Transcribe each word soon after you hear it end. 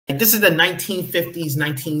this is the 1950s,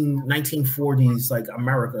 1940s, like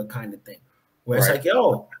America kind of thing, where it's like,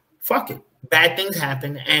 yo, fuck it. Bad things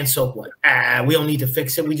happen, and so what? We don't need to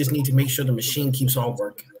fix it. We just need to make sure the machine keeps on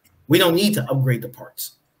working. We don't need to upgrade the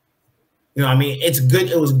parts. You know what I mean? It's good.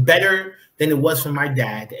 It was better than it was for my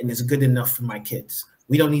dad, and it's good enough for my kids.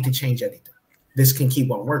 We don't need to change anything. This can keep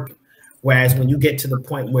on working. Whereas when you get to the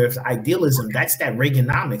point where it's idealism, that's that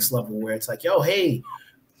Reaganomics level where it's like, yo, hey,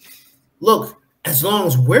 look, as long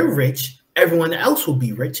as we're rich, everyone else will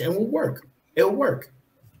be rich and will work. It'll work.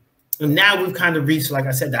 And now we've kind of reached, like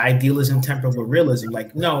I said, the idealism tempered with realism.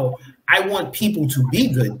 Like, no, I want people to be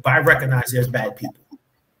good, but I recognize there's bad people.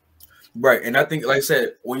 Right. And I think, like I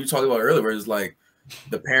said, when you talked about earlier, it's like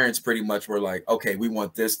the parents pretty much were like, okay, we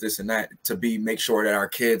want this, this, and that to make sure that our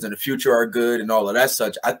kids in the future are good and all of that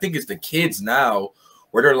such. I think it's the kids now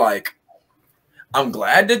where they're like, I'm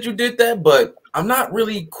glad that you did that, but I'm not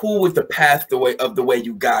really cool with the path the way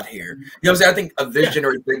you got here. You know what I'm saying? I think of this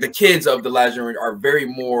generation, the kids of the last generation are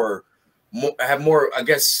very have more, I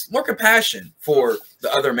guess, more compassion for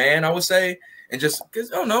the other man, I would say. And just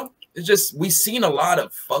because, I don't know, it's just, we've seen a lot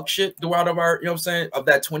of fuck shit throughout of our, you know what I'm saying, of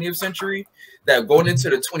that 20th century, that going into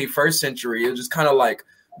the 21st century, it's just kind of like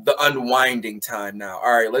the unwinding time now.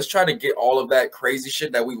 All right, let's try to get all of that crazy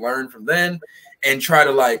shit that we learned from then and try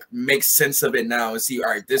to like make sense of it now and see, all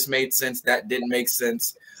right, this made sense, that didn't make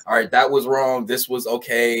sense. All right, that was wrong. This was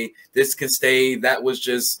okay. This can stay. That was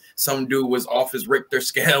just some dude was off his Richter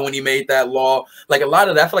scale when he made that law. Like a lot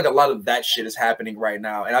of that, I feel like a lot of that shit is happening right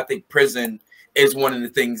now. And I think prison is one of the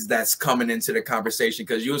things that's coming into the conversation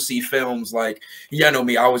because you'll see films like, I know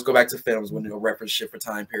me, I always go back to films when you reference shit for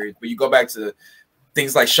time periods, but you go back to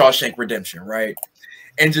things like Shawshank Redemption, right?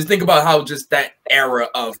 And just think about how just that era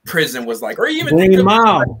of prison was like, or even Green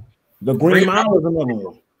Mile. The Green Mile is another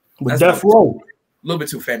one. With Death Row. A little bit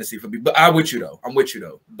too fantasy for me, but I'm with you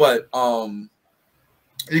though. But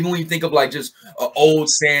even when you think of like just an old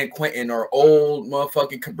San Quentin or old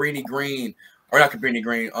motherfucking Cabrini Green, or not Cabrini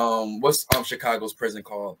Green, what's Chicago's prison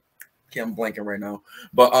called? Okay, I'm blanking right now.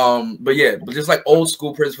 But yeah, but just like old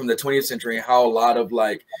school prison from the 20th century and how a lot of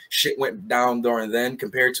like shit went down during then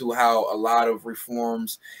compared to how a lot of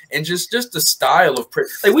reforms and just the style of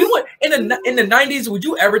prison. Like we went in the 90s, would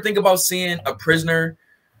you ever think about seeing a prisoner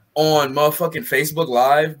on motherfucking Facebook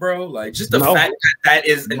Live, bro? Like just the fact that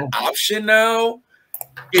is an option now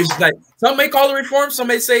is like, some may call it reform, some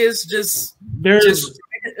may say it's just you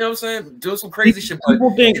know what I'm saying, doing some crazy shit.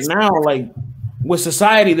 People think now, like with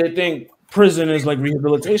society, they think prison is like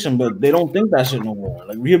rehabilitation, but they don't think that shit no more.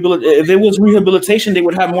 Like if it was rehabilitation, they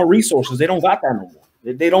would have more resources. They don't got that no more.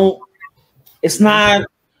 They don't. It's not.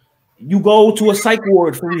 You go to a psych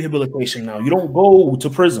ward for rehabilitation now. You don't go to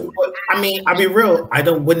prison. I mean, I'll be real. I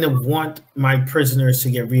wouldn't want my prisoners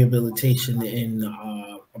to get rehabilitation in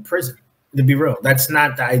a prison. To be real, that's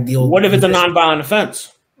not the ideal. What if it's a nonviolent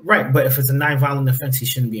offense? Right, but if it's a nonviolent offense, he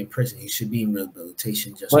shouldn't be in prison. He should be in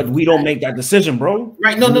rehabilitation. But we don't make that decision, bro.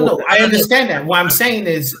 Right? No. I understand that. What I'm saying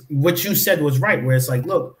is, what you said was right. Where it's like,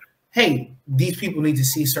 look, hey, these people need to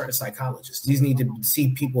see certain psychologists. These need to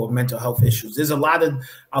see people with mental health issues. There's a lot of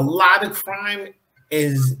crime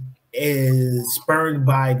is spurred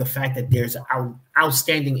by the fact that there's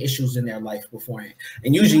outstanding issues in their life beforehand.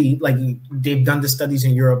 And usually, like, they've done the studies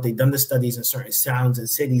in Europe, they've done the studies in certain towns and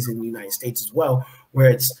cities in the United States as well, where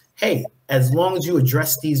it's, hey, as long as you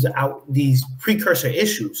address these precursor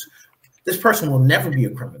issues, this person will never be a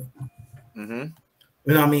criminal. Mm-hmm.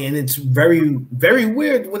 You know what I mean? And it's very, very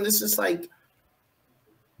weird when this is like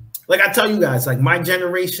I tell you guys, like my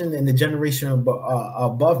generation and the generation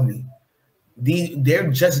above me, they're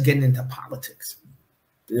just getting into politics.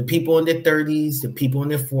 The people in their 30s, the people in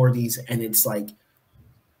their 40s, and it's like,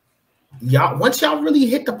 y'all, once y'all really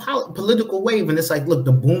hit the political wave, and it's like, look,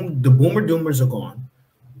 the boomer doomers are gone.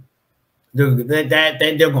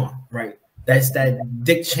 They're gone, right? That's that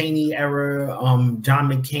Dick Cheney era, John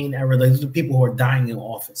McCain era. Like, the people who are dying in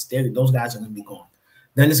office. Those guys are going to be gone.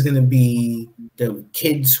 Then it's going to be the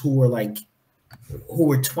kids who were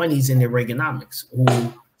 20s in their Reaganomics,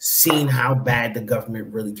 who seen how bad the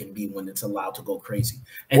government really can be when it's allowed to go crazy.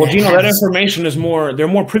 And well, Gino, that information is more. They're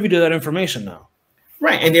more privy to that information now,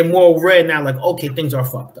 right? And they're more aware now. Like, okay, things are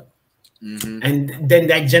fucked up. Mm-hmm. And then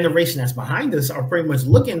that generation that's behind us are pretty much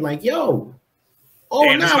looking like, yo,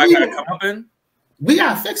 now we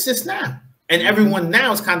gotta fix this now. And everyone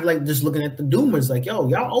now is kind of like just looking at the doomers, like, yo,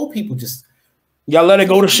 y'all old people just y'all let it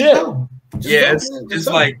go to shit.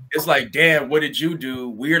 It's like, damn, what did you do?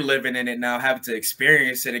 We're living in it now, having to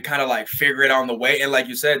experience it and kind of like figure it on the way. And like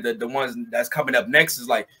you said, the ones that's coming up next is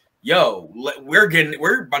like, yo, we're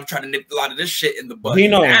about to try to nip a lot of this shit in the bud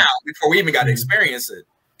now before we even got to experience it.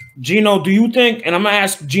 Gino, do you think? And I'm gonna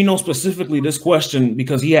ask Gino specifically this question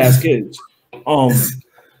because he has kids.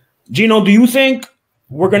 Gino, do you think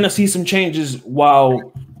we're gonna see some changes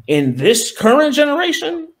while in this current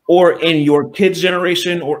generation, or in your kids'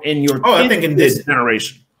 generation, or in your I think in this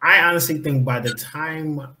generation? I honestly think by the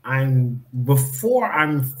time before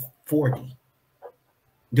I'm 40,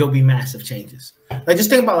 there'll be massive changes. Like, just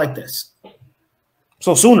think about it like this.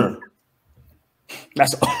 So sooner.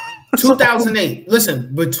 That's 2008.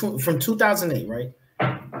 Listen, from 2008, right?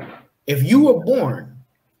 If you were born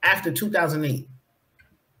after 2008,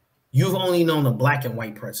 you've only known a black and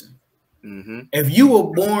white president. Mm-hmm. If you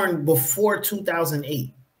were born before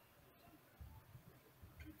 2008,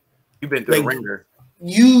 you've been through a ringer.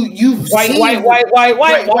 You've white.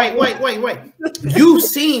 You've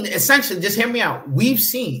seen, essentially, just hear me out. We've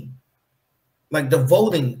seen like the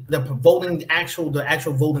actual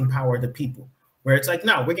voting power of the people, where it's like,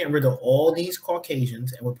 no, we're getting rid of all these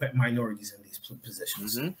Caucasians and we're putting minorities in these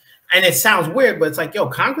positions. Mm-hmm. And it sounds weird, but it's like, yo,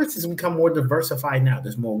 Congress has become more diversified now.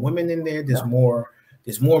 There's more women in there. There's more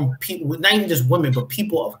people, not even just women, but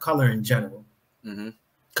people of color in general. Mm-hmm.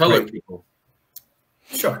 Colored people.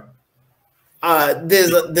 Sure.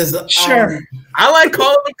 There's sure. I like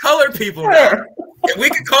calling them colored people. Sure. If we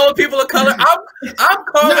could call people of color, I'm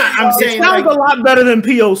calling. I'm saying it sounds a lot better than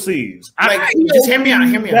POCs. Just hear me out.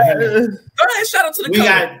 Go ahead. Shout out to the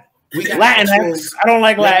color. We got Latinx. I don't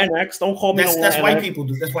like Latinx. Don't call me that's white people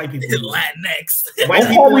do. That's white people. Latinx. White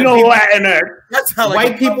don't call me no Latinx. That's how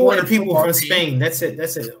white people and people from Spain. That's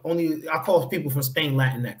it. Only I call people from Spain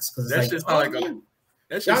Latinx because that's just how I go.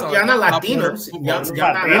 Y'all not Latinos. Y'all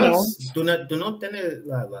not us. Tú no tienes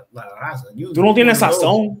la raza. Tú no tienes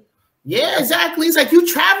sazón. Yeah, exactly. It's like you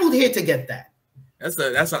traveled here to get that. That's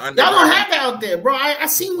an y'all don't have that out there, bro. I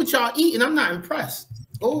seen what y'all eat, and I'm not impressed.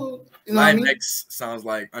 Oh, you know what I mean? Sounds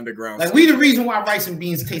like underground. Like we the reason why rice and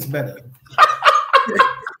beans taste better. And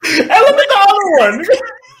look at the other one.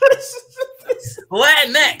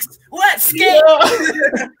 Latinx. Let's get.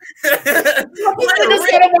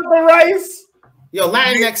 Let's get about the rice. Yo,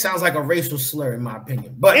 Latinx sounds like a racial slur in my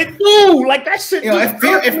opinion, but it do like that shit. Yo, it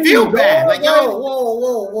feel bad. Like yo,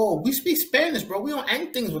 whoa. We speak Spanish, bro. We don't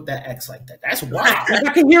end things with that X like that. That's wild.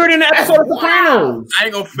 I can hear it in the episode of Sopranos. I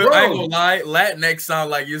ain't gonna lie. Latinx sound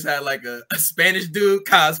like you just had like a Spanish dude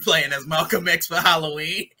cosplaying as Malcolm X for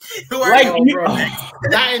Halloween.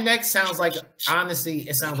 Latinx sounds like, honestly,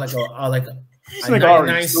 it sounds like a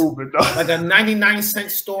 99-cent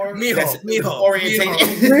store. Mijo. Orientation.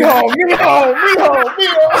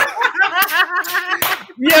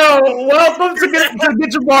 Yo, welcome to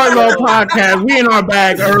Get Your Barlow podcast. We in our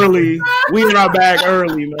bag early.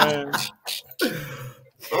 Man.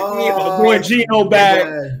 Boy Gino back.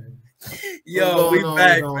 Yo, we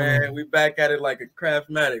back, man. We back at it like a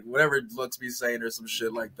craftmatic, whatever Lux be saying or some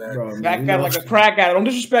shit like that. Bro, back at it like a crack at it. Don't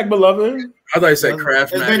disrespect, beloved. I thought you said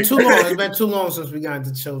craftmatic. It's been too long since we got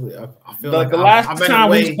into children. I feel like the last time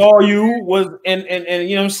we saw you was in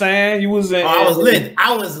you know what I'm saying? You was in. I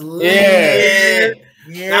was lit.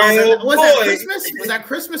 Yeah. Was that Christmas? Was that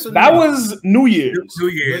Christmas? Or that was New Year's. New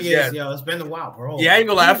Year's, yeah. Yo, it's been a while, bro. Yeah, I ain't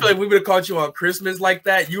gonna lie. I feel like we would have caught you on Christmas like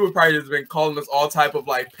that. You would probably just been calling us all type of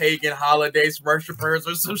like pagan holidays worshipers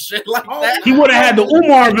or some shit like that. He would have had the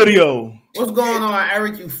Umar video. What's going on,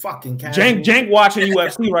 Eric? You fucking cat. Jank watching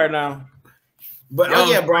UFC right now. But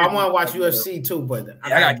bro, I want to watch UFC too. But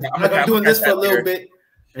I'm doing this for a little bit,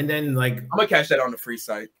 and then like I'm gonna catch that on the free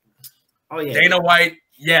site. Oh yeah, Dana White.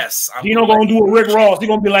 Yes, Gino gonna do a Rick Ross. He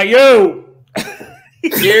gonna be like, "Yo,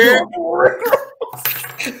 yeah,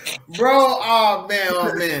 bro." Oh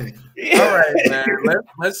man. All right, man.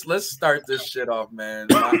 Let's start this shit off, man.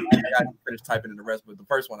 I got to finish typing in the rest, but the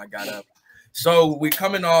first one I got up. So we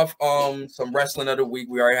coming off some wrestling of the week.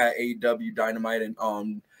 We already had AEW Dynamite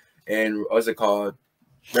and what's it called?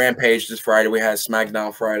 Rampage this Friday. We had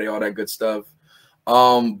SmackDown Friday, all that good stuff.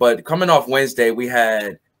 But coming off Wednesday, we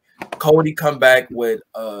had Cody come back with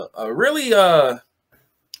a really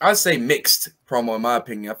I'd say mixed promo in my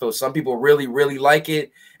opinion. I feel some people really like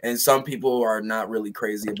it and some people are not really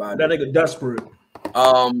crazy about that nigga desperate.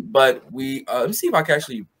 But we let me see if I can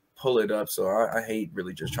actually pull it up. So I hate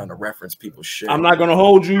really just trying to reference people's shit. I'm not gonna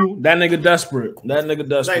hold you. That nigga desperate. Like,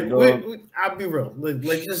 I'll be real.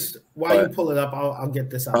 Like just while you pull it up, I'll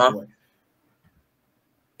get this out of the way.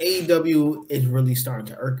 AEW is really starting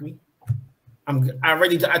to irk me.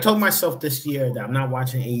 I told myself this year that I'm not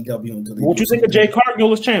watching AEW until what you think of Jay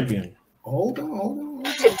Cargill as champion? Hold on.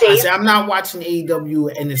 I say I'm not watching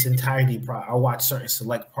AEW in its entirety. I'll watch certain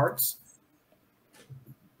select parts,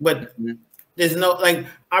 but there's no like.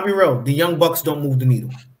 I'll be real. The Young Bucks don't move the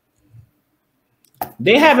needle.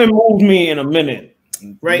 They haven't moved me in a minute.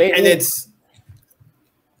 right? And it's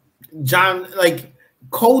John, like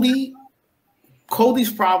Cody.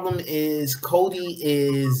 Cody's problem is Cody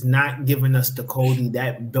is not giving us the Cody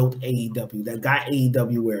that built AEW, that got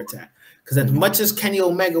AEW where it's at. Because as much as Kenny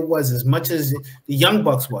Omega was, as much as the Young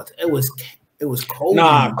Bucks was, it was Cody.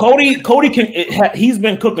 Nah, Cody can. He's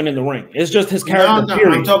been cooking in the ring. It's just his character. No,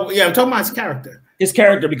 I'm talking about his character. His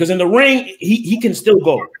character, because in the ring he can still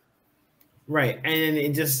go. Right, and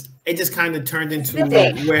it just kind of turned into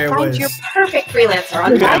where it was. Your perfect freelancer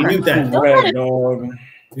on You gotta mute that.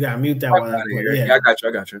 You gotta mute that one. Yeah, I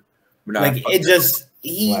got you. Like it just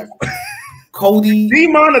Cody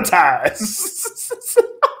demonetized.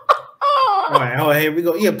 All right, here we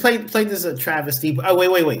go. Yeah, play this travesty. Oh,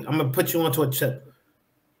 wait. I'm gonna put you onto a chip.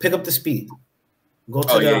 Pick up the speed. Go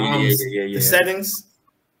to the settings.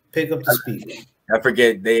 Pick up the speed. I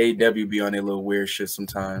forget the AEW be on their little weird shit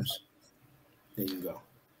sometimes. There you go.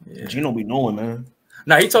 Yeah. Gino be knowing, man.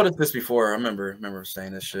 Nah, he told us this before. I remember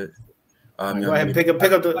saying this shit. Go ahead, pick up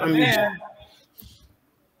the.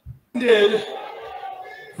 Did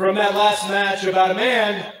from that last match about a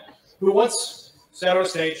man who once sat on a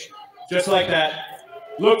stage just like that,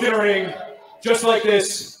 looked in a ring just like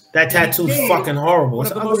this. That tattoo's fucking horrible.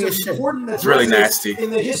 It's ugly as shit. It's really nasty.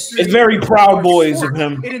 It's very Proud Boys of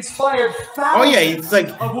him. It inspired oh yeah, he's like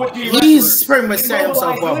he's pretty much set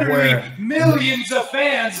himself up where millions of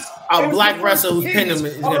fans. A black wrestler who's pinned him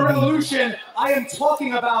is gonna be. Revolution. I am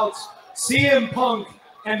talking about CM Punk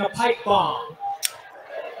and the pipe bomb.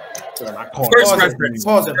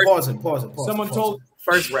 Pause it. Someone told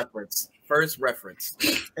first reference.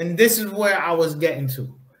 And this is where I was getting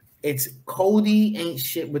to. It's Cody ain't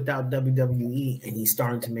shit without WWE, and he's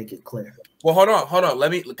starting to make it clear. Well, hold on.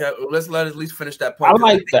 Let's let at least finish that point. I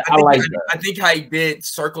like that. I think how he did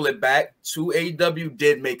circle it back to AEW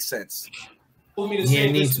did make sense. Told me to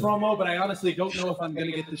say this promo, but I honestly don't know if I'm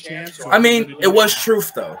going to get the chance. I mean, it was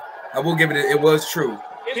truth though. I will give it. It was true.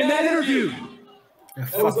 In that interview,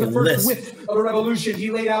 that was the first whiff of a revolution.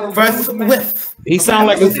 He laid out a first whiff. He sounded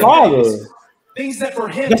like his father. Things that for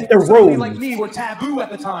him, that's the Rhodes. Like me, were taboo at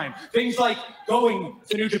the time. Things like going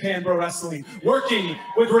to New Japan Pro Wrestling, working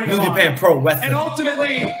with Ring of Honor. New Japan Pro Wrestling. And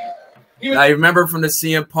ultimately, I remember from the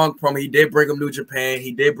CM Punk promo, he did bring up New Japan.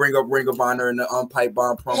 He did bring up Ring of Honor in the pipe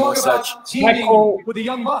bomb promo and such. Teaming with the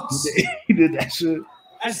Young Bucks. He did that shit.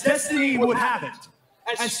 As destiny would have it,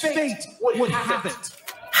 as fate would have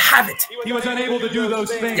it. He was unable to do those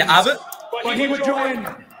things. Yeah, have it. But he would join.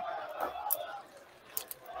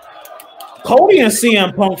 Cody and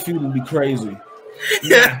CM Punk feud would be crazy.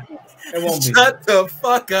 Yeah, it won't be. Shut the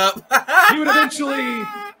fuck up. He would eventually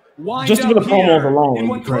wind just up for the promos alone. In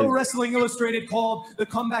what Pro Wrestling Illustrated called the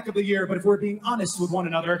comeback of the year. But if we're being honest with one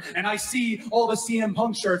another, and I see all the CM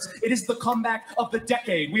Punk shirts, it is the comeback of the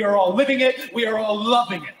decade. We are all living it. We are all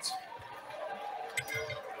loving it.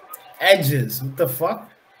 Edges. What the fuck?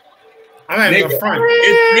 I'm not even front.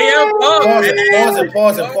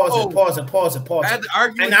 Pause it.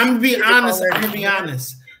 And I'm gonna be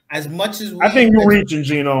honest. As much as I think you're reaching,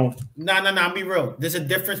 Gino. No. I'll be real. There's a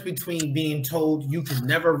difference between being told you can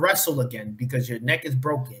never wrestle again because your neck is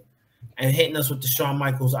broken, and hitting us with the Shawn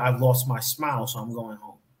Michaels. I've lost my smile, so I'm going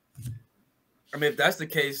home. I mean, if that's the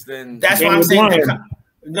case, then that's why I'm saying.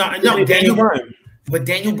 No, Daniel Bryan. But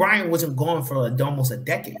Daniel Bryan wasn't gone for almost a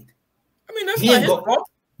decade. I mean, that's not his fault.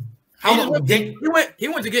 He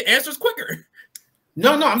went to get answers quicker.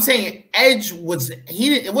 No, I'm saying Edge was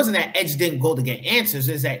it wasn't that Edge didn't go to get answers,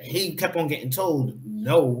 it's that he kept on getting told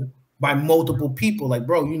no by multiple people. Like,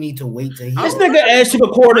 bro, you need to wait till this nigga Edge took a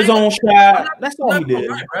cortisone shot. That's all he did.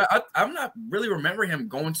 I'm not really remember him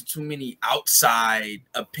going to too many outside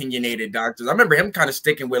opinionated doctors. I remember him kind of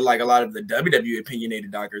sticking with like a lot of the WWE opinionated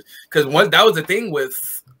doctors. Because once that was the thing with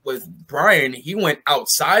Bryan, he went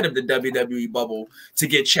outside of the WWE bubble to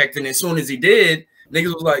get checked, and as soon as he did,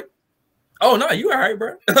 niggas was like, "Oh no, you all right,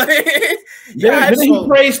 bro?" Didn't he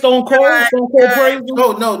praise Stone Cold? Stone Cold praised him?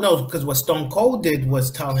 No, because what Stone Cold did was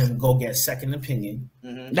tell him go get second opinion.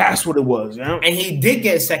 Mm-hmm. That's what it was, yeah. And he did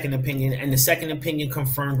get a second opinion, and the second opinion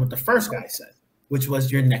confirmed what the first guy said, which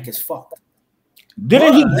was your neck is fucked.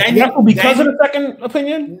 Didn't he because of the second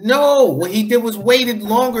opinion? No, what he did was waited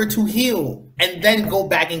longer to heal and then go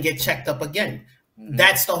back and get checked up again. Mm-hmm.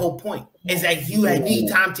 That's the whole point. Is that you need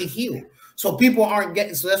time to heal. So people aren't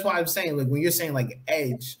getting. So that's why I'm saying, like, when you're saying like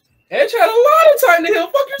Edge had a lot of time to heal.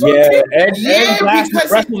 Fuck yourself. Edge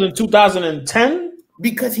last wrestled in 2010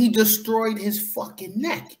 because he destroyed his fucking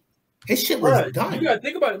neck. His shit was done. You gotta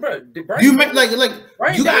think about it, bro.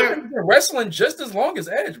 You got wrestling just as long as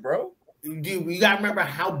Edge, bro. Dude, you gotta remember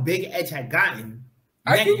how big Edge had gotten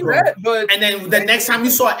I give you that, but and then the next time you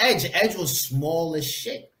saw Edge was small as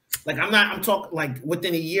shit. Like I'm talking like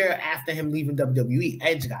within a year after him leaving WWE,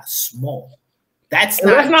 Edge got small. Let's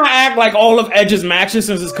not act like all of Edge's matches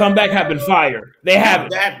since his comeback have been fire. They haven't.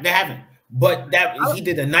 They haven't. But he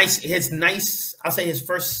did I'll say his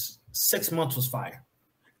first 6 months was fire.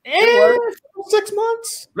 6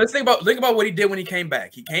 months. Let's think about what he did when he came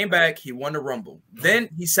back. He came back, he won the Rumble. Then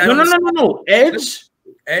he sat No.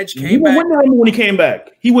 Edge came back. He won the Rumble when he came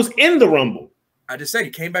back. He was in the Rumble. I just said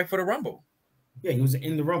he came back for the Rumble. Yeah, he was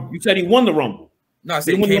in the Rumble. You said he won the Rumble. No, I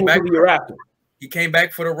said he came back the year after. He came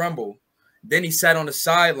back for the Rumble. Then he sat on the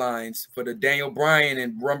sidelines for the Daniel Bryan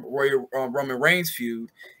and Roman Reigns feud.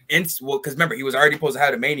 Because remember, he was already supposed to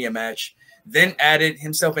have a Mania match. Then added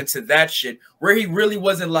himself into that shit where he really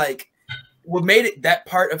wasn't like. What made it that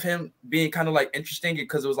part of him being kind of like interesting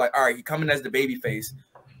because it was like, all right, he coming as the baby face.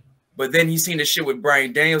 But then he seen the shit with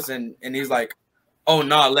Bryan Danielson and he's like, oh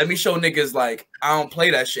nah, let me show niggas like I don't play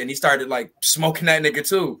that shit. And he started like smoking that nigga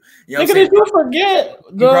too. You know what I'm saying? Did you forget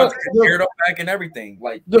the back and everything?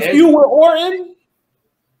 Like the feud with Orton?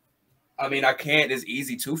 I mean, I can't. It's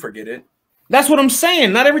easy to forget it. That's what I'm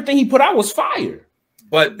saying. Not everything he put out was fire.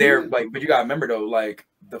 But but you gotta remember though, like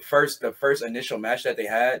the first initial match that they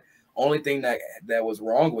had, only thing that was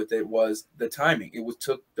wrong with it was the timing.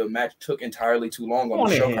 The match took entirely too long on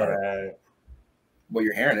the show card. Well,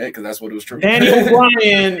 you're hearing it because that's what it was true.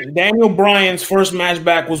 Daniel Bryan's first match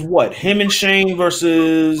back was what? Him and Shane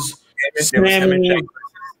versus Sammy.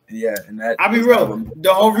 Yeah, and that. I'll be real.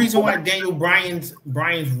 The whole reason why Daniel Bryan's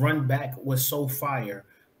run back was so fire,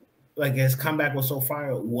 like his comeback was so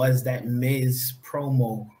fire, was that Miz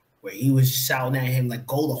promo where he was shouting at him like,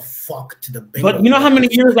 "Go the fuck to the Bengals." But you know how many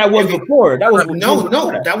years that was before? That was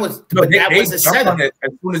that was a setup. As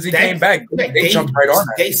soon as he came back, they jumped right on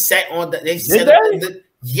that. They set on the. They set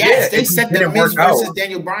they set the Miz versus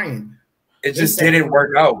Daniel Bryan. It just didn't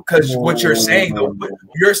work out because what you're saying though,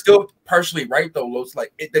 you're still partially right though, Los.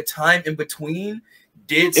 Like the time in between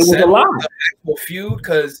did set up the actual feud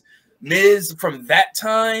because Miz from that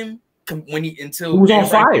time when he was on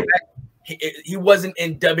fire. He wasn't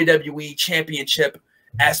in WWE Championship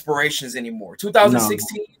aspirations anymore.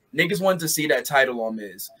 2016, niggas wanted to see that title on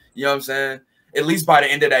Miz. You know what I'm saying? At least by the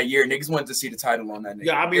end of that year, niggas wanted to see the title on that nigga.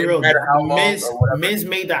 Yeah, I'll be real. Miz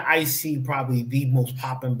made the IC probably the most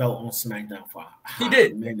popping belt on SmackDown for He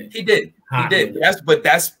did.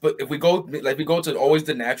 But if we go to always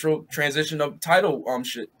the natural transition of title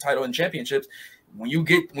and championships. When you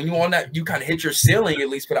on that, you kind of hit your ceiling at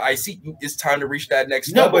least for the IC. It's time to reach that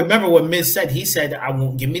next level. No, but remember what Miz said. He said, "I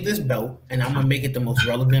won't give me this belt, and I'm gonna make it the most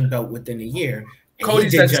relevant belt within a year." And Cody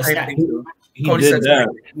said just that. Cody said that.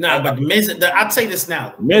 Nah, but Miz. I'll say this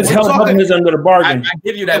now. Miz held Miz under the bargain. I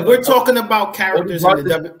give you that. We're talking about characters in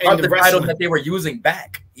the title that they were using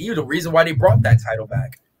back. He's the reason why they brought that title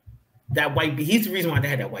back. He's the reason why they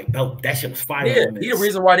had that white belt. That shit was fire. Yeah, he's the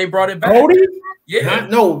reason why they brought it back. Cody? Yeah,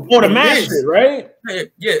 no, the match shit, right?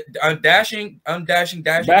 Yeah, I'm dashing. Yeah, he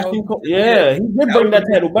did bring that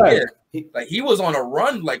title back. Yeah. Like he was on a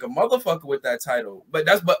run like a motherfucker with that title. But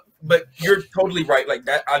you're totally right. Like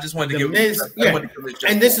that, I just wanted to give Miz.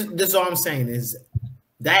 And this is all I'm saying is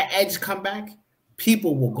that Edge comeback,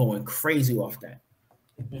 people were going crazy off that.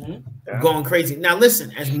 Mm-hmm. Going crazy. Now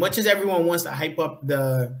listen, as much as everyone wants to hype up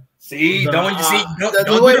the. Wait, no,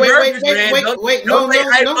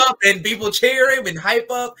 up and people cheering and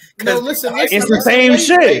hype up. No, listen, it's the same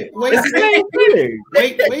shit. Wait,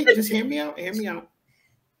 just hear me out.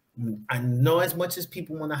 I know as much as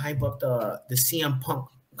people want to hype up the CM Punk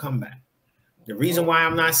comeback. The reason why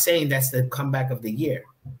I'm not saying that's the comeback of the year,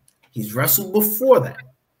 he's wrestled before that.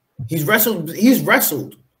 He's wrestled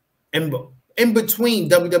in between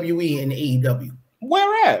WWE and AEW.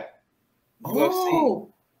 Where at? UFC.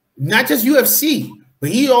 Not just UFC, but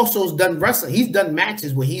he also has done wrestling. He's done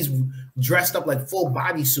matches where he's dressed up like full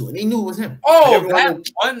bodysuit, and they knew it was him. Oh,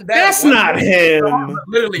 that's not him.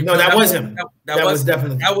 Literally, no, that was him. That was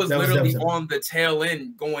definitely on the tail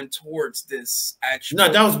end going towards this actual.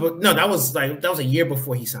 That was a year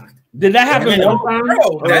before he signed. Did that happen one time?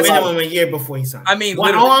 That's a year before he signed. I mean,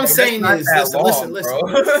 all I'm saying is, listen.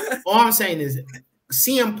 All I'm saying is,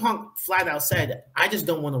 CM Punk flat out said, "I just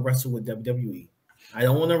don't want to wrestle with WWE. I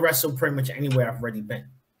don't want to wrestle pretty much anywhere I've already been."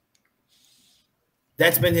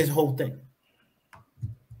 That's been his whole thing.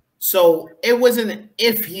 So it wasn't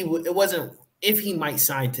if he might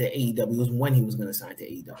sign to AEW. It was when he was going to sign to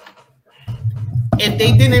AEW. If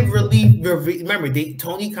they didn't remember,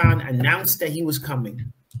 Tony Khan announced that he was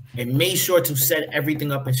coming and made sure to set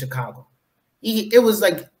everything up in Chicago. It was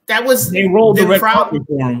like they rolled the red carpet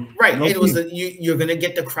for him. Right. It was you're gonna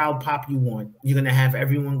get the crowd pop you want. You're gonna have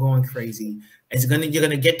everyone going crazy. You're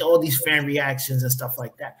gonna get all these fan reactions and stuff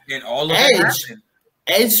like that. And all of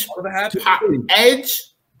Edge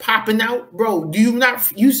popping out, bro. Do you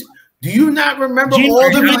not remember all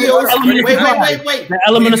the videos? Wait. The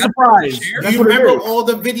element of surprise. Do you remember all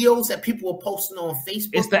the videos that people were posting on Facebook?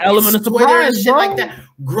 It's the element of Twitter surprise, and shit like that.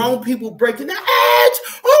 Grown people breaking the Edge.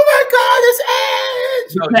 Oh my God, it's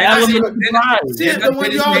Edge. No, the element of surprise. The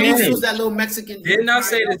one y'all used was that little Mexican. Didn't I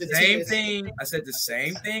say the same thing? I said the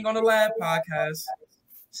same thing on the Lab podcast.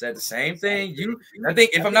 Said the same thing. I think,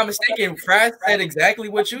 if I'm not mistaken, Frat said exactly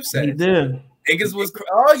what you said. He did. Niggas was,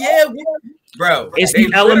 oh yeah, bro. It's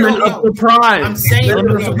the element of surprise. I'm saying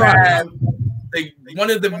one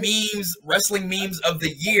of the wrestling memes of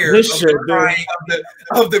the year, of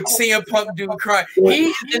the CM Punk dude crying.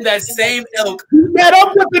 He's in that same ilk. He met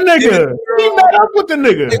up with the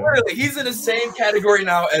nigga. Literally, he's in the same category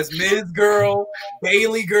now as Miz Girl,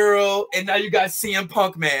 Bailey Girl, and now you got CM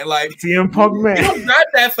Punk Man. Like CM Punk Man. You don't got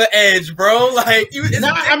that for Edge, bro. Like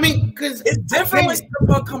because it's different when CM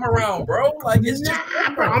Punk come around, bro. Like it's just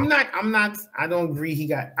bro. I'm not. I don't agree.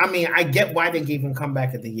 I get why they gave him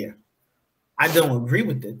comeback of the year. I don't agree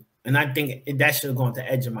with it, and I think that should have gone to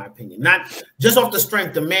Edge, in my opinion. Not just off the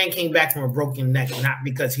strength. The man came back from a broken neck, not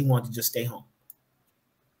because he wanted to just stay home.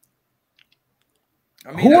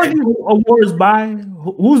 I mean, who are these awards by?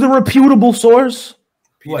 Who's the reputable source?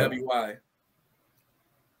 PWI.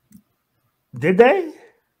 Did they?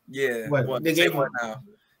 Yeah. What? Say what now?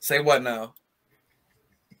 Say what now?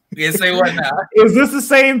 Yeah, say what now? Is this the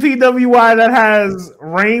same PWI that has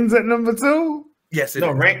Reigns at number 2? Yes,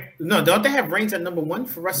 No, don't they have Reigns at number 1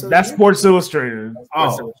 for wrestling? That's Sports Illustrated.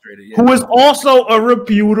 Sports Illustrated, yeah. Who is also a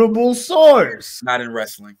reputable source. Not in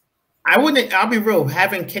wrestling. I'll be real.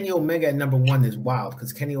 Having Kenny Omega at number 1 is wild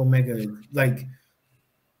because Kenny Omega, like,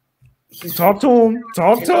 talk to him.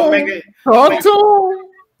 Talk to him.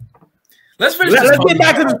 Let's get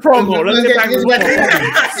back to this promo. Let's get back to the promo.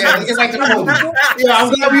 Yeah, I'm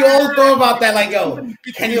glad we all thought about that. Like, yo,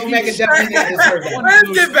 Kenny Omega definitely deserves that. Let's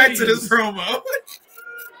get back to this promo.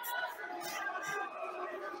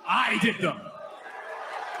 I did them.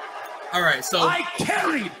 All right, so I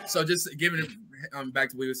carried. So just giving it back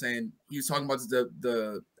to what he was saying. He was talking about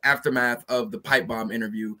the aftermath of the pipe bomb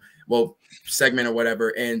interview, segment or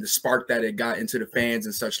whatever, and the spark that it got into the fans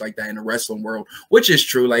and such like that in the wrestling world, which is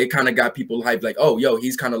true. Like, it kind of got people hyped, like, oh, yo,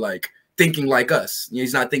 he's kind of like thinking like us.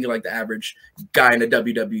 He's not thinking like the average guy in the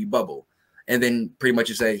WWE bubble. And then pretty much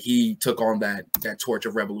you say he took on that torch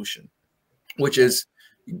of revolution, which is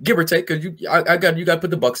give or take, because you got to put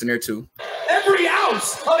the Bucks in there too. Every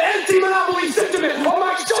ounce of anti-monopoly sentiment on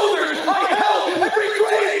my shoulders, I held every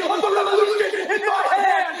grain of the revolution in my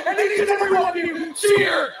hand, and each and every one of you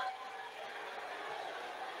cheer.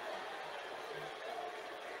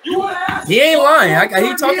 You want to ask? He ain't lying.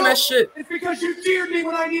 He talking that shit. It's because you cheered me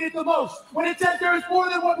when I needed the most. When it says there is more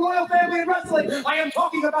than one royal family in wrestling, I am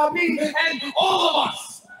talking about me and all of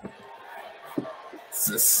us.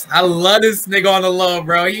 I love this nigga on the low,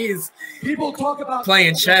 bro. People talk about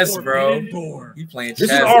playing chess, bro. He playing chess.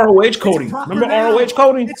 This is ROH Cody. Remember ROH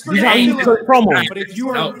Cody? These are promos. But if you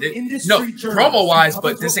are promo-wise,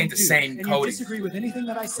 but this ain't the same and Cody. You disagree with anything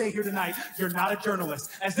that I say here tonight, you're not a journalist.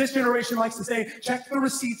 As this generation likes to say, check the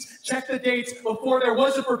receipts, check the dates. Before there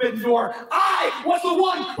was a forbidden door, I was the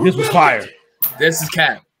one who This was fire. This is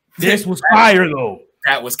cap. This was fire, though.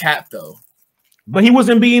 That was cap, though. But he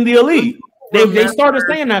wasn't being the elite. They started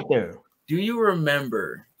saying that there. Do you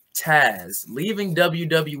remember Taz leaving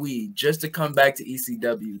WWE just to come back to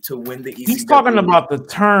ECW to win the ECW? He's talking about the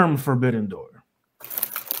term Forbidden Door.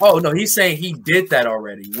 Oh no, he's saying he did that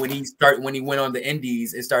already when he went on the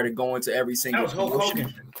Indies and started going to every single. That was Hulk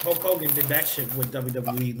Hogan. Hulk Hogan did that shit with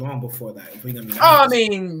WWE long before that. I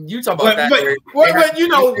mean, you talk about that. The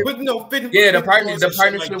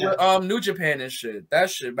partnership with New Japan and shit. That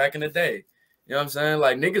shit back in the day. You know what I'm saying?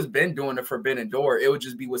 Like, niggas been doing the Forbidden Door. It would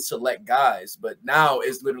just be with select guys. But now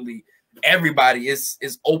it's literally everybody is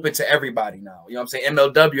open to everybody now. You know what I'm saying?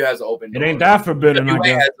 MLW has an open door. It ain't that forbidden. WA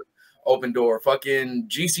has an open door. Fucking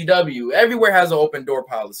GCW. Everywhere has an open door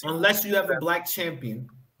policy. Unless you have a black champion,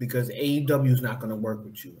 because AEW is not going to work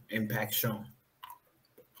with you. Impact shown.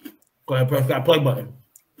 Go ahead, press that play button.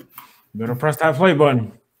 Better press that play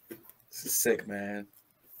button. This is sick, man.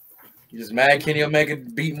 You just mad Kenny Omega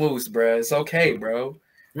beat Moose, bro. It's okay, bro.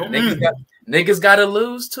 Niggas got to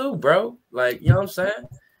lose too, bro. Like, you know what I'm saying?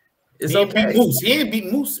 It's okay. He ain't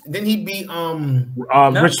beat Moose. Then he beat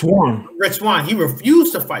Rich Swann. Rich Swann. He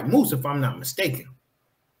refused to fight Moose, if I'm not mistaken.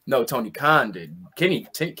 No, Tony Khan did.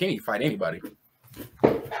 Kenny fight anybody.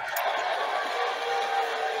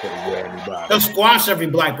 He'll squash every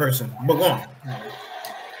black person. But go on.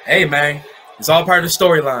 Hey man, it's all part of the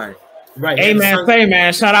storyline. Right. Hey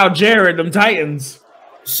man, shout out Jared, them Titans.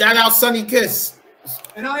 Shout out Sonny Kiss.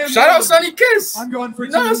 And I am Shout out Sonny Kiss. I'm going for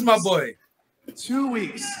 2 that's weeks. my boy. 2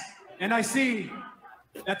 weeks. And I see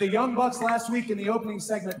that the Young Bucks last week in the opening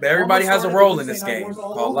segment. But everybody has a role in this game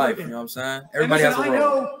called life. You know what I'm saying? Everybody has a role. I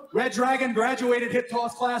know Red Dragon graduated hip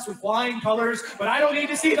toss class with flying colors, but I don't need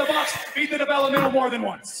to see the Bucks beat the developmental more than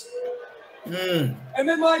once. And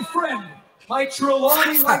then my friend, my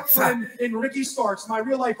Trelawney-like friend in Ricky Starks, my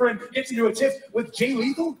real-life friend, gets into a tiff with Jay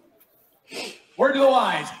Lethal. Word to the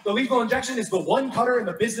wise, the lethal injection is the one cutter in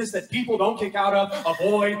the business that people don't kick out of.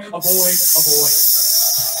 Avoid.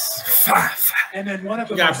 And then one of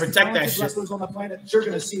the most talented wrestlers on the planet that you're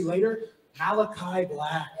going to see later, Malachi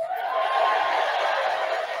Black.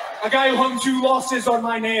 A guy who hung 2 losses on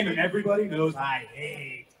my name, and everybody knows I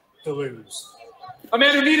hate to lose. A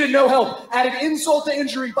man who needed no help, added insult to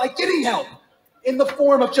injury by getting help in the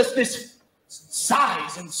form of just this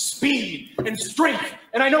size and speed and strength.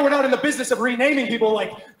 And I know we're not in the business of renaming people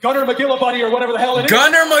like Gunner McGillibuddy or whatever the hell it is.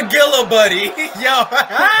 Gunner McGillibuddy. Yo.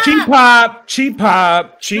 Cheap pop.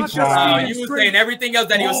 You was saying everything else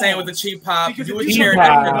that he was saying with the cheap pop. You was cheering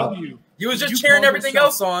everything. You was just cheering everything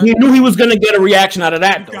else on. He knew he was going to get a reaction out of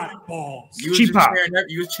that, though. You was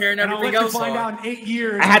cheering everything else on. Out in 8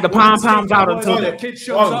 years. I had the pom-poms out until the kid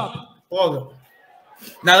shows up.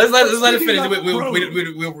 Now let's let it finish.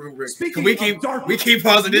 We keep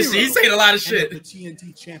pausing this shit. He's saying a lot of shit. The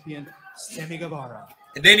TNT champion, Sammy Guevara.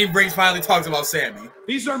 And then he finally talks about Sammy.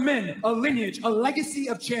 These are men, a lineage, a legacy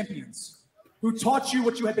of champions who taught you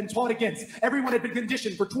what you had been taught against. Everyone had been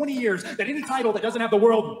conditioned for 20 years that any title that doesn't have the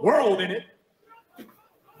word world in it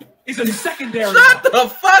is a secondary. Shut the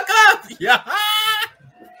fuck up! Yeah.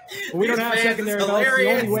 We don't have secondary belts. The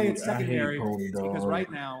only way it's secondary is because right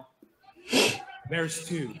now there's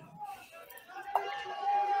 2.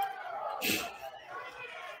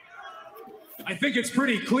 I think it's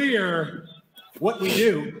pretty clear what we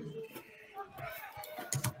do.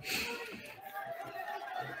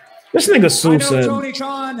 This nigga Sue said. Tony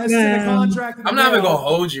Khan has sent a contract. I'm not even gonna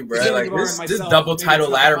hold you, bro. Like this double title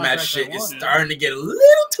ladder match shit is starting to get a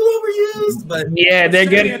little too overused. But yeah, they're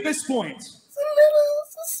getting at this point. It's a little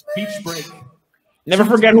suspicious. Beach break. Never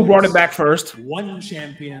forget who brought it back first. One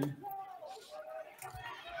champion.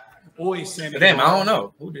 Boy, Sammy. Damn, I don't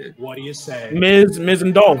know who did. What do you say? Miz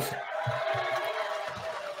and Dolph.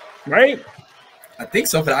 Right? I think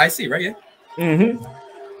so for the IC, right? Yeah. Mm-hmm.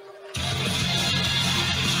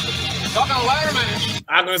 Talking ladder match.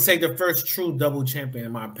 I'm gonna say the first true double champion,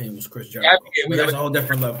 in my opinion, was Chris Jericho. That's a whole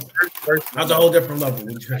different level. That's a whole different level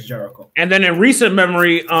with Chris Jericho. And then in recent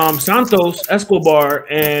memory, Santos, Escobar,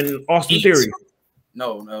 and Austin Theory.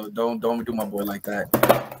 No, don't do my boy like that.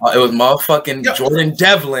 It was motherfucking Jordan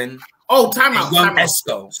Devlin. Oh, time out.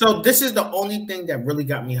 Esco. So this is the only thing that really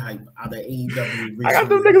got me hyped out of AEW. I got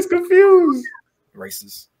them niggas confused.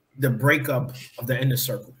 Racist. The breakup of the Inner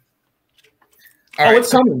Circle. All right,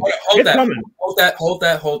 it's coming. Hold that.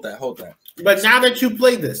 But now that you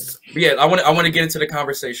play this, yeah, I want to get into the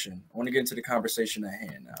conversation. I want to get into the conversation at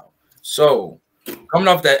hand now. So, coming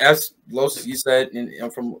off that, as Los, you said,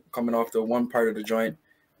 from coming off the one part of the joint,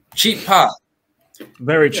 cheap pop.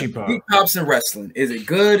 Very cheap pop. Cheap pops in wrestling. Is it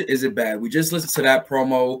good? Is it bad? We just listened to that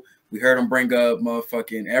promo. We heard him bring up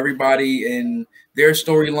motherfucking everybody in their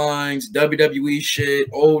storylines, WWE shit,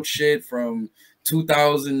 old shit from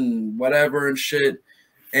 2000 whatever and shit.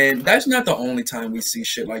 And that's not the only time we see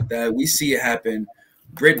shit like that. We see it happen.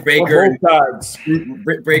 Britt Baker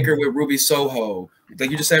with Ruby Soho.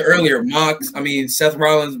 Like you just said earlier, Seth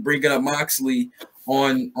Rollins bringing up Moxley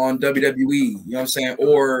on WWE. You know what I'm saying?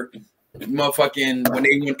 Or motherfucking when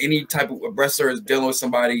any type of wrestler is dealing with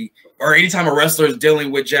somebody, or anytime a wrestler is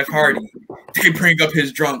dealing with Jeff Hardy, they bring up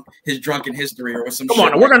his drunken history or some. Come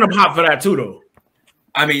on, we're gonna pop for that too, though.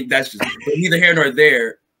 I mean, that's just neither here nor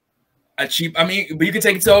there. But you can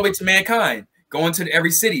take it all the way to Mankind, going to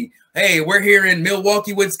every city. Hey, we're here in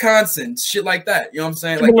Milwaukee, Wisconsin, shit like that. You know what I'm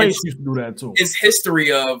saying? Like used to do that too. It's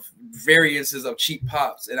history of variances of cheap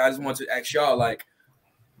pops, and I just want to ask y'all, like,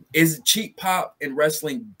 is cheap pop in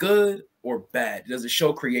wrestling good or bad? Does it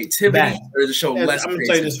show creativity or does it show less? I'm gonna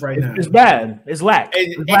tell you this right now. It's bad. It's lack.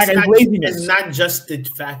 It's laziness. It's not just the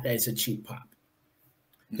fact that it's a cheap pop.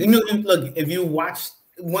 You know, look, if you watch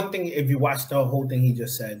the whole thing he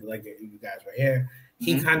just said, like you guys were here,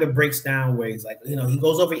 he kind of breaks down where he's like, he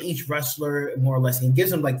goes over each wrestler more or less, and he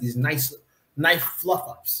gives them like these nice fluff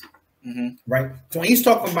ups, right? So when he's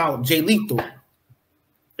talking about Jay Lethal,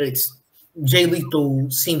 it's Jay Lethal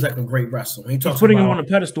seems like a great wrestler. He talks putting about, him on a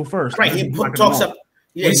pedestal first. Right. He talks up.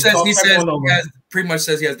 Yeah, he says pretty much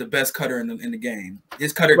says he has the best cutter in the game.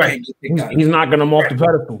 His cutter can't get picked out. He's not going to him off the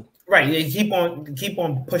pedestal. Right. They keep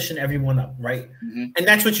on pushing everyone up, right? Mm-hmm. And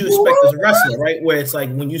that's what you expect as a wrestler, right? Where it's like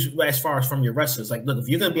when you, as far as from your wrestlers, like, look, if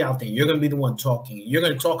you're going to be out there, you're going to be the one talking. You're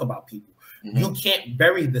going to talk about people. Mm-hmm. You can't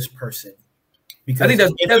bury this person. Because I think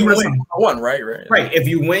that's one, right? Right. If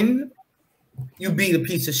you win, you beat a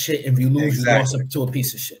piece of shit. If you lose, you lost to a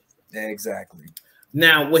piece of shit. Exactly.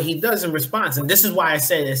 Now, what he does in response, and this is why I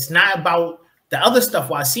said it's not about the other stuff.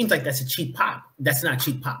 While it seems like that's a cheap pop, that's not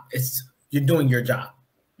cheap pop. It's you're doing your job.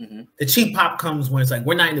 Mm-hmm. The cheap pop comes when it's like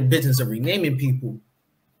we're not in the business of renaming people,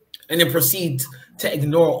 and then proceeds to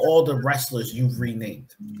ignore all the wrestlers you've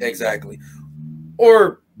renamed. Exactly.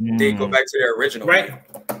 Or they go back to their original, right?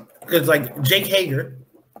 Because like Jake Hager,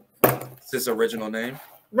 it's his original name.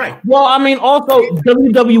 Right. Well, I mean, also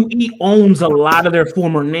WWE owns a lot of their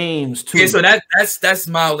former names too. Yeah, so that's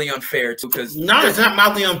mildly unfair too. Because no, it's not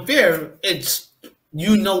mildly unfair. It's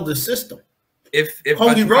the system. If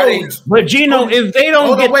Cody Rhodes, but Gino, if they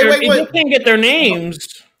don't if they can't get their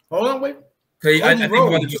names, hold on, wait. I think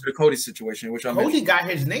about the Cody situation, which Cody got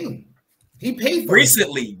his name. He paid for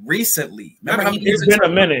recently. Remember how it's been a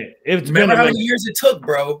minute. Remember how many years it took,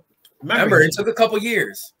 bro? Remember it took a couple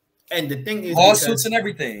years. And the thing is, lawsuits and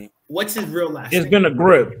everything. What's his real last name? It's been a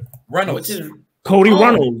grip. Reynolds. Cody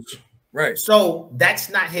Reynolds. Right. So that's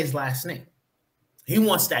not his last name. He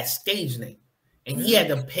wants that stage name. And he had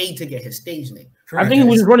to pay to get his stage name. Correct. I think he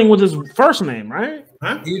was running with his first name, right?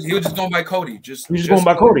 Huh? He was just going by Cody. He was just going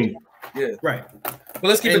by Cody. Yeah. Right. But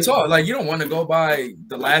let's keep it tall. Like, you don't want to go by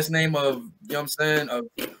the last name of, you know what I'm saying, of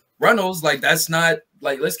Reynolds. Like, that's not,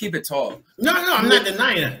 like, let's keep it tall. No, I'm not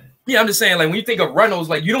denying that. Yeah, I'm just saying, like, when you think of Reynolds,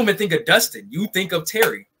 like, you don't even think of Dustin. You think of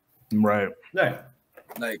Terry. Right. Right.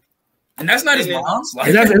 Like, and that's not his mom's. Like,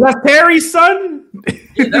 is that Terry's son?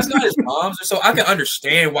 Yeah, that's not his mom's. So I can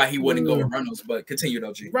understand why he wouldn't go with Reynolds, but continue,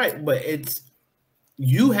 though, G. Right, but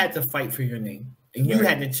you had to fight for your name. And you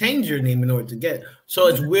had to change your name in order to get it. So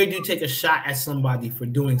it's weird you take a shot at somebody for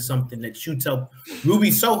doing something that you tell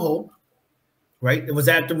Ruby Soho, right? Was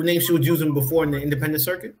that the name she was using before in the independent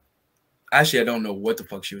circuit? Actually, I don't know what the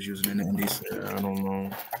fuck she was using in the Indies. Yeah, I don't know.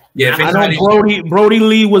 Yeah, I know Brody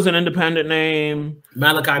Lee was an independent name.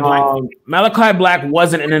 Malachi Black. Malachi Black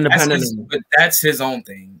wasn't an independent name. But that's his own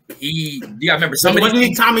thing. I remember somebody. Wasn't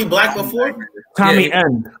he Tommy Black before? Tommy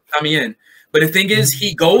N. Tommy N. But the thing is,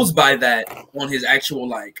 he goes by that on his actual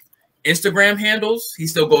like Instagram handles. He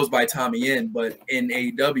still goes by Tommy N. But in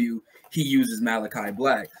AEW, he uses Malachi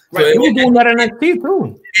Black. Right. So he was doing that in NXT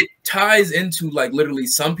too. It ties into like literally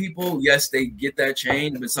some people, yes, they get that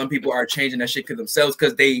change, but some people are changing that shit to themselves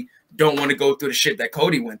because they don't want to go through the shit that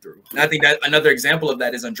Cody went through. And I think that another example of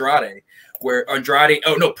that is Andrade, where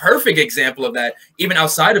perfect example of that, even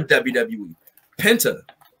outside of WWE.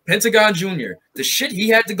 Pentagon Jr., the shit he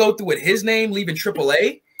had to go through with his name leaving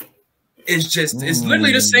AAA is just, it's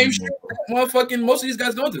literally the same shit motherfucking most of these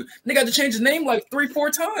guys going through. They got to change his name like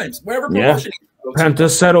 3-4 times, wherever promotion. Penta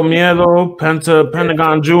Cero Miedo,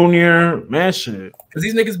 Pentagon Jr., man, shit. Because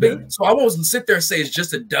these niggas big. So I won't sit there and say it's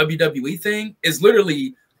just a WWE thing. It's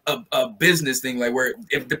literally a business thing, like where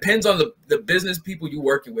it depends on the business people you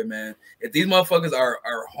working with, man. If these motherfuckers are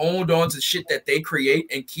honed on to shit that they create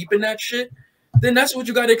and keeping that shit, then that's what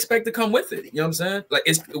you got to expect to come with it. You know what I'm saying? Like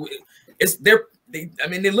they're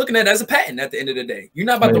looking at it as a patent at the end of the day. You're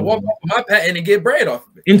not about to walk off of my patent and get bread off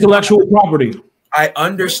of it. Intellectual property. I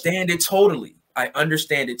understand it totally. You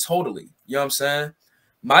know what I'm saying?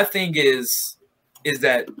 My thing is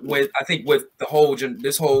that with the whole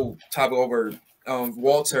this whole topic over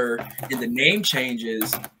Walter and the name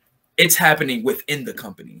changes, it's happening within the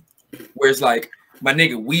company. Whereas like my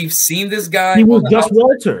nigga, we've seen this guy. He was just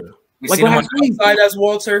Walter. We've seen him on the outside as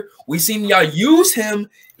Walter. We've seen y'all use him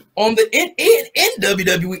on the in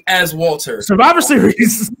WWE as Walter. Survivor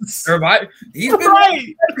Series. He's been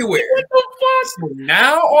everywhere. What the fuck? So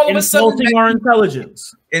now all of a sudden, insulting our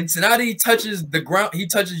intelligence. And so now that he touches the ground, he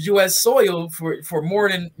touches U.S. soil for more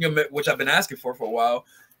than which I've been asking for a while.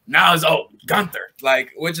 Now it's Gunther,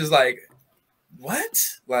 like, which is like, what?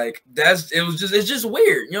 Like it's just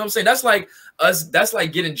weird. You know what I'm saying? That's like us. That's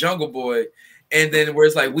like getting Jungle Boy. And then where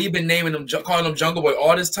it's like we've been naming him, calling him Jungle Boy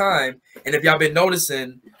all this time. And if y'all been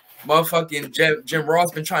noticing, motherfucking Jim Ross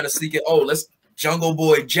been trying to sneak it. Oh, let's Jungle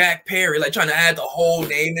Boy Jack Perry, like trying to add the whole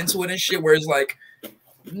name into it and shit. Where it's like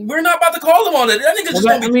we're not about to call him on it. That nigga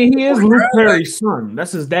just he is Luke Perry's son.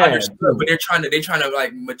 That's his dad. But they're trying to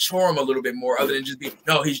like mature him a little bit more, other than just be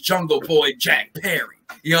he's Jungle Boy Jack Perry.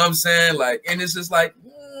 You know what I'm saying? Like, and it's just like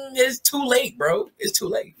it's too late, bro. It's too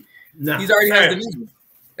late. Nah. He's already has the name.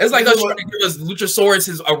 It's like us trying to give us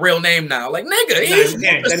Luchasaurus a real name now. Like, nigga,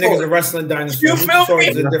 that nigga's a wrestling dinosaur. You feel me?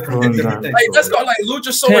 Is a different thing. Like, let's go like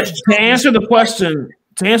Luchasaurus. To answer the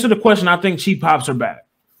question, I think cheap pops are bad.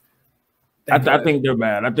 I think they're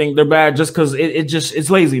bad. I think they're bad just because it's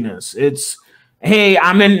laziness. It's, hey,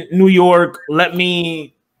 I'm in New York. Let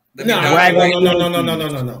me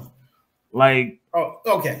no. Like, oh,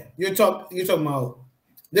 okay. You're talking about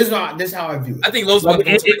this is how I view it. I think those old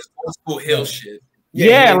school hill shit.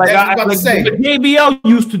 Yeah, like JBL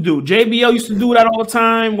used to do. JBL used to do that all the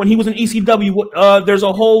time when he was in ECW. There's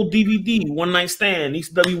a whole DVD, One Night Stand,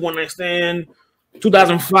 ECW One Night Stand,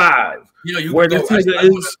 2005. Where this nigga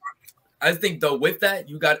is. I think though, with that,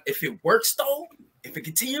 you got, if it works though, if it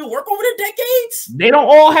continue to work over the decades, they don't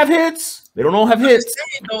all have hits. They don't all have hits.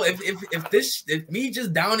 Though, if me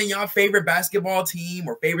just downing y'all favorite basketball team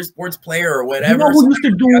or favorite sports player or whatever, you know who used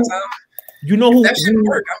to do. You know who that shit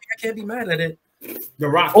work. I mean, I can't be mad at it. The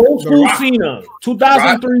Rock, old school Cena,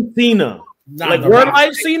 2003 Cena, like word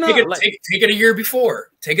life Cena. Take it a year before.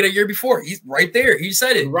 Take it a year before. He's right there. He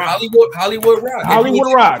said it. Hollywood Rock. Hollywood Rock.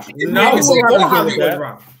 Hollywood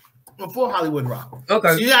Rock. Before Hollywood Rock.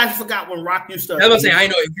 Okay. So you guys forgot when Rock used to. I was saying, I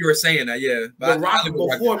know if you were saying that, yeah. But the Rock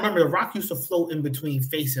before, remember, the Rock used to float in between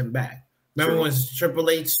face and back. Remember when Triple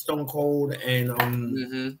H, Stone Cold, and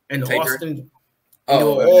and Taker. Austin, they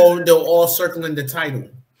were all circling the title.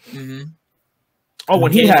 Mm-hmm. Oh,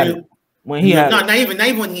 when he had it. When he had not even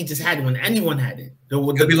when he just had it. When anyone had it,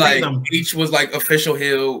 it'd be like H was like official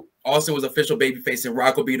heel, Austin was official babyface, and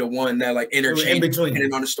Rock would be the one that like interchanged in between,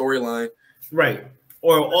 depending on the storyline. Right.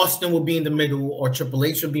 Or Austin would be in the middle, or Triple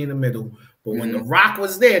H would be in the middle. But when The Rock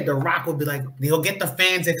was there, The Rock would be like, he'll get the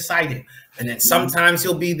fans excited. And then sometimes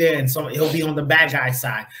he'll be there and he'll be on the bad guy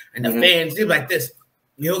side. And the fans, they'll be like this.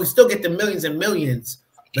 He'll still get the millions and millions.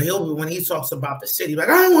 But when he talks about the city, like,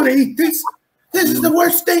 I don't want to eat this. This is the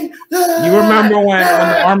worst thing. You remember when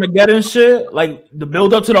the Armageddon shit, like the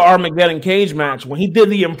build up to the Armageddon cage match, when he did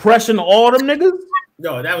the impression of all them niggas?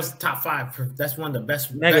 No, that was top 5. That's one of the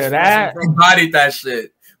best. Nigga, that he bodied that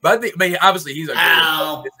shit. But I think, obviously, he's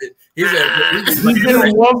a he's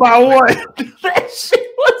one by one. That shit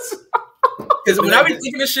was. Because when I be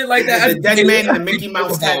thinking of shit like that, the dead man and the Mickey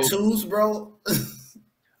Mouse tattoos, bro.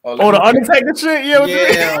 The Undertaker shit, yeah.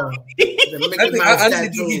 I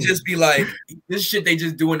think he just be like, this shit they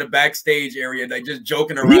just do in the backstage area, like just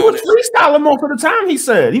joking around. He was freestyling most of the time. He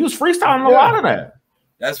said he was freestyling a lot of that.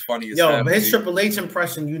 That's funny as hell. But his Triple H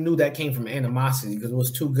impression, you knew that came from animosity because it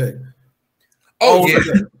was too good. Oh yeah.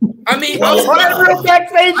 I mean, I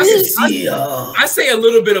say a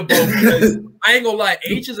little bit of both because I ain't gonna lie.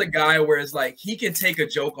 H is a guy where it's like he can take a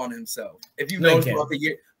joke on himself. If you know throughout the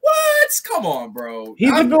year, what? Come on, bro.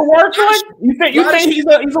 He's a good worker. You think he's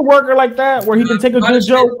a worker like that where he can take a good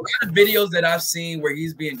joke? A lot of videos that I've seen where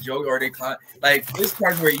he's being joked or they like this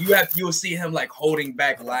part where you'll see him like holding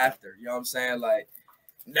back laughter. You know what I'm saying? Like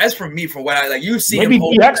that's from me, from what I like. You see maybe him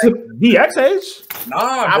DX age.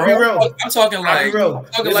 Nah, bro. I'm talking like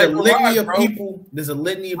there's a litany of people. There's a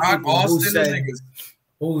litany of people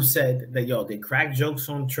who said that they cracked jokes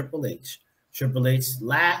on Triple H. Triple H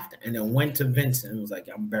laughed and then went to Vince and was like,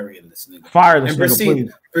 "I'm burying this nigga." Fire this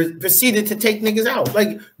nigga, proceeded to take niggas out.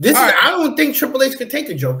 Like this, I don't think Triple H could take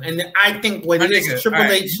a joke, and I think when Triple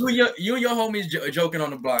H, you and your homies joking on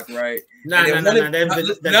the block, right? No.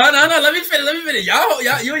 Let me finish. Y'all,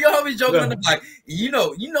 you and your homies joking on the block. You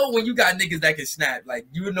know when you got niggas that can snap, like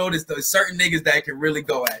you notice there's certain niggas that can really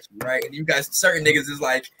go at you, right? And you got certain niggas is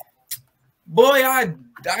like, boy, I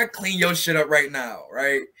clean your shit up right now,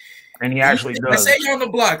 right? And he actually does. Say you're on the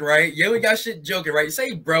block, right? Yeah, we got shit joking, right?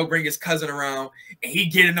 Say bro bring his cousin around and he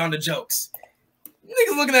getting on the jokes.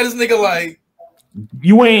 Niggas looking at this nigga like,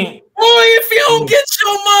 you ain't. Boy, if you don't get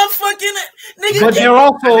your motherfucking nigga. But they're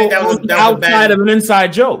also outside of an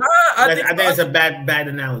inside joke. I think it's a bad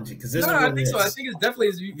analogy because this. I think so. I think it's definitely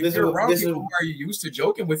if you're around people who are used to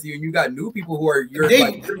joking with you, and you got new people who are you got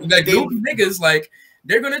niggas like.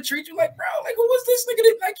 They're gonna treat you like, bro, like who was this nigga?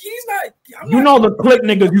 Like he's not. The click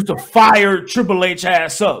niggas used to fire Triple H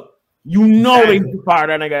ass up. They used to fire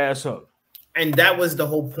that nigga ass up. And that was the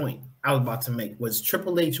whole point I was about to make. Was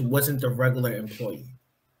Triple H wasn't the regular employee.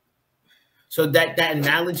 So that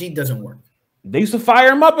analogy doesn't work. They used to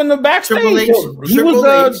fire him up in the backstage. He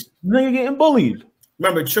was nigga getting bullied.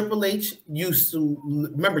 Remember Triple H when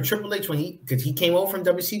he came over from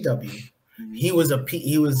WCW. He was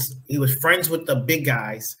friends with the big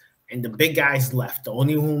guys, and the big guys left. The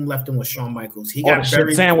only whom left him was Shawn Michaels. He got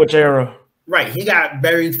buried. Sandwich era. Right. He got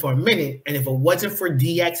buried for a minute, and if it wasn't for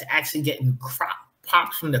DX actually getting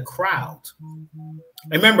pops from the crowd,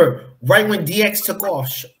 I remember right when DX took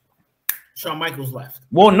off, Shawn Michaels left.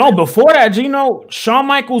 Well, no, before that, Gino, Shawn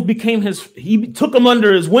Michaels became he took him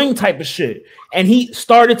under his wing type of shit. And he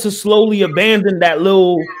started to slowly abandon that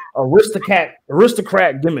little aristocrat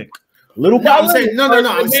gimmick. I'm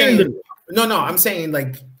saying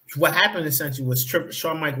like what happened essentially was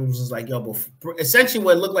Shawn Michaels was like, yo, essentially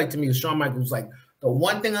what it looked like to me was Shawn Michaels was like, the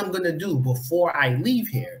one thing I'm gonna do before I leave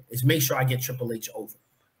here is make sure I get Triple H over.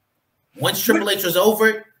 Once Triple H was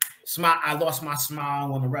over, I lost my smile. I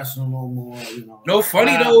want to wrestle no more. You know. No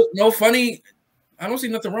funny though. No funny. I don't see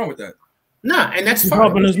nothing wrong with that. Nah, and that's fine.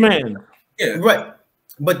 Helping his man. Yeah, right.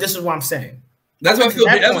 But this is what I'm saying. That's what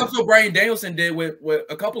I feel. Bryan Danielson did with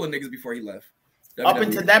a couple of niggas before he left. Up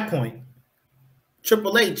until that point,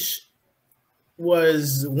 Triple H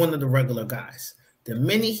was one of the regular guys. The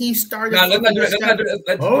minute he started, let's not do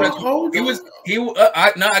that.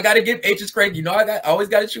 I gotta give H's credit. You know, I always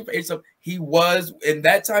gotta shoot for H. So he was in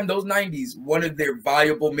that time, those 90s, one of their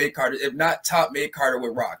valuable mid carders, if not top mid carder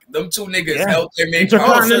with Rock. Them two niggas held their mid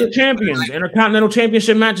Intercontinental champions. Intercontinental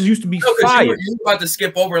championship matches used to be fire. You were about to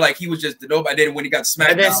skip over like he was just the nobody. Did when he got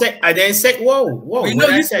SmackDown. I didn't say. Whoa. You were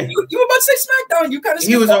about to say SmackDown. You kind of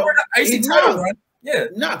skipped over the IC title run. Yeah,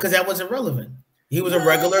 no, because that wasn't relevant. He was a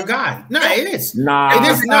regular guy. No, it is. No.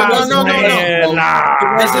 This is why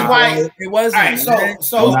it wasn't. Right,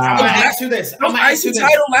 so I'm gonna ask you this. I'm gonna ask you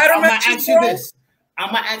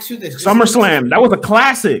this. SummerSlam. That was a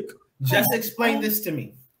classic. Just explain this to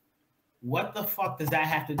me. What the fuck does that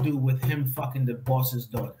have to do with him fucking the boss's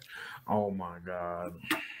daughter? Oh my god.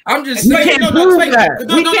 I'm just saying. We can't prove that.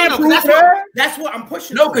 We can't prove that. That's what I'm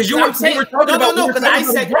pushing. No, because you were talking about. No, because I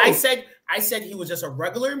said he was just a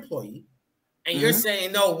regular employee. And you're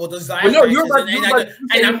saying no. Well, the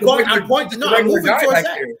I'm pointing. No, I'm moving towards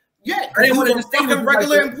that. Yeah, he's a fucking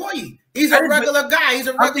regular employee. He's a regular guy. He's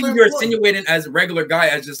a regular. I think you're insinuating as a regular guy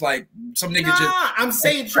as just like some nigga. I'm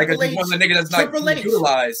saying Triple H. One of the nigga that's not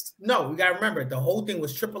utilized. No, we gotta remember the whole thing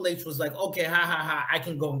was Triple H was like, okay,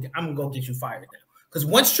 I'm gonna go get you fired now. Because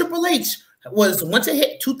once Triple H once it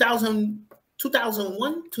hit 2000.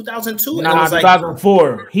 2001, 2002. Nah,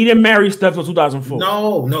 2004. He didn't marry Steph until 2004.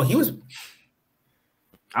 No, he was.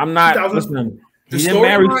 I'm not listening. The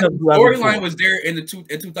storyline was there in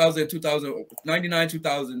 2000, 99,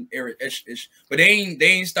 2000 era ish. But they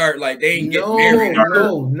ain't start like they ain't get married.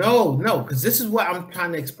 No, because this is what I'm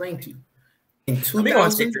trying to explain to you. In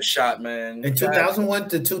 2000, take your shot, man. In 2001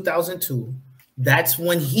 to 2002, that's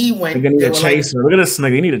when he went. They need a chaser. Look at this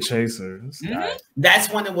nigga. You need a chaser. That's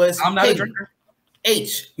when it was. I'm not a drinker.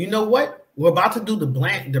 H, you know what? We're about to do the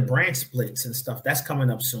brand splits and stuff. That's coming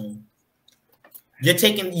up soon.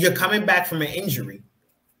 You're coming back from an injury.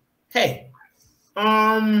 Hey,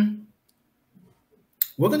 we're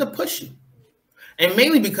gonna push you, and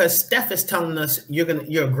mainly because Steph is telling us you're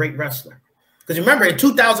a great wrestler. Because remember in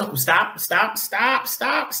 2000, stop.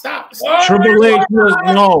 Triple H was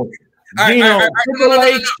no. Gino, no.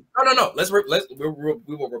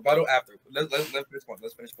 We will rebuttal after. Let's finish one.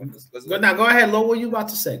 Let's go ahead, Lo. What you about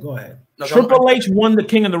to say? Go ahead. Triple H won the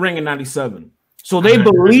King of the Ring in '97, so they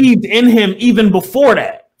believed in him even before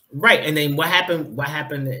that. Right, and then what happened? What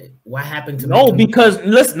happened to? No, because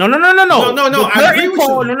listen, no. No. Curtain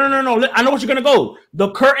call. No. I know what you're gonna go.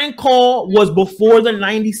 The curtain call was before the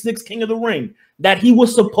 '96 King of the Ring that he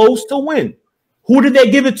was supposed to win. Who did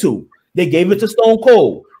they give it to? They gave it to Stone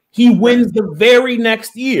Cold. He wins the very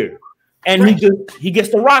next year, and he gets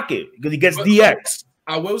the Rocket because he gets DX.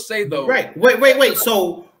 I will say though, right? Wait.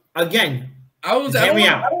 So again, I don't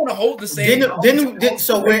want to hold the same.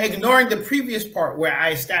 So we're ignoring the previous part where I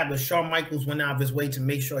established Shawn Michaels went out of his way to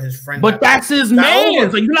make sure his friend. But that's his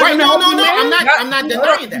man. Like, right? No. I'm not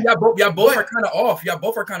denying that. Y'all both are kind of off. Y'all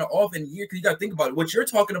both are kind of off in here because you got to think about it. What you're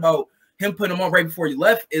talking about, him putting him on right before he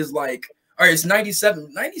left, is like. All right, it's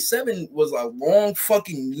 97. 97 was a long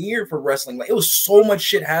fucking year for wrestling. Like, it was so much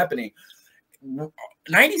shit happening.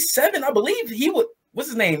 97, I believe what's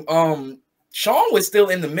his name? Shawn was still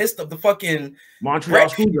in the midst of the fucking Montreal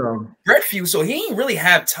Brett feud, so he didn't really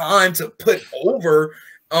have time to put over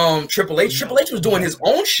Triple H. Triple H was doing his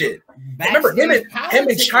own shit. Remember him and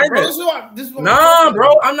China. Nah,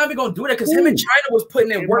 bro, I'm not even gonna do that because him and China was putting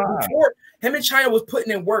in work before. Him and China was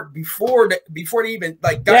putting in work before they even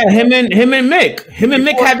like. Him and Mick. Him and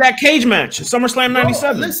Mick had that cage match at SummerSlam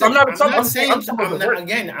 '97. I'm not saying Triple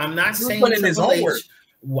H.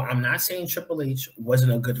 Well, I'm not saying Triple H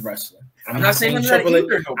wasn't a good wrestler. I'm not saying Triple H.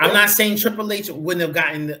 I'm not saying Triple H wouldn't have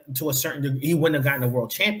gotten to a certain degree. He wouldn't have gotten a world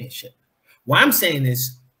championship. What I'm saying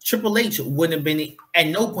is Triple H wouldn't have been at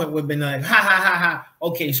no point would have been like ha.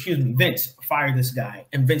 Okay, excuse me, Vince, fire this guy,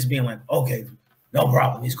 and Vince being like, okay, no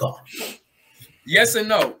problem, he's gone. Yes and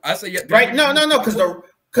no. I say yes. Right? No. Because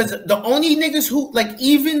Because the only niggas who like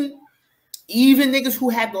even niggas who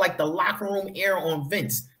had like the locker room air on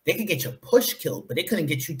Vince, they could get your push killed, but they couldn't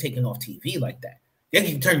get you taken off TV like that. They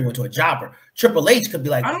can turn you into a jobber. Triple H could be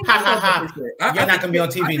like, ha ha ha, you're not gonna be on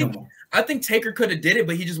TV no more. I think Taker could have did it,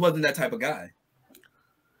 but he just wasn't that type of guy.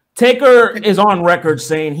 Taker is on record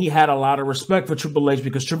saying he had a lot of respect for Triple H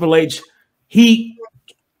because Triple H, he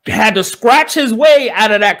had to scratch his way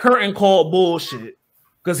out of that curtain call bullshit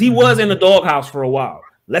because he was in the doghouse for a while.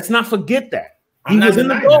 Let's not forget that. He was in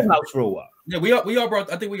the doghouse for a while. Yeah, we all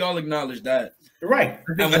brought. I think we all acknowledge that. Right.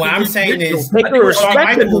 And what I'm saying is,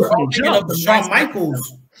 Shawn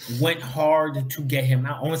Michaels went hard to get him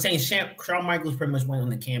out. I'm saying Shawn Michaels pretty much went on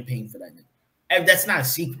the campaign for that. And that's not a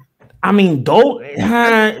secret. I mean,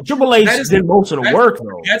 Triple H did most of the work,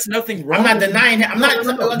 though. That's nothing wrong. I'm not denying him. I'm not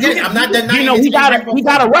denying. You know, he got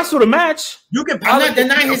to wrestle the match. You can. I'm not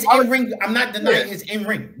denying his in ring. I'm not denying his in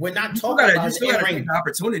ring. We're not talking about his in ring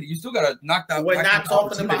opportunity. You still got to knock down. We're not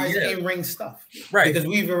talking about his in ring stuff, right? Because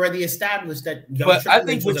we've already established that. But I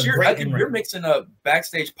think you're mixing up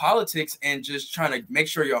backstage politics and just trying to make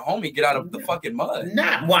sure your homie get out of the fucking mud.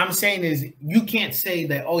 Nah, what I'm saying is you can't say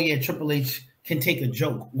that. Oh yeah, Triple H can take a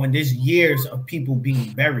joke when there's years of people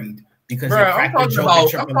being buried because I'm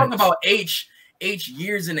talking about H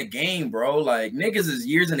years in the game, bro. Like niggas is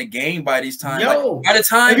years in the game by these times. Yo, like, by the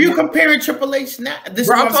time if you comparing Triple H now, this is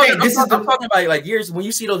what I'm saying. I'm talking about like years when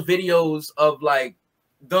you see those videos of like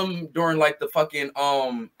them during like the fucking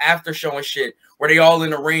after show and shit where they all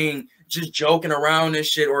in the ring just joking around and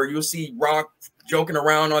shit, or you'll see Rock joking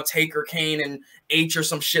around on Taker, Kane, and H or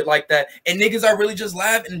some shit like that, and niggas are really just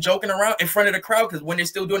laughing and joking around in front of the crowd because when they're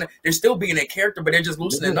still doing it, they're still being a character, but they're just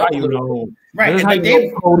loosening up. Right, and how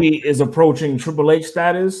Cody is approaching Triple H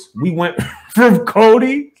status. We went from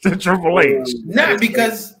Cody to Triple H. Not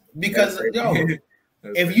because yo,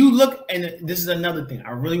 if you look, and this is another thing, I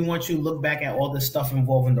really want you to look back at all the stuff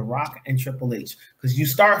involving The Rock and Triple H because you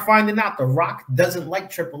start finding out The Rock doesn't like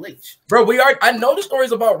Triple H. Bro, I know the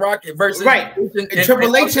stories about Rock versus and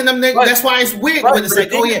Triple H and them niggas. That's why it's weird when it's like,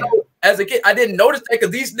 oh yeah. As a kid, I didn't notice that because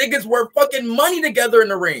these niggas were fucking money together in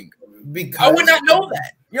the ring. Because I would not know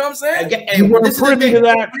that. You know what I'm saying? And this is the thing.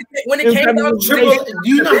 When it came down to Triple,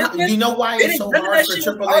 you know why it's so hard for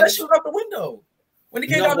Triple H? Out the window. When it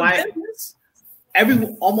came down to business.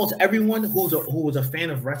 Almost everyone who was a fan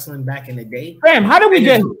of wrestling back in the day. Damn, how did we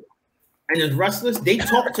get? And as wrestlers, they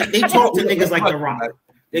talk to niggas like The Rock.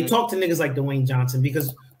 They talk to niggas like Dwayne Johnson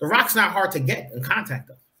because The Rock's not hard to get and contact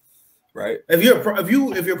them. Right. If you're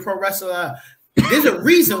a pro wrestler, there's a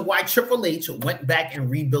reason why Triple H went back and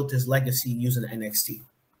rebuilt his legacy using NXT.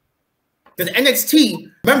 Because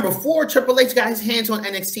NXT, remember, before Triple H got his hands on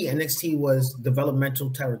NXT was developmental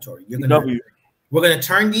territory. We're gonna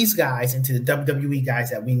turn these guys into the WWE guys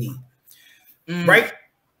that we need, right?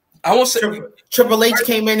 I won't say Triple H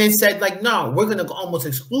came in and said, like, no, we're gonna almost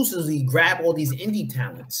exclusively grab all these indie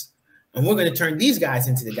talents, and we're gonna turn these guys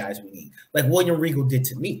into the guys we need, like William Regal did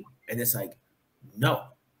to me. And it's like, no,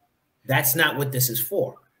 that's not what this is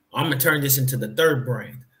for. I'm gonna turn this into the third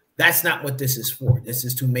brand. That's not what this is for. This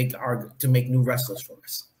is to make new wrestlers for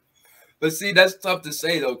us. But see, that's tough to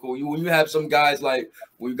say though, Cole. When you have some guys like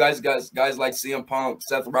guys like CM Punk,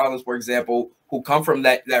 Seth Rollins, for example, who come from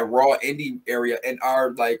that raw indie area and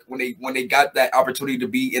are like when they got that opportunity to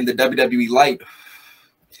be in the WWE light,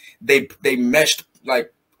 they meshed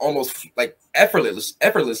like almost like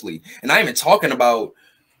effortlessly. And I'm even talking about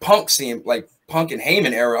Punk seeing like Punk and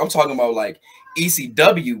Heyman era. I'm talking about like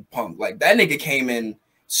ECW Punk. Like that nigga came in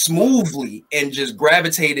smoothly and just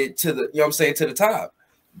gravitated to the, you know what I'm saying, to the top.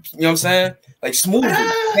 You know what I'm saying? Like smoothly.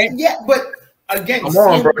 Yeah, but again, come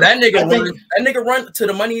on, bro. That nigga run to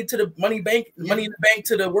the money in the bank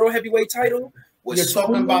to the world heavyweight title. You're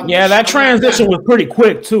talking about that transition was pretty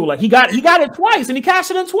quick too. Like he got it twice and he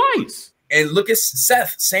cashed it in twice. And look at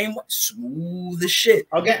Seth, same way, smooth as shit.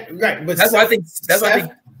 Okay, right. But that's why I think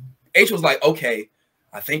H was like, okay,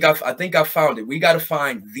 I think I found it. We got to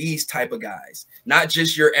find these type of guys, not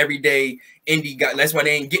just your everyday indie guy. That's why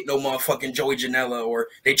they ain't get no motherfucking Joey Janela, or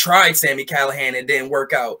they tried Sami Callihan and it didn't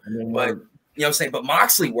work out. But you know what I'm saying? But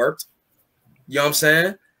Moxley worked. You know what I'm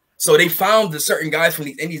saying? So they found the certain guys from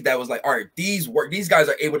these indies that was like, all right, these guys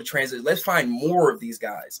are able to translate. Let's find more of these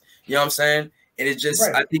guys. You know what I'm saying? And it's just,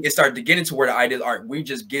 right. I think it started to get into where the idea is, all right, we're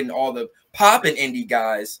just getting all the popping indie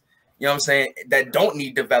guys. you know what I'm saying, that don't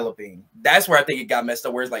need developing. That's where I think it got messed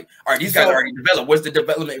up, where it's like, all right, these guys already developed. What's the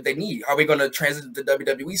development they need? How are we going to transition to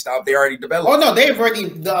WWE style? They already developed. Oh, no, they've already,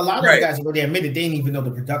 a lot of the guys already admitted they didn't even know the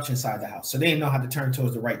production side of the house. So they didn't know how to turn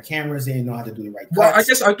towards the right cameras. They didn't know how to do the right cuts. Well,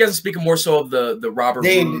 I guess speaking more so of the Robert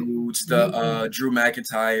Roods, the Drew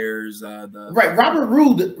McIntyres. Robert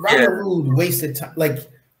Roode wasted time. Like,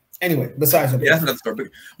 anyway, besides that's another story.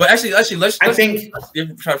 But actually, let's I think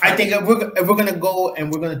if we're gonna go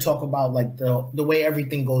and we're gonna talk about like the way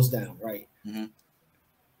everything goes down, right? Mm-hmm.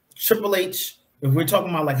 Triple H. If we're talking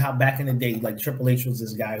about like how back in the day, like Triple H was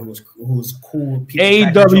this guy who was cool.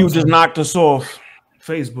 AEW just knocked us off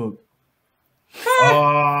Facebook.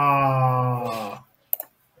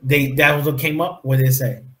 That was what came up. What did it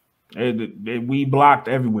say? We blocked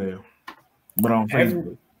everywhere, but on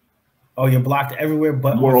Facebook. Oh, you're blocked everywhere,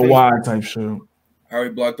 but worldwide type shit. Are we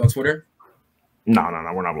blocked on Twitter? No,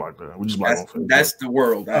 we're not blocked there. We just blocked on Facebook. That's the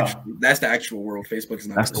world. Actually, that's the actual world. Facebook is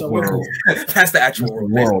not. That's the world. That's the actual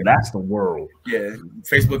world. That's the world. Yeah,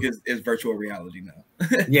 Facebook is virtual reality now.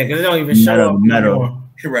 Yeah, because they don't even show up. Meta.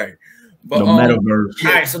 Right. But the metaverse.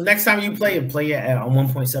 All right, so next time you play it at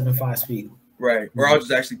 1.75 speed. Right, or I'll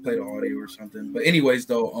just actually play the audio or something. But anyways,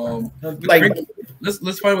 though,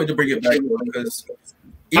 let's find a way to bring it back because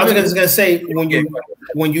I was gonna say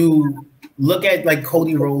when you look at like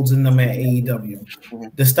Cody Rhodes and them at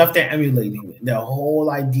AEW, the stuff they're emulating, the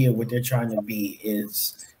whole idea what they're trying to be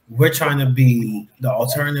is we're trying to be the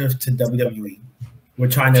alternative to WWE. We're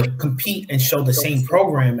trying to compete and show the same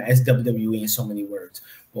program as WWE in so many words.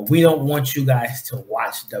 But we don't want you guys to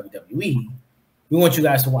watch WWE. We want you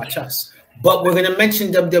guys to watch us. But we're going to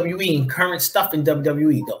mention WWE and current stuff in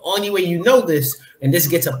WWE. The only way you know this, and this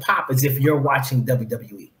gets a pop, is if you're watching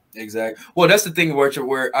WWE. Exactly. Well, that's the thing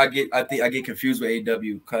where I get confused with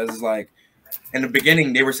AEW because it's like in the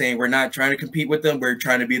beginning they were saying we're not trying to compete with them, we're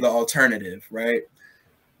trying to be the alternative, right?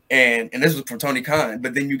 And this was from Tony Khan.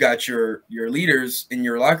 But then you got your leaders in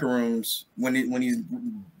your locker rooms when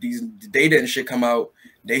these data and shit come out,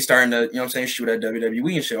 they starting to, you know what I'm saying, shoot at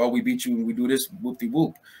WWE and shit. Oh, we beat you and we do this,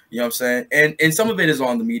 whoop-de-whoop. You know what I'm saying? And some of it is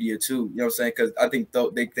on the media too, you know what I'm saying? Because I think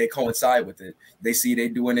they coincide with it. They see they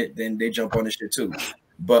doing it, then they jump on the shit too.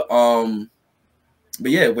 But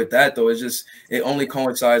yeah, with that though, it only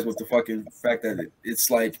coincides with the fucking fact that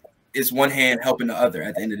it's like it's one hand helping the other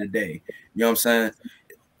at the end of the day. You know what I'm saying?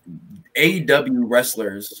 AEW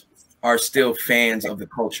wrestlers are still fans of the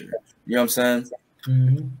culture. You know what I'm saying?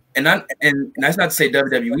 Mm-hmm. And that's not to say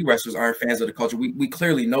WWE wrestlers aren't fans of the culture. We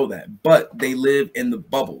clearly know that, but they live in the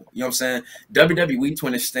bubble. You know what I'm saying? WWE to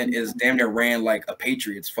an extent is damn near ran like a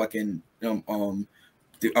Patriots fucking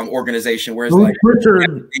organization, whereas Bruce like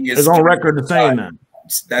Pritchard is on record to saying that.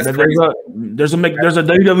 That's crazy. There's a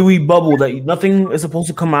WWE bubble that nothing is supposed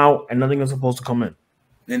to come out and nothing is supposed to come in.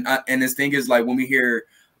 And this thing is like when we hear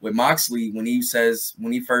with Moxley when he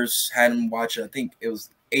first had him watch, I think it was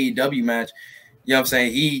AEW match. You know what I'm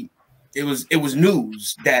saying? It was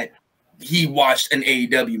news that he watched an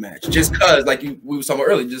AEW match just because, like we were talking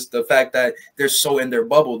about earlier, just the fact that they're so in their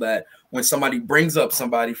bubble that when somebody brings up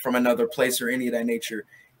somebody from another place or any of that nature,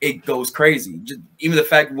 it goes crazy. Just, even the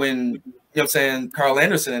fact when, you know what I'm saying, Carl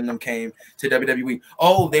Anderson and them came to WWE,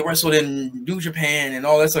 oh, they wrestled in New Japan and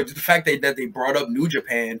all that stuff. The fact that they brought up New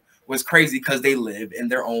Japan was crazy because they live in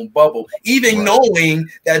their own bubble, even knowing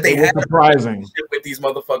that they had surprising with these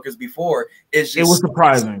motherfuckers before. It was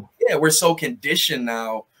surprising. Yeah, we're so conditioned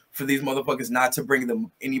now for these motherfuckers not to bring them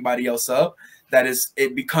anybody else up that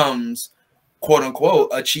it becomes quote unquote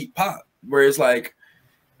a cheap pop. Where it's like,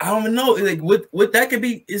 I don't even know, like what that could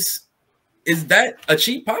be is that a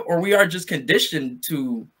cheap pop or we are just conditioned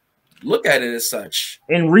to look at it as such?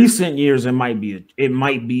 In recent years, it might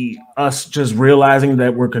be us just realizing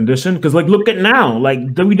that we're conditioned. Because like, look at now, like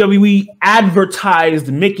WWE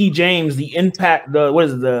advertised Mickie James, the Impact, the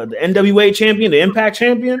NWA champion, the Impact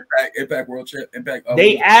champion, Impact World Champ, Impact.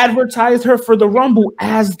 They advertised her for the Rumble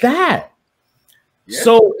as that. Yeah.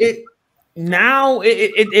 So it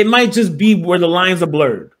might just be where the lines are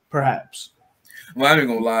blurred, perhaps. Well, I'm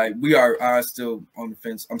not gonna lie. We are still on the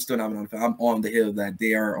fence. I'm still not on the fence. I'm on the hill that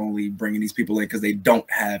they are only bringing these people in because they don't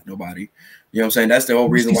have nobody. You know what I'm saying? That's the whole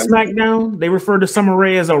reason why. SmackDown, they refer to Summer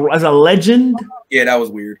Rae as a legend. Yeah, that was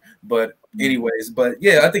weird. But anyways,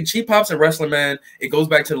 yeah, I think cheap pops and wrestling, man. It goes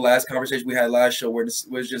back to the last conversation we had last show where this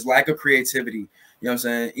was just lack of creativity. You know what I'm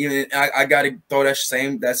saying? Even I gotta throw that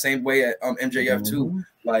same way at MJF too.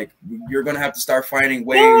 Like you're gonna have to start finding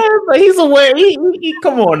ways. Yeah, but he's aware. He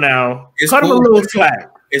come on now. Cut him a little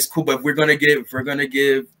slack. It's cool, but if we're gonna give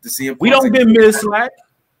the CM. We don't give Miz slack.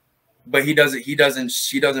 But he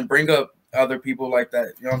doesn't bring up other people like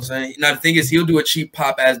that. You know what I'm saying? Now the thing is, he'll do a cheap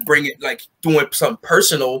pop as bring it like doing something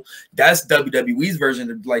personal. That's WWE's version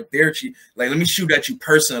of like their cheap. Like, let me shoot at you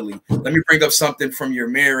personally. Let me bring up something from your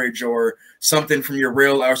marriage or something from your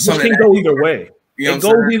real or something. It can go either way. You know it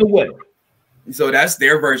goes either way. So that's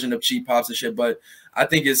their version of cheap pops and shit. But I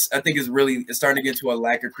think it's really starting to get to a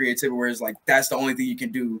lack of creativity where it's like that's the only thing you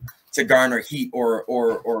can do to garner heat or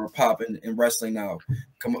a pop in wrestling now.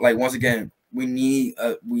 Like once again, we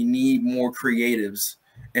need more creatives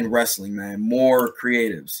in wrestling, man. More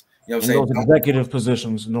creatives. You know what I'm saying? Those executive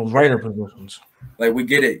positions and those writer positions. Like we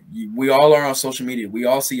get it. We all are on social media. We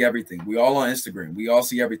all see everything. We all on Instagram. We all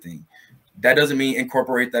see everything. That doesn't mean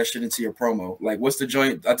incorporate that shit into your promo. Like, what's the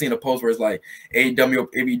joint? I think the post where it's like AEW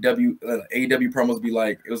promos be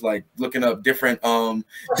like, it was like looking up different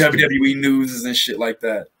WWE news and shit like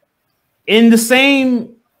that. In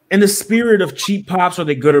the spirit of cheap pops, are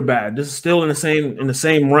they good or bad? This is still in the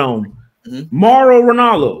same realm. Mm-hmm. Mauro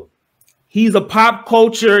Ranallo, he's a pop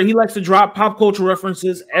culture. He likes to drop pop culture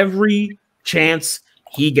references every chance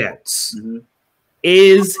he gets. Mm-hmm.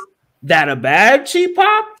 Is that a bad cheap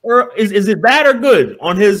pop, or is it bad or good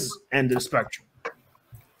on his end of the spectrum?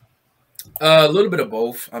 A little bit of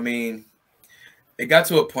both. I mean, it got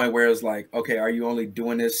to a point where it's like, okay, are you only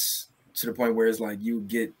doing this to the point where it's like you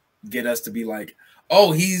get us to be like,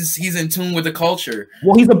 oh, he's in tune with the culture.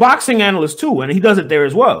 Well, he's a boxing analyst too, and he does it there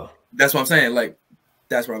as well. That's what I'm saying. Like,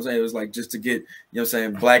 that's what I'm saying. It was like just to get, you know what I'm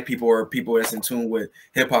saying, black people or people that's in tune with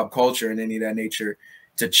hip hop culture and any of that nature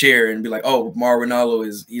to cheer and be like, oh, Mauro Ranallo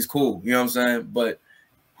he's cool. You know what I'm saying? But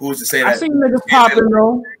who's to say that? I seen niggas popping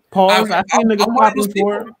though. Pause. I seen niggas popping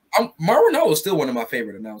for it. Mauro Ranallo is still one of my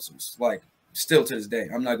favorite announcers. Like, still to this day.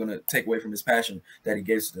 I'm not gonna take away from his passion that he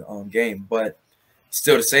gives to the game, but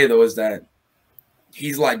still to say though is that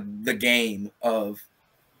he's like the game of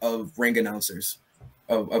ring announcers,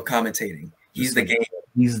 of commentating. He's the game.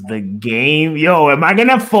 He's the game. Yo, am I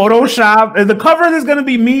gonna Photoshop? Is the cover of this gonna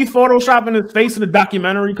be me photoshopping his face in the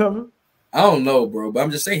documentary cover? I don't know, bro. But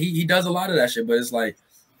I'm just saying he does a lot of that shit. But it's like,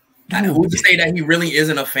 who's to say that he really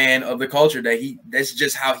isn't a fan of the culture? That's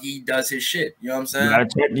just how he does his shit. You know what I'm saying?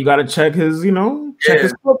 You gotta check his, check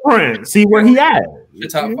his footprint, see where he at. Your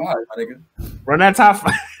top 5, my nigga. Run that top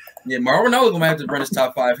 5. Yeah, Mauro Ranallo gonna have to run his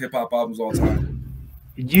top 5 hip hop albums all time.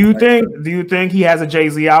 Do you think he has a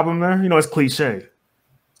Jay-Z album there? It's cliche.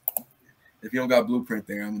 If you don't got Blueprint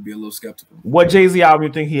there, I'm gonna be a little skeptical. What Jay-Z album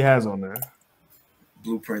you think he has on there?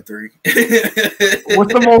 Blueprint 3.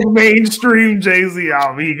 What's the most mainstream Jay-Z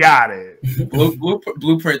album? He got it.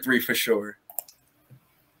 Blueprint 3 for sure.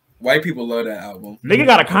 White people love that album. Nigga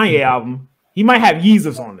got a Kanye album. He might have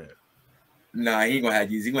Yeezus on there. Nah, he ain't gonna have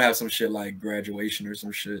Yeezus. He gonna have some shit like Graduation or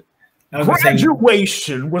some shit.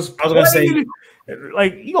 Graduation was. I was gonna say,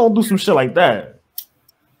 like, he gonna do some shit like that.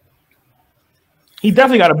 He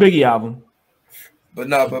definitely got a Biggie album.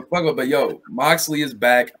 But yo, Moxley is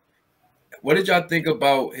back. What did y'all think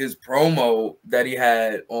about his promo that he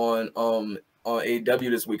had on AEW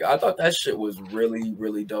this week? I thought that shit was really,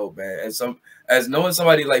 really dope, man. As knowing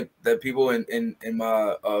somebody like that, people in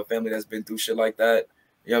my family that's been through shit like that,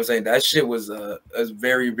 you know what I'm saying? That shit was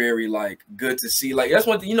very, very like good to see. Like, that's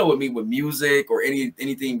one thing, with me with music or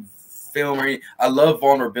anything film or anything, I love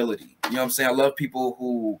vulnerability. You know what I'm saying? I love people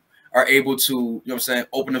who are able to, you know what I'm saying,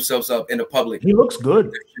 open themselves up in the public. He looks good.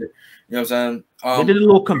 You know what I'm saying? They did a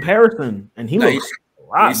little comparison, and he looks a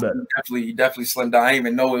lot better. He definitely slimmed down. I didn't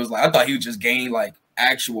even know it was like, I thought he would just gain like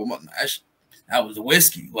actual. That was the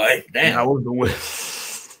whiskey. Like, damn. That was the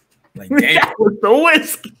whiskey. Like, damn. That was the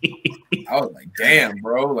whiskey. I was like, damn,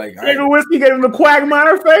 bro. Like, nigga whiskey gave him the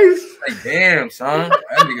Quagmire face. Like, damn, son.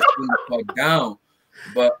 That nigga threw the fuck down.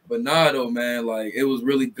 But nah, though, man. Like, it was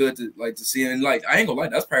really good to see him. And like, I ain't gonna lie,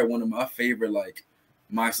 that's probably one of my favorite like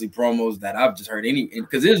Moxley promos that I've just heard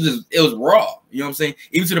because it was raw. You know what I'm saying?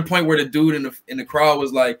 Even to the point where the dude in the crowd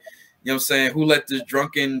was like, you know what I'm saying, who let this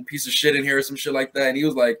drunken piece of shit in here or some shit like that? And he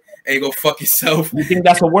was like, hey, go fuck yourself. You think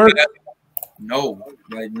that's a word? No.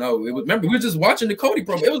 It was, remember, we were just watching the Cody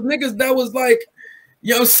promo. It was niggas that was like,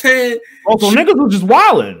 you know what I'm saying? Oh, so niggas was just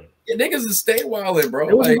wilding. Yeah, niggas just stay wilding, bro.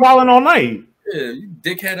 It was like, wilding all night. Yeah, you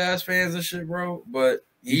dickhead ass fans and shit, bro. But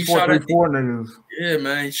he 4, shot at niggas. Yeah,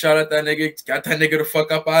 man. He shot at that nigga, got that nigga the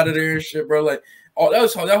fuck up out of there and shit, bro. Like,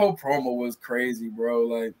 that whole promo was crazy, bro.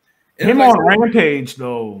 Like, him on Rampage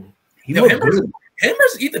though. Him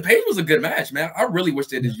versus Ethan Page was a good match, man. I really wish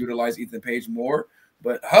they just utilized Ethan Page more.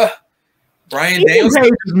 But Bryan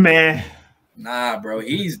Danielson, man. Nah, bro,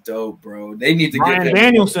 he's dope, bro. They need to Bryan get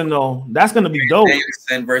Danielson though. That's gonna be dope.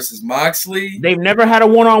 Danielson versus Moxley. They've never had a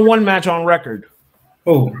one-on-one match on record.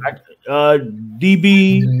 Oh,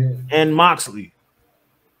 DB and Moxley.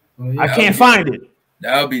 Oh, yeah. I can't find it.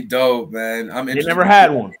 That would be dope, man. I'm interested. They never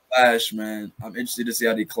had one. Clash, man. I'm interested to see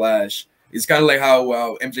how they clash. It's kind of like how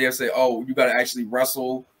MJF said, "Oh, you got to actually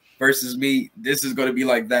wrestle versus me." This is going to be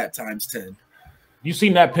like that times 10. You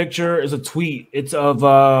seen that picture? Is a tweet. It's of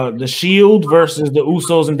the Shield versus the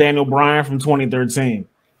Usos and Daniel Bryan from 2013,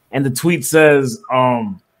 and the tweet says,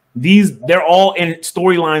 they're all in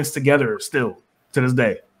storylines together still to this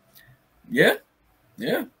day." Yeah.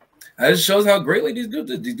 That just shows how greatly these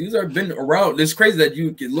dudes are been around. It's crazy that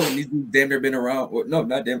you can look. These dudes damn near been around. Well, no,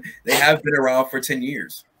 not damn. They have been around for 10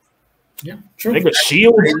 years. Yeah, true. Nigga,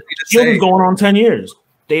 Shield is going on 10 years.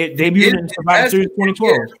 They debuted in Survivor Series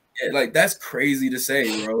 2012. Yeah, like that's crazy to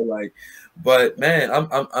say, bro. Like, but man, I'm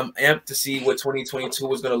amped to see what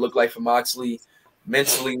 2022 is gonna look like for Moxley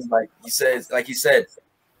mentally. Like he said,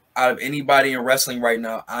 out of anybody in wrestling right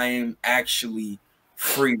now, I am actually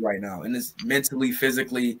free right now, and it's mentally,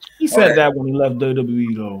 physically. He said that when he left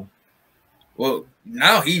WWE, though. Well,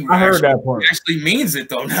 now I heard that part. Actually means it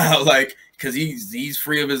though now, like because he's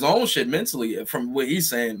free of his own shit mentally from what he's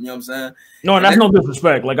saying. You know what I'm saying? No, and that's no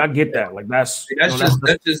disrespect. Like I get that. Like that's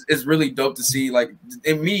just it's really dope to see. Like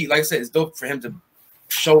in me, like I said, it's dope for him to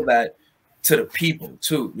show that to the people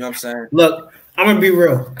too. You know what I'm saying? Look, I'm gonna be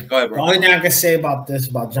real. Go ahead, bro. The only thing I can say about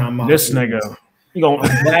John Moxley. This nigga. I'm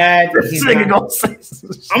glad he's not,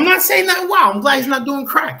 I'm not saying that. Wow, I'm glad he's not doing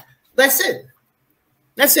crack. That's it.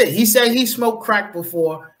 He said he smoked crack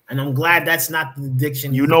before, and I'm glad that's not the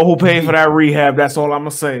addiction. You know who paid for that rehab? That's all I'm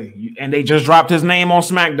gonna say. And they just dropped his name on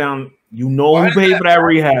SmackDown. You know who paid for that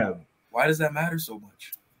rehab? Why does that matter so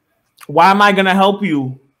much? Why am I gonna help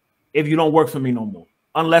you if you don't work for me no more?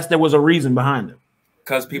 Unless there was a reason behind it.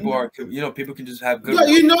 Because people are, people can just have good. Yeah,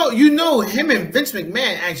 you know, him and Vince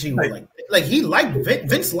McMahon actually were like he liked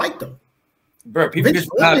Vince liked him. Bro, people Vince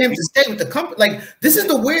wanted him to stay with the company. Like this is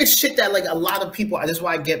the weird shit that like a lot of people. That's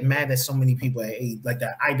why I get mad at so many people at like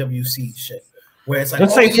that IWC shit, where it's like,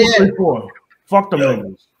 let's say 434. Fuck them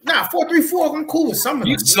niggas. Nah, 434. I'm cool with some of them.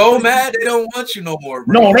 You so mad they don't want you no more,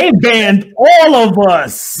 bro. No, they banned all of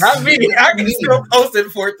us. Not me. I can still post it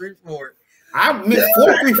 434. I mean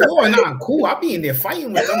 434, and I'm cool. I'll be in there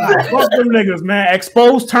fighting with them. Fuck them niggas, man.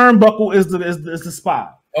 Exposed Turnbuckle is the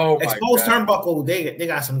spot. Oh my Exposed God. Turnbuckle, they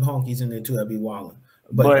got some honkies in there too that be wilding.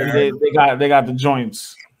 But they got the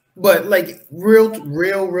joints. But like real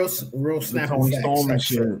snapping facts.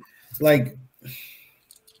 Shit. Like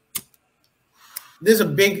there's a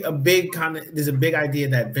big idea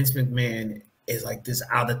that Vince McMahon is like this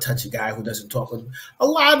out of touch guy who doesn't talk with a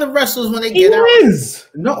lot of the wrestlers when they get out.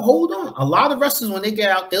 No, hold on. A lot of wrestlers when they get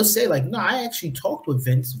out, they'll say like, "No, I actually talked with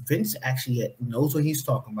Vince. Vince actually knows what he's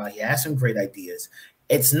talking about. He has some great ideas.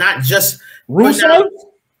 It's not just Rusev."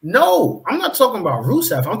 No, I'm not talking about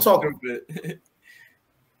Rusev. I'm talking.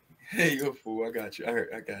 Hey, you a fool. I got you.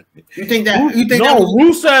 I got you. You think that?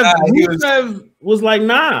 Rusev was like,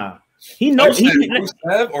 nah. He knows.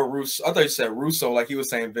 Rusev or Russo? I thought you said Russo, like he was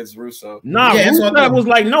saying Vince Russo. Nah, Rusev was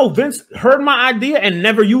like, no, Vince heard my idea and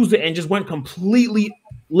never used it and just went completely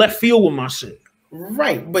left field with my shit.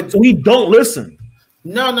 Right, but so he don't listen.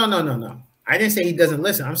 No. I didn't say he doesn't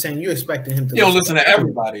listen. I'm saying you expected him to. He don't listen to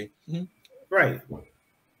everybody. Right.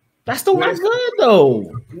 That's still not good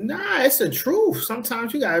though. Nah, it's the truth.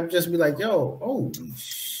 Sometimes you gotta just be like, yo, holy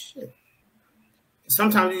shit.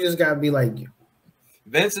 Sometimes you just gotta be like,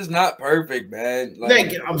 Vince is not perfect, man.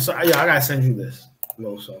 Like, I'm sorry. Yeah, I gotta send you this.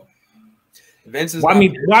 So Vince is why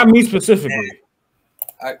me specifically?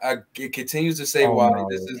 It continues to say why. No.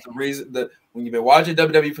 This is the reason that when you've been watching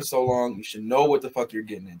WWE for so long, you should know what the fuck you're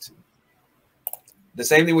getting into. The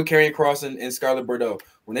same thing with Karrion Kross and Scarlett Bordeaux.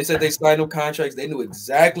 When they said they signed no contracts, they knew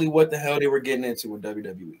exactly what the hell they were getting into with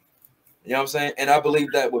WWE. You know what I'm saying? And I believe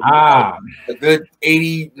that with a good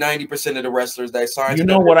 80-90% of the wrestlers that signed. You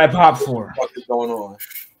know what I popped for? What is going on?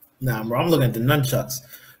 Nah, bro, I'm looking at the nunchucks.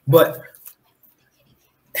 But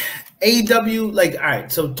AEW, like, all right,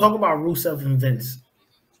 so talk about Rusev and Vince.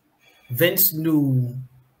 Vince knew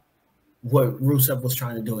what Rusev was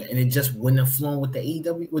trying to do, and it just wouldn't have flown with the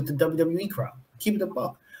AEW, with the WWE crowd. Keep it a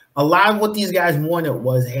buck. A lot of what these guys wanted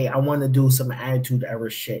was, hey, I want to do some Attitude Era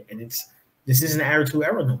shit, and this isn't Attitude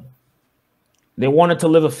Era no more. They wanted to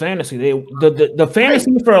live a fantasy. The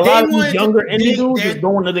fantasy for a lot of these younger indie dudes is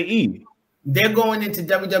going to the E. They're going into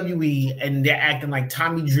WWE and they're acting like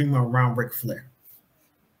Tommy Dreamer around Ric Flair.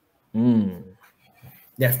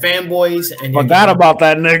 They're fanboys and forgot about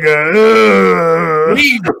that nigga.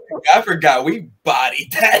 I forgot we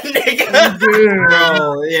bodied that nigga.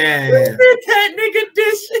 Oh yeah, that nigga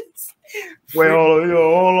dishes. Well,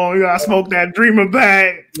 hold on, you gotta smoke that Dreamer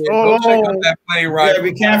bag. Go check out that plane ride. Yeah,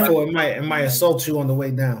 be careful. It might assault you on the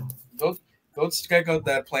way down. Go check out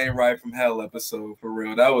that Plane Ride from Hell episode for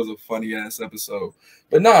real. That was a funny ass episode.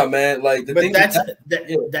 But nah, man, like the thing that's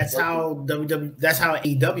how WWE, that's how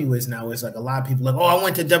AEW is now. It's like a lot of people like, oh, I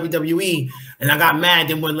went to WWE and I got mad,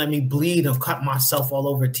 they wouldn't let me bleed and cut myself all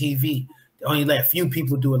over TV. They only let a few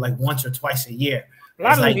people do it like once or twice a year. A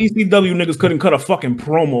lot of ECW niggas couldn't cut a fucking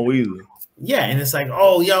promo either. Yeah, and it's like,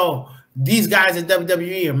 oh, yo, these guys at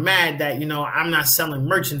WWE are mad that, you know, I'm not selling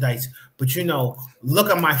merchandise. But, you know, look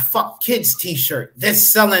at my fuck kids t-shirt. They're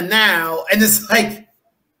selling now. And it's like,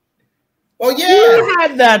 oh, yeah. You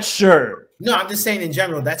had that shirt. No, I'm just saying in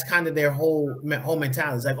general, that's kind of their whole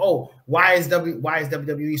mentality. It's like, oh, why is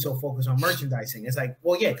WWE so focused on merchandising? It's like,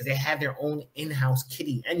 well, yeah, because they have their own in-house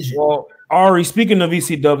kitty engine. Well, Arri, speaking of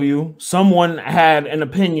ECW, someone had an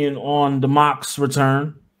opinion on the Mach's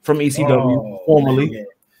return from ECW formerly.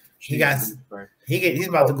 Yeah. He's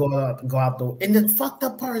about to go out though. And the fucked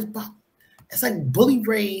up part is, it's like Bully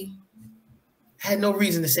Ray had no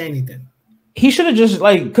reason to say anything. He should have just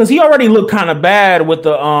because he already looked kind of bad with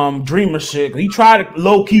the Dreamer shit. He tried to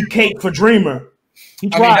low key cake for Dreamer. He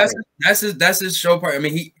tried. I mean, that's his show part. I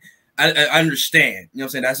mean, I understand. You know what I'm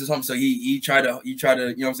saying? That's his home. So he tried to you know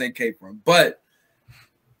what I'm saying, cake for him. But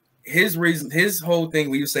his whole thing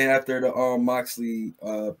we were saying after the Moxley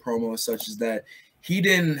promo and such is that he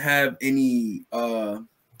didn't have any what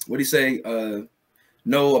do you say?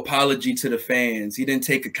 No apology to the fans. He didn't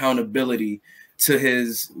take accountability to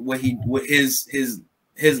his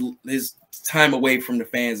time away from the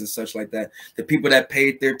fans and such like that. The people that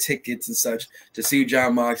paid their tickets and such to see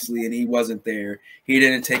Jon Moxley and he wasn't there. He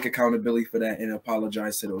didn't take accountability for that and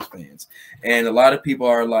apologize to those fans. And a lot of people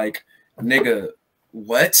are like, nigga,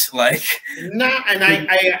 what? Like, nah, and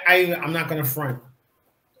I'm not gonna front.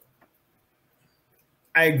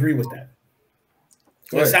 I agree with that.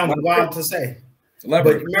 It sounds wild to say.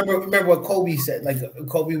 Elaborate. But remember what Cody said. Like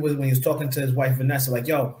Cody was when he was talking to his wife Vanessa, like,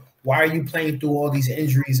 yo, why are you playing through all these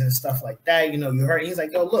injuries and stuff like that? You know, you hurt. He's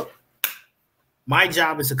like, yo, look, my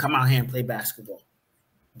job is to come out here and play basketball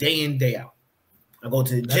day in, day out. I go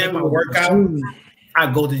to the gym, I work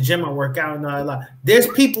out. And there's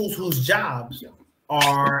people whose jobs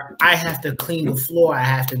are I have to clean the floor, I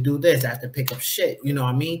have to do this, I have to pick up shit, you know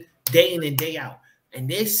what I mean? Day in and day out. And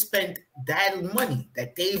they spent that money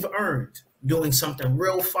that they've earned doing something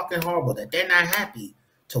real fucking horrible that they're not happy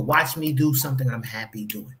to watch me do something I'm happy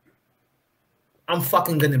doing. I'm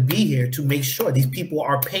fucking gonna be here to make sure these people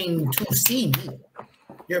are paying to see me.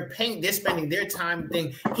 They're spending their time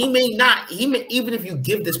thing. Even if you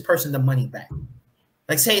give this person the money back,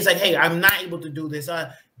 like say it's like, hey, I'm not able to do this,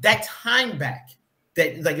 that time back,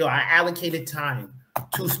 that like, yo, I allocated time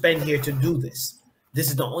to spend here to do this. This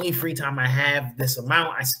is the only free time I have, this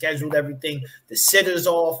amount. I scheduled everything, the sitters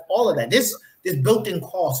off, all of that. There's built-in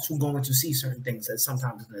cost to going to see certain things that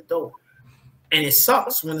sometimes an adult. And it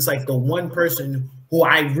sucks when it's like the one person who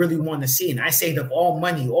I really want to see, and I saved up all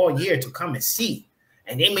money all year to come and see,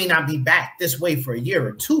 and they may not be back this way for a year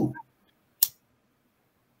or two.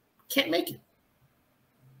 Can't make it.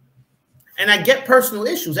 And I get personal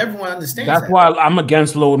issues. Everyone understands that. That's why I'm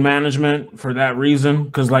against load management for that reason.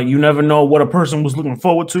 Because like you never know what a person was looking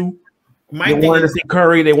forward to. They wanted to see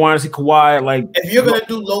Curry. They wanted to see Kawhi. Like if you're gonna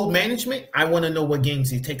do load management, I want to know what games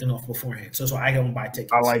he's taking off beforehand, so I don't buy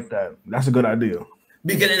tickets. I like that. That's a good idea.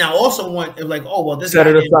 Because then I also want like, oh well, this guy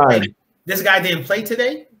didn't play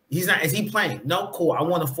today. He's not. Is he playing? No, cool. I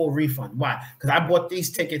want a full refund. Why? Because I bought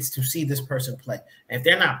these tickets to see this person play. And if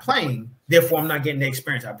they're not playing, therefore I'm not getting the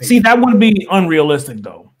experience I paid. See, that would be unrealistic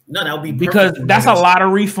though. No, that would be because that's a lot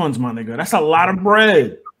of refunds, my nigga. That's a lot of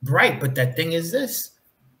bread. Right, but that thing is this.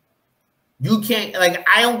 You can't like.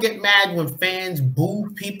 I don't get mad when fans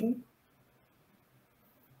boo people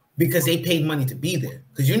because they paid money to be there.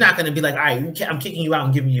 Because you're not going to be like, all right, I'm kicking you out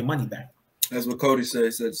and giving you your money back. That's what Cody said.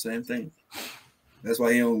 He said the same thing. That's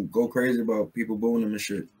why he don't go crazy about people booing him and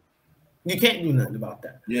shit. You can't do nothing about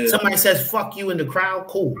that. Yeah. Somebody says "fuck you" in the crowd,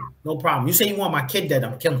 cool, no problem. You say you want my kid dead,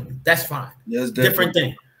 I'm killing you. That's fine. Yeah, it's different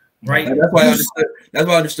thing, right? And that's why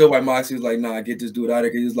I understood why Moxley was like, "Nah, get this dude out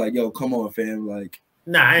of here." He was like, "Yo, come on, fam." Like,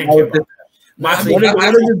 nah, I ain't care about that. Moxley, what did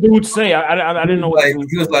the dude say? I didn't know what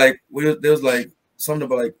he was like. There was like something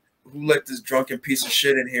about like, who let this drunken piece of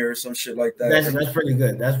shit in here or some shit like that. That's pretty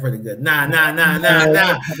good. That's pretty good. Nah.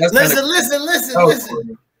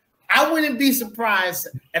 Listen. I wouldn't be surprised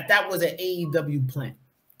if that was an AEW plan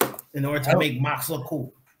in order to make Mox look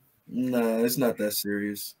cool. Nah, it's not that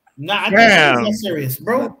serious. Nah, I think it's not serious,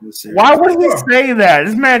 bro. Serious. Why would he say that?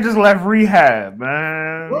 This man just left rehab,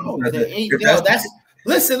 man. Bro,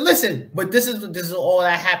 Listen. But this is all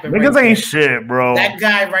that happened. Niggas ain't shit, bro. That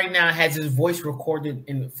guy right now has his voice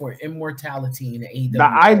recorded for immortality in the AEW.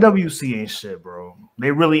 The IWC ain't shit, bro.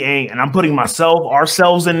 They really ain't. And I'm putting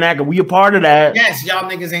ourselves in that, because we a part of that. Yes, y'all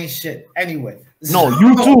niggas ain't shit. Anyway. No,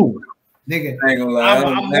 you too. Nigga, I ain't gonna lie.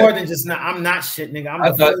 I'm more than just not. I'm not shit,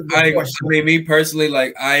 nigga. Me personally,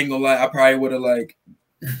 like, I ain't gonna lie. I probably would have like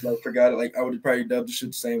forgot it. Like, I would have probably dubbed the shit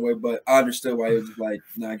the same way, but I understood why it was like,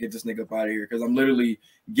 nah, get this nigga up out of here, because I'm literally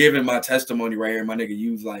giving my testimony right here. My nigga,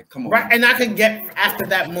 you like, come on, right? Man. And I could get after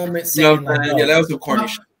that moment saying, you know, like, yeah, that was some corny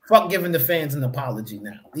shit. Fuck giving the fans an apology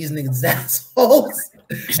now. These niggas assholes.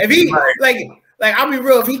 If he like, I'll be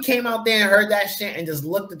real. If he came out there and heard that shit and just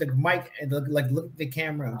looked at the mic and looked at the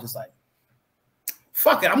camera and just like,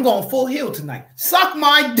 fuck it, I'm going full heel tonight. Suck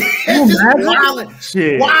my dick. Just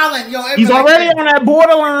wilding. Yo, he's already on that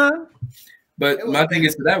borderline. But my thing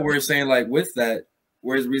is to that, we're saying like with that,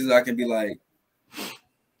 where's the reason I can be like,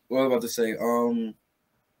 what I'm about to say,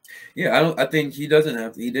 yeah, I think he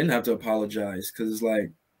didn't have to apologize, because it's like,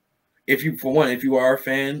 if you are a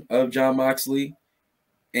fan of Jon Moxley,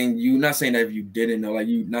 and you not saying that if you didn't know, like,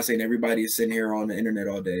 you not saying everybody is sitting here on the internet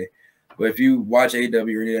all day, but if you watch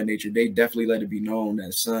AEW or any of that nature, they definitely let it be known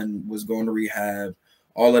that Son was going to rehab,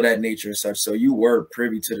 all of that nature and such. So you were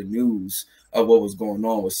privy to the news of what was going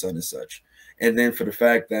on with Son and such. And then for the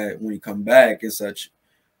fact that when you come back and such,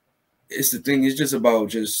 it's the thing. It's just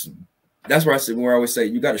about that's where I always say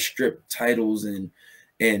you got to strip titles and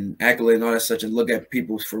accolade and all that such, and look at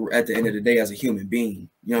people at the end of the day as a human being.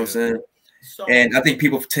 You know what I'm saying? So, and I think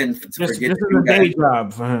people tend to forget. This is a day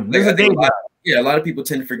job for him. This is a day job. Yeah, a lot of people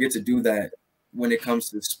tend to forget to do that when it comes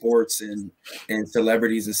to sports and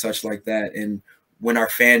celebrities and such like that. And when our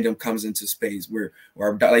fandom comes into space, where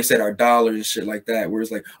like I said, our dollars and shit like that, where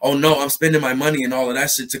it's like, oh no, I'm spending my money and all of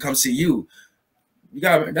that shit to come see you.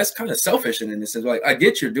 That's kind of selfish in this sense. Like, I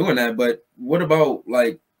get you're doing that, but what about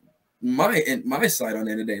like my side on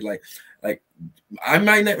the end of the day? Like I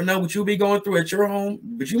might not know what you'll be going through at your home,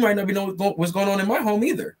 but you might not be knowing what's going on in my home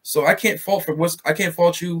either. So I can't fault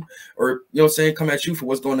you, or, you know what I'm saying, come at you for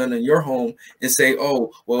what's going on in your home and say,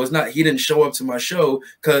 oh, well, it's not, he didn't show up to my show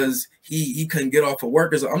because he couldn't get off of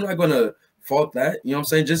work. So I'm not gonna fault that. You know what I'm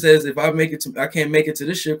saying? Just as if I can't make it to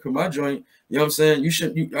this shit for my joint, you know what I'm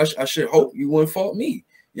saying? I should hope you wouldn't fault me.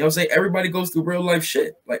 You know what I'm saying? Everybody goes through real life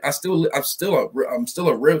shit. Like, I'm still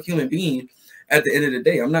a real human being at the end of the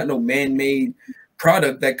day. I'm not no man-made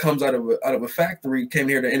product that comes out of a factory, came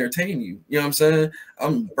here to entertain you. You know what I'm saying?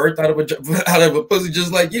 I'm birthed out of a pussy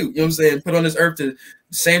just like you. You know what I'm saying? Put on this earth to the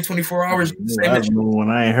same 24 hours. When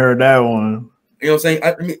I ain't heard that one. You know what I'm saying?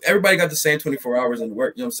 I mean, everybody got the same 24 hours in the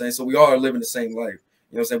work. You know what I'm saying? So we all are living the same life.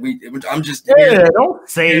 You know what I'm saying? I'm just don't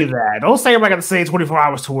say that. Don't say everybody got the same 24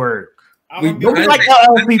 hours to work. Don't be like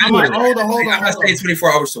LLC Twitter. Hold on. I'm not saying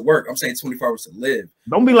 24 hours to work. I'm saying 24 hours to live.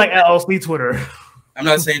 Don't be like LLC Twitter. I'm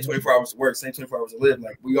not saying 24 hours to work, saying 24 hours to live.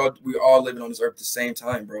 Like, we all living on this earth at the same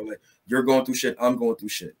time, bro. Like, you're going through shit, I'm going through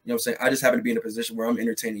shit. You know what I'm saying? I just happen to be in a position where I'm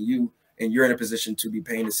entertaining you, and you're in a position to be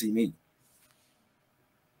paying to see me.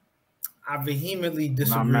 I vehemently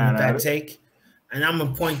disagree with that take, and I'm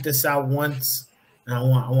gonna point this out once, and I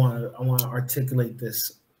want to articulate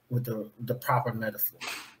this with the proper metaphor.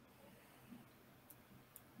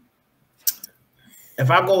 If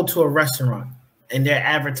I go to a restaurant and they're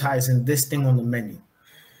advertising this thing on the menu,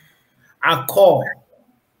 I call,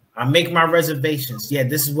 I make my reservations. Yeah,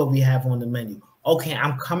 this is what we have on the menu. Okay,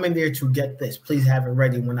 I'm coming there to get this. Please have it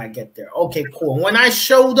ready when I get there. Okay, cool. When I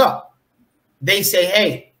showed up, they say,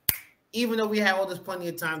 hey, even though we had all this plenty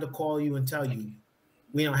of time to call you and tell you,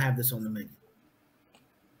 we don't have this on the menu.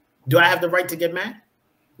 Do I have the right to get mad?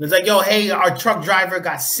 It's like, yo, hey, our truck driver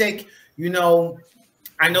got sick. You know,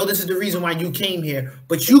 I know this is the reason why you came here,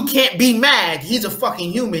 but you can't be mad. He's a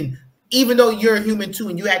fucking human, even though you're a human too,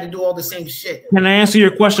 and you had to do all the same shit. Can I answer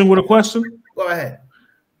your question with a question? Go ahead.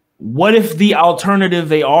 What if the alternative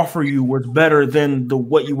they offer you was better than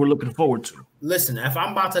what you were looking forward to? Listen, if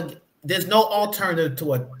I'm about to, there's no alternative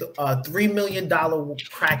to a $3 million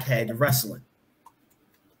crackhead wrestling.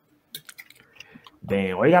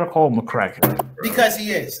 Damn, why you gotta call him a crackhead? Bro? Because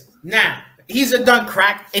he is. Now, he's a done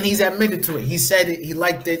crack, and he's admitted to it. He said it. He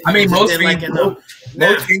liked it. I mean, most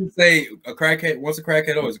people say a crackhead. Once a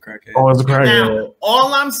crackhead, always a crackhead. Always a crackhead. Now,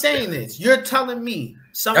 all I'm saying is, you're telling me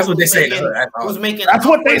someone that's what they say. Was making. That's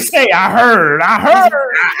what they say. I heard.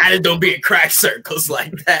 I just don't be in crack circles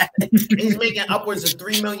like that. He's making upwards of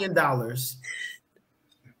 $3 million,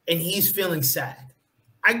 and he's feeling sad.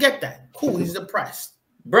 I get that. Cool. He's depressed.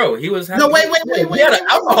 Bro, he was no wait. He had an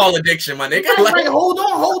alcohol addiction, my nigga. Wait, hold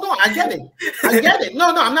on. I get it.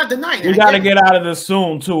 No, I'm not denying it. You got to get out of this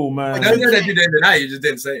soon, too, man. That's not that you didn't deny. You just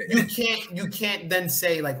didn't say it. You can't then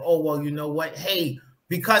say like, oh well, you know what? Hey,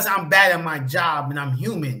 because I'm bad at my job and I'm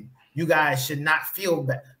human, you guys should not feel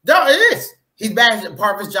bad. No, it is. He's bad.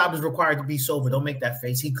 Part of his job is required to be sober. Don't make that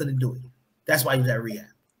face. He couldn't do it. That's why he was at rehab.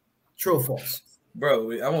 True or false?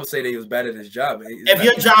 Bro, I won't say that he was bad at his job. If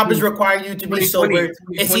your job is requiring you to be sober,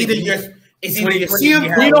 it's either your CM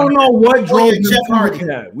Punk. We don't know what drove him Jeff Hardy.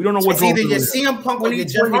 We don't know what drove him. It's either your CM Punk or your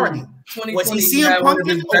Jeff Hardy. Was he CM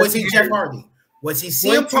Punkin or was he Jeff Hardy? Was he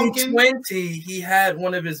CM Punkin? 2020, he had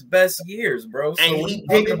one of his best years, bro. And he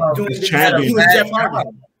didn't do it. He was Jeff Hardy.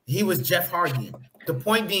 He was Jeff Hardy. The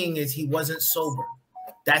point being is he wasn't sober.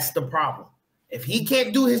 That's the problem. If he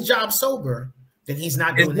can't do his job sober, then he's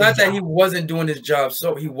not doing his job. It's not that he wasn't doing his job,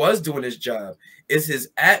 so he was doing his job. It's his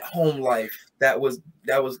at-home life that was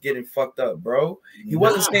getting fucked up, bro. He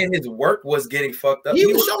wasn't saying his work was getting fucked up. He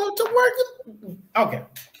was showing up to work. Okay.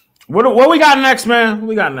 What we got next, man? What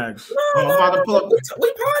we got next? We potting now, bro. Don't do that.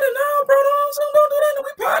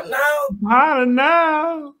 We potting now. Potting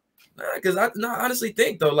now. Because I honestly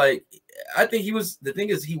think though, like I think he was. The thing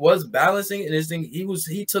is, he was balancing, and his thing.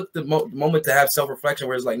 He took the moment to have self-reflection,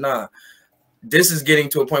 where it's like, nah, this is getting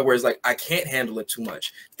to a point where it's like I can't handle it too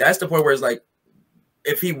much. That's the point where it's like,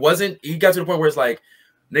 if he wasn't, he got to the point where it's like,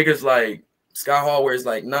 niggas like Scott Hall, where it's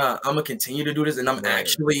like, nah, I'm gonna continue to do this, and I'm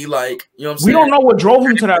actually like, you know what I'm saying? We don't know what drove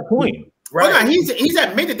him to that point. Right. Well, no, he's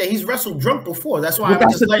admitted that he's wrestled drunk before. That's why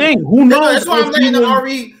that's the thing. Who knows? That's why I'm letting the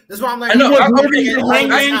Arri. That's why I'm letting. All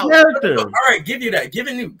right, give you that.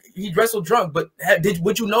 Giving you, he wrestled drunk, but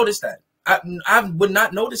would you notice that? I would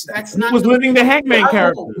not notice that. He was living the Hangman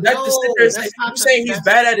character. I'm saying he's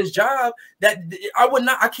bad at his job. That I would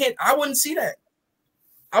not. I wouldn't see that.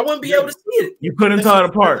 I wouldn't be able to see it. You couldn't tell it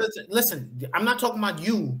apart. Listen, I'm not talking about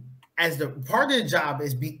you as the part of the job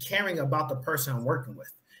is be caring about the person I'm working with.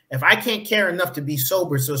 If I can't care enough to be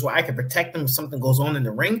sober so I can protect them if something goes on in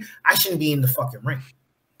the ring, I shouldn't be in the fucking ring.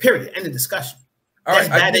 Period. End of discussion. That's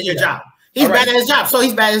bad at your job. He's bad at his job, so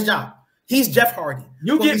he's bad at his job. He's Jeff Hardy.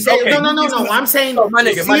 No. I'm saying my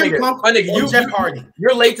nigga, you Jeff Hardy.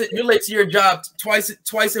 You're late to your job twice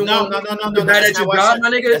in one. No. You're bad at your job, my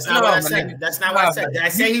nigga. That's not what I said. That's not what I said. Did I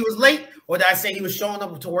say he was late or did I say he was showing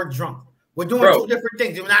up to work drunk? We're doing two different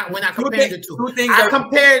things. We're not comparing the two. Two things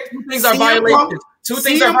are violations. Two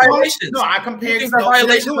things are violations. No, I compared. Two things are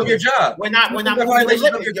violations of your job. We're not moving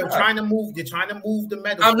the You're trying to move the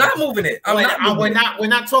metaphor. I'm not moving it. We're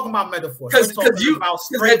not talking about metaphors. We're talking about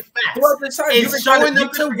straight facts. It's showing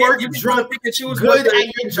up to work drunk, good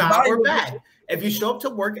at your job or bad. If you show up to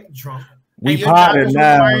work drunk, we potted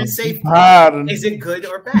now. Is it good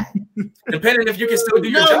or bad? Depending if you can still do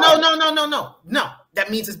your job. No. That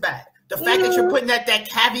means it's bad. The fact that you're putting that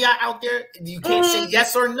caveat out there, you can't say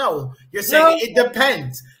yes or no. You're saying it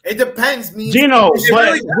depends. It depends. Means Gino,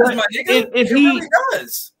 if he really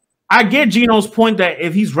does. I get Gino's point that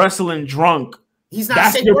if he's wrestling drunk, he's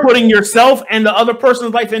not. You're putting yourself and the other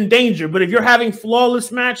person's life in danger. But if you're having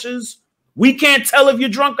flawless matches, we can't tell if you're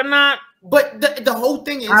drunk or not. But the whole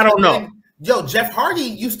thing is, I don't know. Yo, Jeff Hardy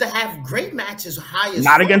used to have great matches, high as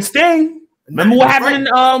not against Sting. Remember what happened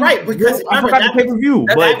in because I forgot the pay-per-view,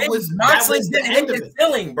 but Moxley didn't hit his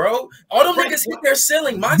ceiling, bro. All them niggas hit their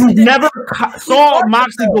ceiling. Moxley never saw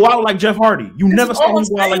Moxley go out like Jeff Hardy. You never saw him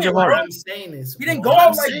go out like Jeff Hardy. What I'm saying is he didn't go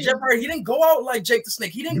out like Jeff Hardy. He didn't go out like Jake the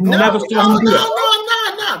Snake. He didn't go out.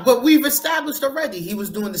 No. But we've established already he was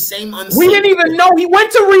doing the same unsafe. We didn't even know he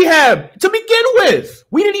went to rehab to begin with.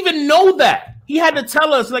 We didn't even know that. He had to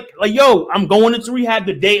tell us like, yo, I'm going into rehab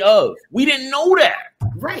the day of. We didn't know that.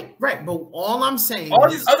 Right. But all I'm saying, all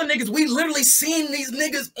these other niggas, we literally seen these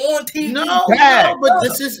niggas on TV. No, but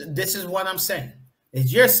this is what I'm saying.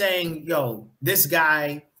 Is you're saying, yo, this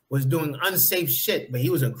guy was doing unsafe shit, but he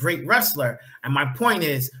was a great wrestler. And my point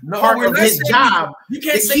is, part of his job, you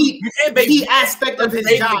can't say key aspect of his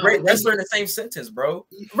job, great wrestler in the same sentence, bro.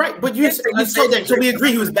 Right, but so we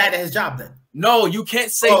agree he was bad at his job then. No, you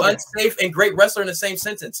can't say unsafe and great wrestler in the same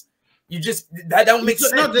sentence. You just that don't make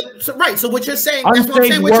sense. Right. So what you're saying, that's what I'm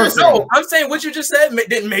saying. What you're saying. No, I'm saying what you just said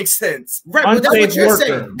didn't make sense. Right, but that's what you're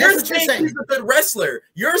saying. You're saying he's a good wrestler.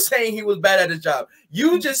 You're saying he was bad at his job.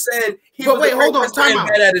 You just said he was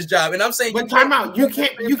bad at his job, and I'm saying. But time out. You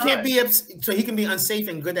can't be so he can be unsafe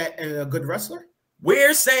and good at a good wrestler.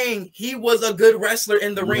 We're saying he was a good wrestler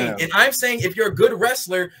in the ring. And I'm saying if you're a good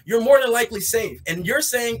wrestler, you're more than likely safe. And you're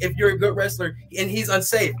saying if you're a good wrestler and he's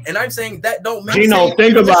unsafe. And I'm saying that don't make sense. Gino,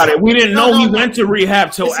 think about it. We didn't know he went to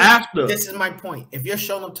rehab till after. This is my point. If you're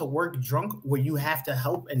showing up to work drunk where you have to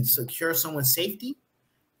help and secure someone's safety,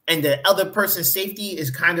 and the other person's safety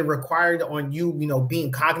is kind of required on you, you know,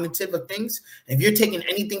 being cognitive of things. If you're taking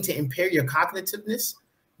anything to impair your cognitiveness,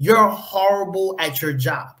 you're horrible at your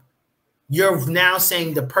job. You're now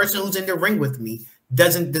saying the person who's in the ring with me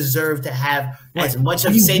doesn't deserve to have as much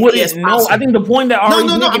of safety as possible. I think the point that no,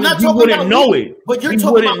 I'm not talking wouldn't about know me, it. But you're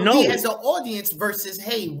talking about me as an audience versus,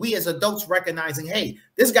 hey, we as adults recognizing, hey,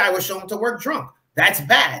 this guy was shown to work drunk. That's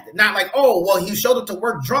bad. Not like, oh, well, he showed up to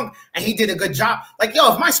work drunk and he did a good job. Like,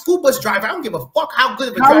 yo, if my school bus driver, I don't give a fuck how good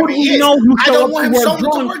of a driver he is. I don't want him showing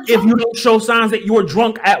up to work drunk. If you don't show signs that you're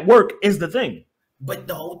drunk at work is the thing. But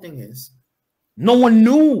the whole thing is, no one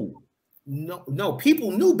knew. No,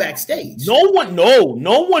 people knew backstage. No one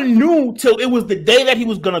knew till it was the day that he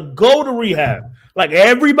was gonna go to rehab. Like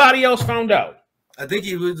everybody else found out. I think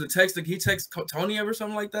he was he texted Tony or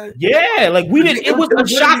something like that. Yeah, like we didn't. It was a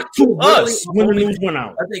shock to us when the news went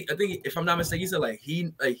out. I think if I'm not mistaken, he said like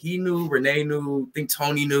he knew, Renee knew, I think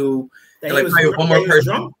Tony knew, that like one more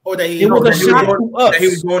person, or that it was a shock to us. That he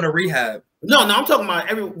was going to rehab. No, I'm talking about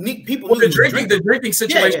people. Well, the drinking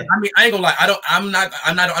situation. Yeah. I mean, I ain't gonna lie. I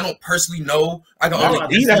don't personally know. I can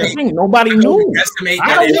only estimate. Nobody knew. Estimate.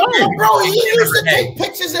 I don't know, bro. He used to take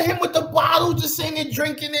pictures of him with the bottle, just sitting and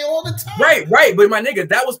drinking it all the time. Right. But my nigga,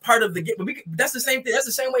 that was part of the game. That's the same thing. That's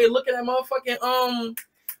the same way of looking at motherfucking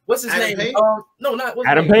what's his name? Page? No, not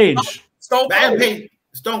Adam Page. Stone Cold.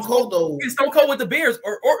 Stone Cold though. Stone Cold with the beers,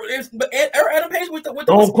 or Adam Page with the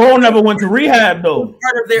Stone Cold never went to rehab though.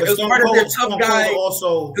 It was part of their tough guy.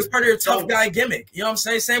 Also, it was part of their tough guy gimmick. You know what I'm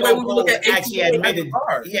saying? Same way we look at actually admitted.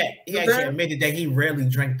 He actually admitted that he rarely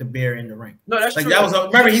drank the beer in the ring. No, that's like true. That was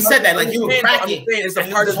remember he said that like he would crack it. It's a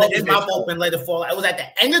part of the image. Mouth open, let it fall. It was at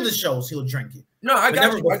the end of the shows he'll drink it. No, I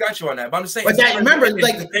got you on that. But I'm just saying. But that, remember,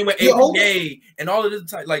 like the thing with APA and all of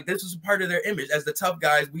this, like this is part of their image as the tough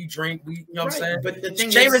guys. We drink, you know what I'm saying. But the thing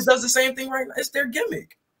Sheamus does the same thing right now. It's their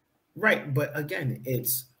gimmick, right? But again,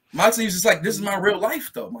 it's Moxley was just like, this is my real life,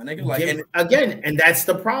 though, my nigga. Like, and that's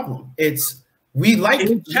the problem. It's we like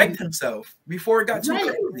he checked himself before it got too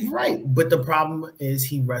crazy, right? But the problem is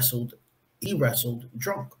he wrestled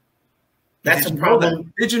drunk. That's a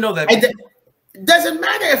problem. Did you know that? It doesn't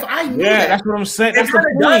matter if I knew that. That's what I'm saying. That's the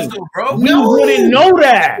point, though, bro. We wouldn't know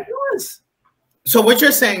that. So what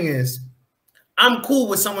you're saying is, I'm cool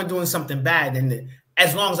with someone doing something bad, and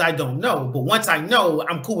as long as I don't know. But once I know,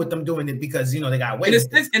 I'm cool with them doing it because they got away with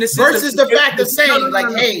it. Versus the fact of saying,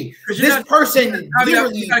 hey, this person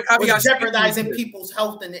literally was jeopardizing people's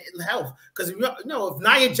health and health. Because if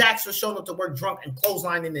Nia Jax was showing up to work drunk and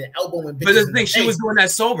clotheslining the elbow and but the thing, she was doing that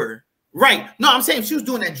sober. Right. No, I'm saying if she was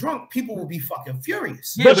doing that drunk, people would be fucking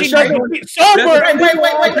furious. Yeah, but she doesn't sober.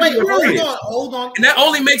 Wait. Hold on. And that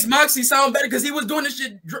only makes Moxley sound better because he was doing this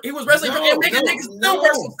shit. He was wrestling and making niggas still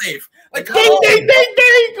wrestle safe. Like, no,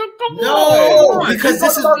 because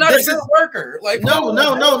this is not a good worker. Like, no.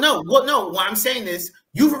 What I'm saying is,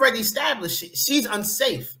 you've already established she's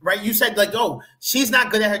unsafe, right? You said like, oh, she's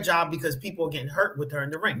not good at her job because people are getting hurt with her in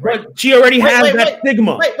the ring, right? But she already has that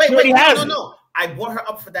stigma. No. I brought her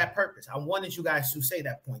up for that purpose. I wanted you guys to say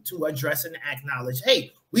that point, to address and acknowledge,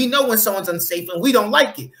 hey, we know when someone's unsafe and we don't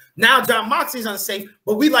like it. Now John Moxley's unsafe,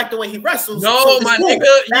 but we like the way he wrestles. No, my nigga.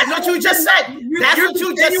 That's what you just said. That's what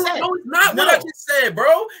you just said. No, it's not what I just said,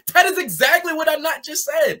 bro. That is exactly what I not just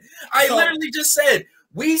said. I literally just said,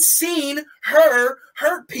 we seen her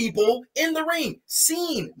hurt people in the ring.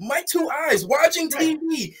 Seen my two eyes watching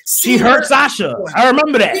TV. She hurt Sasha. I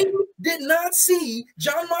remember that. Did not see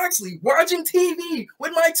John Moxley watching TV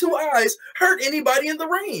with my two eyes hurt anybody in the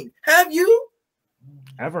ring. Have you?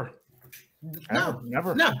 Ever? No,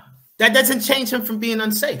 never. No, that doesn't change him from being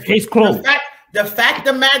unsafe. Case closed. The fact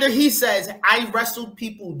of the matter, he says, I wrestled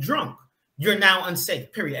people drunk. You're now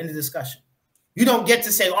unsafe. Period. End of discussion. You don't get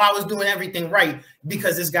to say, oh, I was doing everything right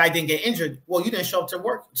because this guy didn't get injured. Well, you didn't show up to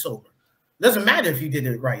work sober. It doesn't matter if you did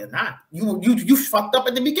it right or not. You fucked up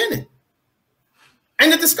at the beginning.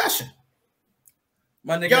 End of discussion.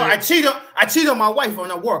 My nigga, yo, I cheated on my wife when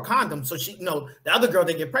I wore a condom, so she, the other girl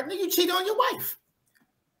didn't get pregnant. You cheated on your wife.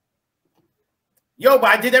 Yo,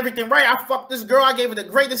 but I did everything right. I fucked this girl. I gave her the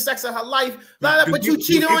greatest sex of her life. But you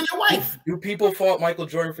cheated on your wife. Do people fault Michael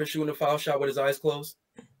Jordan for shooting a foul shot with his eyes closed?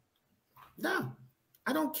 No,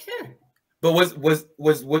 I don't care. But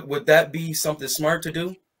would that be something smart to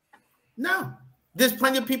do? No, there's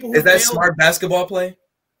plenty of people who is that smart basketball play?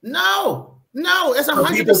 No, it's 100%.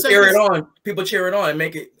 People cheer it on. People cheer it on and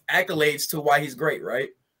make it accolades to why he's great, right?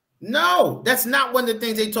 No, that's not one of the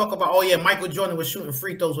things they talk about. Oh yeah, Michael Jordan was shooting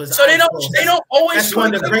free throws with his so eyes they don't closed. they don't always That's shoot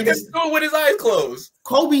one of the greatest. do it with his eyes closed.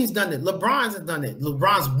 Kobe's done it. LeBron's done it.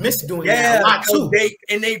 LeBron's missed doing Yeah, that a lot too.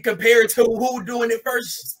 They compare it to who doing it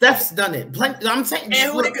first. Steph's done it. I'm saying,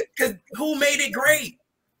 and who made it great?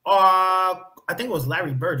 I think it was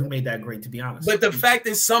Larry Bird who made that great, to be honest. But the fact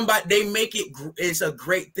is, they make it's a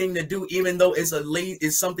great thing to do, even though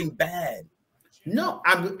it's something bad. No,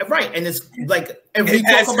 I'm right, and it's like if we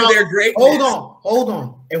talk talk about their greatness. Hold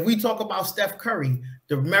on. If we talk about Steph Curry,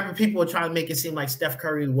 remember people were trying to make it seem like Steph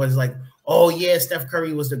Curry was like, oh yeah, Steph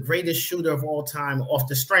Curry was the greatest shooter of all time off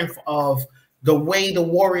the strength of the way the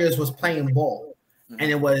Warriors was playing ball, and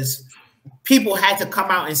it was people had to come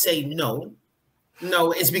out and say no,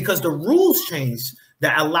 it's because the rules changed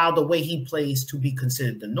that allowed the way he plays to be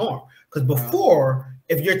considered the norm. Because before,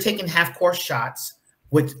 if you're taking half-court shots.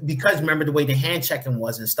 Because remember the way the hand checking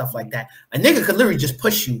was and stuff like that, a nigga could literally just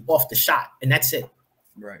push you off the shot and that's it.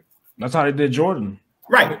 Right. That's how they did Jordan.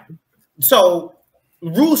 Right. So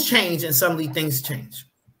rules change and suddenly things change.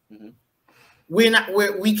 Mm-hmm.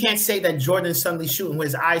 We can't say that Jordan's suddenly shooting with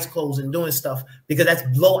his eyes closed and doing stuff because that's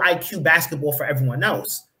low IQ basketball for everyone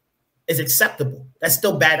else. It's acceptable. That's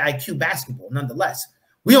still bad IQ basketball, nonetheless.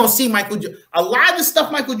 We don't see a lot of the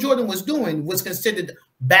stuff Michael Jordan was doing was considered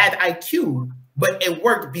bad IQ. But it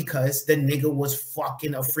worked because the nigga was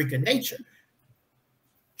fucking a freak of nature.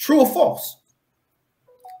 True or false?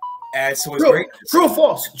 Adds to his greatness. True or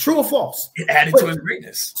false? True or false? It added to his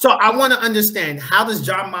greatness. So I want to understand, how does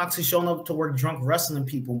John Moxley showing up to work drunk, wrestling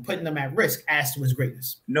people, putting them at risk, adds to his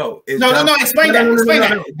greatness? No. No. Explain that. Explain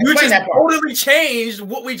that. You just totally changed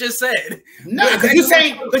what we just said. No, because you're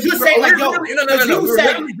saying like, yo. No.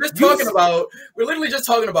 We're literally just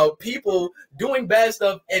talking about people doing bad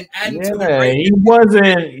stuff and adding to the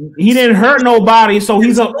greatness. He didn't hurt nobody, so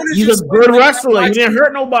he's a good wrestler. He didn't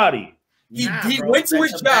hurt nobody. He went to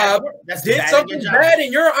his job, did something bad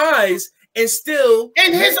in your eyes, and still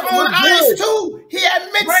in his own eyes too. He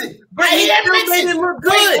admits it, but he made it look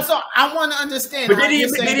good. Wait, so I want to understand. But did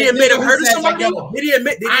he admit of hurting somebody? Did he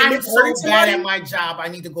admit I'm so bad at my job, I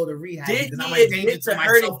need to go to rehab because I'm a danger to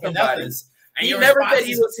myself and others? And he never said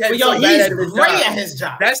he was he's great at his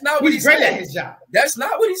job. That's not what he said. He's great at his job. That's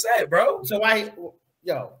not what he said, bro. So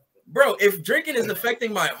bro, if drinking is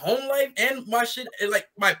affecting my home life and my shit, like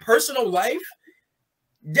my personal life,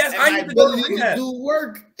 yes, I need to go to do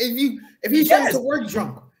work. If he's trying to work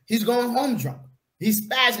drunk, he's going home drunk. He's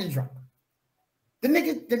spazzing drunk. The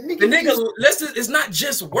nigga. It's not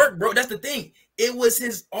just work, bro. That's the thing. It was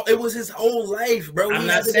his whole life, bro. I'm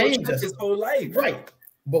not saying just his whole life, right?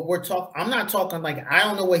 But I'm not talking like I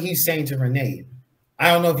don't know what he's saying to Renee.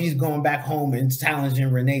 I don't know if he's going back home and challenging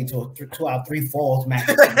Renee to a 2 out 3 falls match.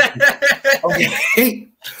 Okay.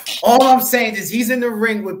 All I'm saying is he's in the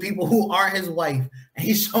ring with people who aren't his wife and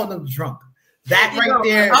he's showing them drunk. That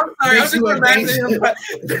there makes you a danger.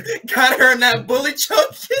 Got her in that bullet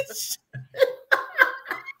choke.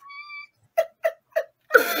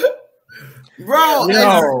 Bro,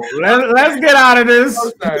 let's get out of this.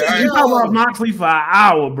 We talking about Moxley for an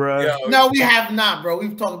hour, bro. No, we have not, bro.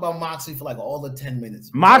 We've talked about Moxley for like all the 10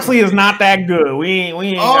 minutes. Moxley is not that good. We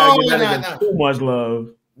ain't gotta give too much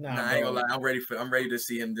love. I ain't gonna lie. I'm ready to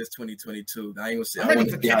see him this 2022. I ain't gonna say. I'm ready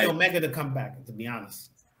for Kenny Omega to come back. To be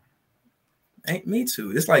honest, me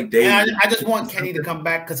too. It's like Dave. I just want Kenny to come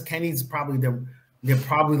back because Kenny's probably they're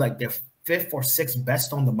probably like their 5th or 6th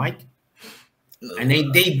best on the mic, and they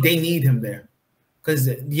need him there. Because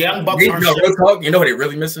the Young Bucks aren't you know what they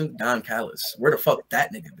really missing? Don Callis. Where the fuck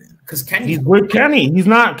that nigga been? Because he's with Kenny. Kenny's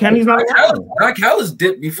not Don Callis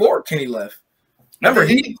dipped before Kenny left. Remember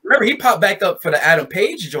he popped back up for the Adam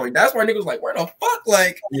Page joint. That's why nigga was like, where the fuck?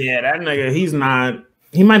 Like, yeah, that nigga, he's not.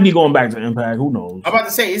 He might be going back to Impact. Who knows? I'm about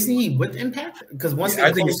to say, isn't he with Impact? Because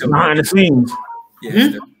I think he's behind the scenes.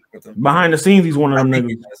 Yeah, behind the scenes, he's one of them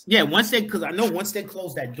niggas. Yeah, once they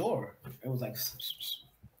closed that door, it was like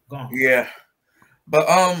gone. Yeah. But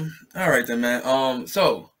all right then, man.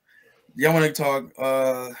 So y'all want to talk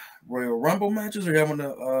Royal Rumble matches, or y'all want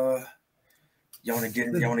to get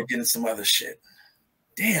into some other shit?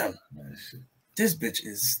 Damn, this bitch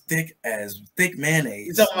is thick as thick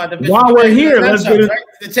mayonnaise. While we're here, let's get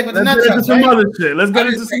into some other shit. Let's get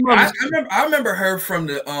into some other shit. I remember her from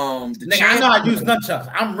the nigga, I know I use nunchucks.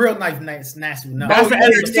 I'm real nasty. No, that's the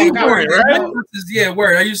NXT word, right? Yeah,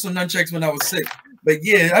 word. I used some nunchucks when I was sick. But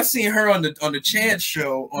yeah, I seen her on the Chance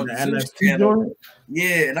show on the NXT channel.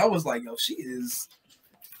 Yeah, and I was like, yo, she is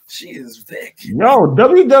thick. Yo,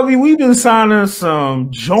 WWE been signing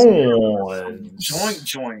some joints.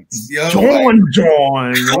 Joints. Yo,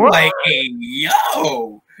 joints. I'm like, hey,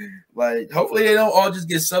 yo. Like, hopefully they don't all just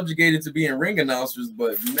get subjugated to being ring announcers.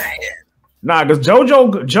 But man, nah, because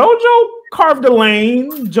JoJo carved the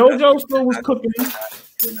lane. JoJo still was cooking.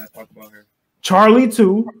 We're not talking about her. Charlie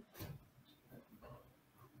too.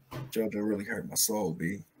 JoJo really hurt my soul,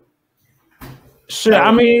 B. Shit,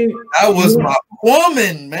 I mean, that was my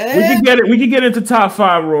woman, man. We could get into top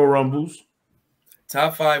 5 Royal Rumbles.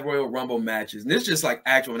 Top 5 Royal Rumble matches. And this is just like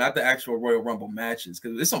actual, not the actual Royal Rumble matches,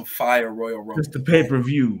 because there's some fire Royal Rumble. Just the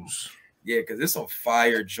pay-per-views. Yeah, because there's some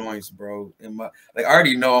fire joints, bro. In my I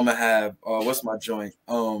already know I'm gonna have what's my joint?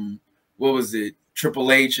 What was it?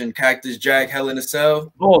 Triple H and Cactus Jack Hell in a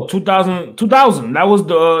Cell. Oh, 2000. That was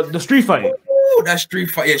the street fight. Ooh, that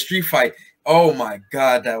street fight. Yeah, street fight. Oh my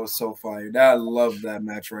god, that was so fire. I love that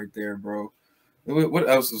match right there, bro. What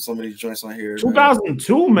else was some of these joints on here?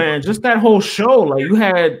 2002, man. Just that whole show. Like you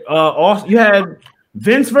had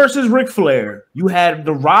Vince versus Ric Flair. You had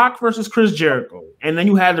The Rock versus Chris Jericho, and then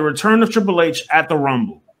you had the return of Triple H at the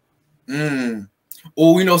Rumble.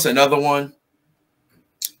 Oh, you know, it's another one.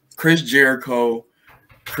 Chris Jericho,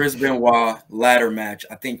 Chris Benoit ladder match.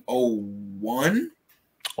 I think 01.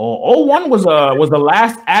 Oh, 01 was the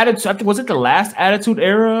last Attitude. I think, was it the last Attitude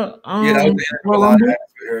Era? Yeah, that was the end of a lot of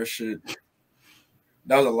Attitude Era shit.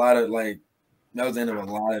 That was a lot of that was the end of a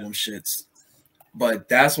lot of them shits. But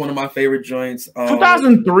that's one of my favorite joints.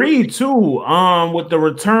 2003 too. With the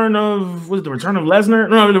return of Lesnar?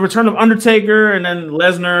 No, the return of Undertaker, and then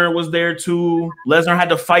Lesnar was there too. Lesnar had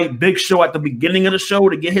to fight Big Show at the beginning of the show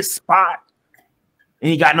to get his spot, and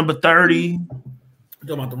he got number 30. You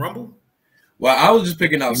talking about the Rumble? Well, I was just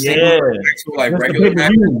picking out actual, like regular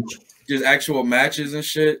matches, just actual matches and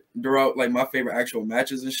shit. Throughout like my favorite actual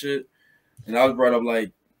matches and shit. And I was brought up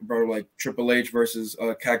like Triple H versus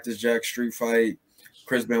Cactus Jack street fight,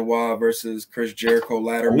 Chris Benoit versus Chris Jericho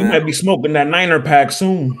ladder match. We might be smoking that Niner pack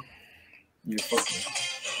soon. Yeah, fuck that.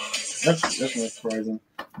 That's not surprising.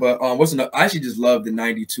 But what's another? I actually just love the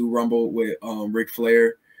 '92 Rumble with Ric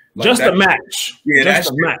Flair. Like, just a match. Yeah, that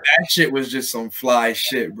shit was just some fly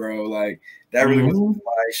shit, bro. Like that really was some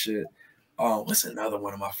fly shit. What's another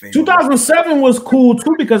one of my favorites? 2007 was cool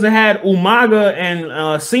too because it had Umaga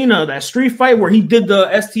and Cena, that street fight where he did the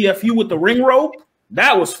STFU with the ring rope.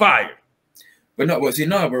 That was fire. But no,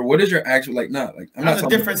 bro. What is your actual I'm not. That was a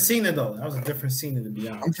different Cena though. That was a different Cena to be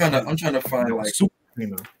honest. I'm trying to find like super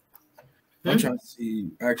Cena. I'm trying to see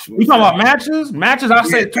actual. You talking about matches? Matches, I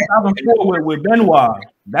say 2004 with Benoit.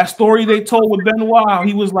 That story they told with Benoit,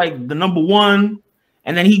 he was like the number one,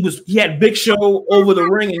 and then he had Big Show over the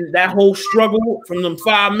ring, and that whole struggle from them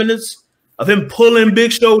 5 minutes of him pulling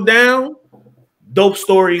Big Show down. Dope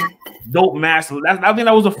story, dope match. I think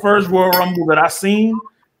that was the first Royal Rumble that I seen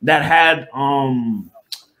that had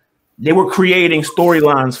they were creating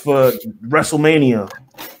storylines for WrestleMania.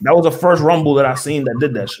 That was the first Rumble that I seen that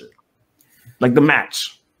did that shit. Like the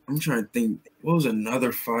match. I'm trying to think. What was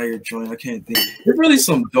another fire joint? I can't think. There's really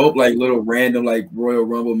some dope, like little random, like Royal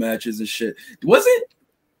Rumble matches and shit. Was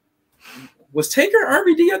Taker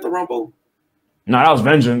RVD at the Rumble? No, that was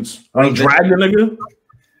Vengeance. He dragged the nigga.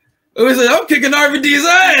 It was like, I'm kicking RVD's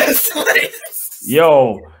ass.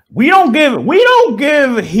 Yo, we don't give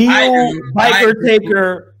heel Biker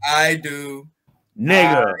Taker. I do.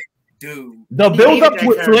 Nigga. I do. The build up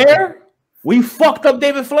with Flair. We fucked up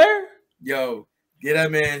David Flair. Yo, get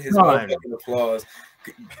that man his fucking applause.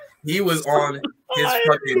 He was on his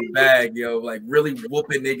fucking bag, yo, like really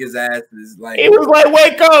whooping niggas' asses. Like he was like,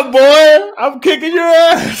 "Wake up, boy! I'm kicking your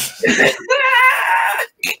ass."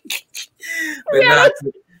 But not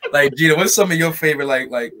like Gino. What's some of your favorite,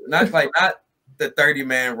 not the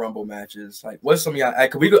 30-man Rumble matches? Like, what's some of y'all? I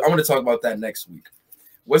want to talk about that next week.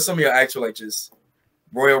 What's some of your actual just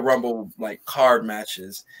Royal Rumble card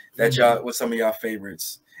matches that y'all? What's some of y'all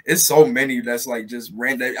favorites? It's so many that's just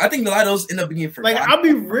random. I think a lot of those end up being forgotten. I'll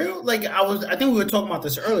be real. I think we were talking about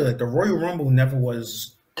this earlier. The Royal Rumble never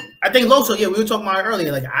was. I think also, we were talking about it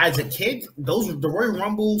earlier. As a kid, the Royal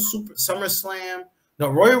Rumble, SummerSlam. The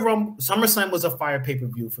Royal Rumble, SummerSlam was a fire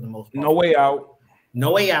pay-per-view for the most part. No Way Out.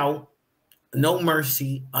 No Way Out. No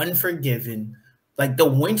Mercy. Unforgiven. The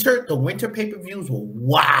winter pay-per-views were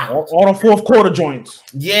wild. All the fourth quarter joints.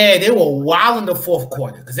 Yeah, they were wild in the fourth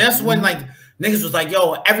quarter because that's when niggas was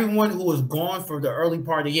yo, everyone who was gone for the early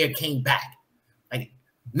part of the year came back.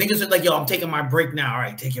 Niggas was yo, I'm taking my break now. All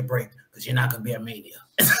right, take your break because you're not gonna be at Mania.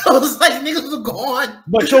 So it's niggas were gone.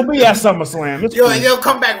 But you'll be at SummerSlam. Yo, cool. They'll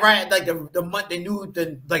come back right the month they knew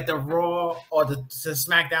the Raw or the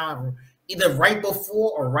SmackDown either right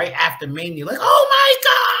before or right after Mania. Oh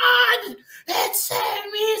my God, it's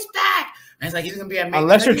Sammy's back. And it's he's gonna be at Mania.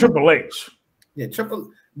 Unless you're Triple H. Yeah,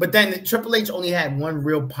 But then Triple H only had one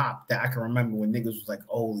real pop that I can remember when niggas was like,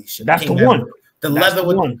 "Holy shit!" That's the one. The leather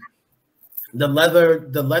with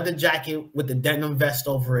the leather jacket with the denim vest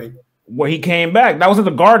over it. Where he came back, that was at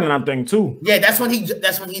the Garden, I think, too. Yeah, that's when he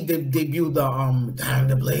debuted the "Time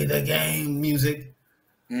to Play the Game" music.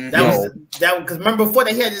 That was because remember before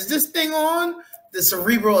they had this thing on the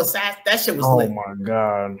Cerebral Assassin. That shit was lit. Oh my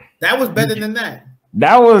god, that was better than that.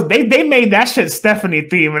 That was they made that shit Stephanie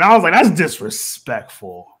theme, and I was like, that's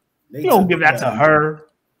disrespectful. You don't give that to her.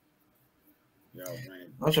 Yo,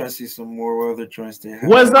 man. I'm trying to see some more other joints they have.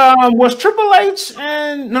 Was Triple H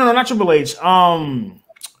and no, not Triple H.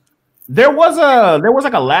 There was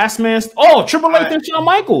like a last man. Triple H and Shawn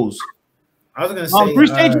Michaels. I was gonna say 3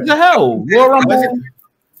 stages of hell. Royal Rumble.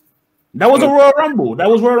 That was a Royal Rumble. That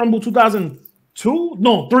was Royal Rumble 2002.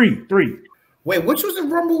 No, 3. Wait, which was the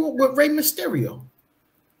Rumble with Rey Mysterio?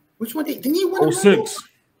 Which one didn't he win? 06.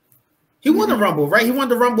 He won the Rumble, right? He won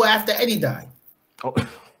the Rumble after Eddie died. Oh,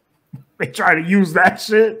 they tried to use that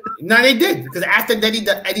shit. No, they did because after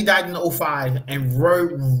Eddie died in 05, and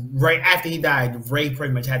right after he died, Ray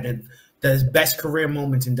pretty much had the best career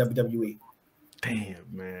moments in WWE. Damn,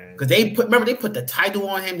 man. Because they put the title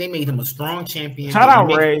on him. They made him a strong champion. Shout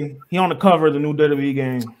out Ray. He on the cover of the new WWE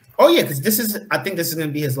game. Oh yeah, because I think this is going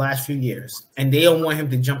to be his last few years, and they don't want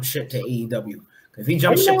him to jump ship to AEW. If he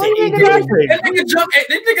jumps ship to AEW, that nigga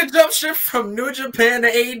jump ship from New Japan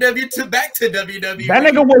to AEW to back to WWE. That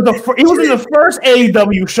nigga was in the first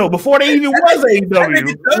AEW show before they even was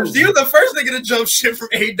AEW. He was the first nigga to jump ship from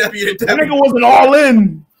AEW to WWE. That nigga wasn't all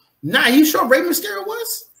in. Nah, you sure Rey Mysterio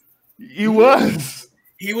was? He was.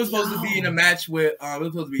 He was supposed to be in a match with it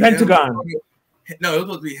was supposed to be Pentagon. It was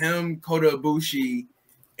supposed to be him, Kota Ibushi,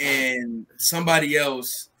 and somebody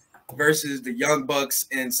else versus the Young Bucks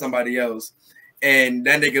and somebody else. And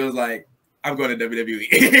that nigga was like, I'm going to WWE.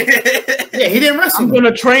 Yeah, he didn't wrestle. I'm going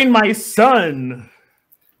to train my son.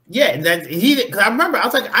 Yeah, that he did. Because I remember, I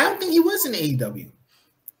was like, I don't think he was in AEW.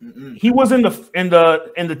 He was in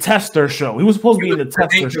the tester show. He was supposed to be in the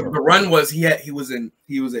tester show. The run was he did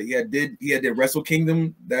Wrestle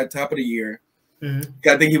Kingdom that top of the year. Mm-hmm.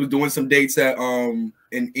 I think he was doing some dates at in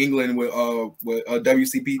England with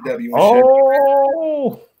WCPW.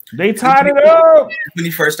 And shit. They tied it up when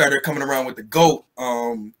he first started coming around with the GOAT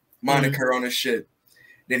moniker on his shit.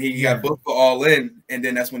 Then he got booked for All In, and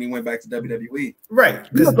then that's when he went back to WWE. Right,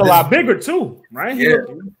 he looked a lot bigger too, right? Yeah,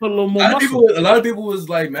 he put a little more muscle. A lot of people was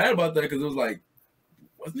like mad about that because it was like,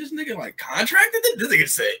 wasn't this nigga like contracted? This nigga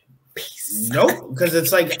said, peace. Nope, because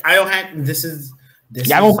it's like I don't have. This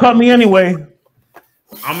y'all gonna cut me anyway.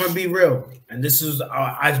 I'm gonna be real, and this is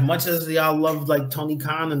as much as y'all love like Tony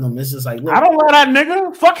Khan and them. This is like, look, I don't love that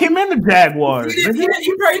nigga. Fuck him in the Jaguars. He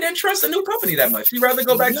probably didn't trust a new company that much. He'd rather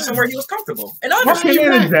go back to somewhere he was comfortable. And fuck him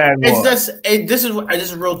in the Jaguars. This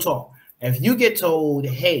is real talk. If you get told,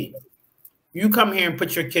 hey, you come here and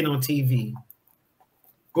put your kid on TV,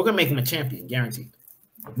 we're gonna make him a champion, guaranteed.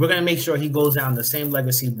 We're gonna make sure he goes down the same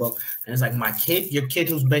legacy book. And it's like my kid, your kid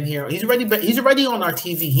who's been here, he's already on our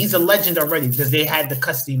TV. He's a legend already because they had the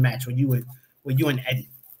custody match with you and Eddie.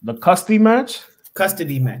 The custody match?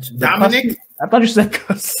 Custody match. Dominic? I thought you said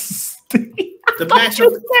custody. The match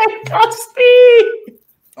of custody.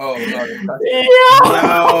 Oh,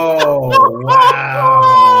 wow.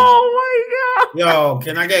 Oh my god. Yo,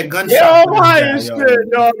 can I get a gunshot? Yo, my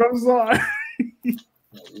shit, dog. I'm sorry.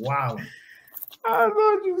 Wow. I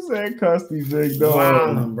thought you said custody, big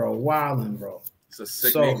dog. Wildin', bro. It's a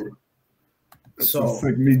sick Negro. It's a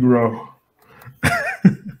sick Negro.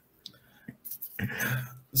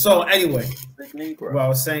 So anyway, what I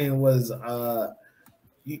was saying was,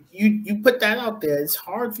 you put that out there. It's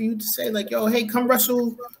hard for you to say like, yo, hey, come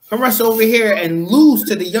wrestle over here and lose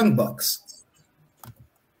to the Young Bucks.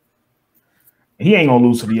 He ain't gonna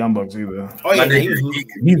lose to the Young Bucks either. Oh yeah, he's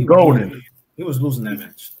golden. He was losing that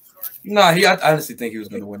match. Nah, I honestly think he was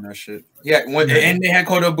gonna win that shit. Yeah, and they had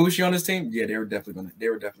Kota Ibushi on his team. Yeah, they were definitely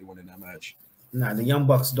winning that match. Nah, the Young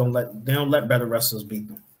Bucks don't let better wrestlers beat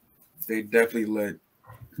them. They definitely let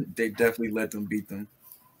them beat them.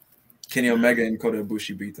 Kenny Omega and Kota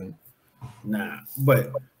Ibushi beat them. Nah,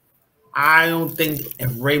 but I don't think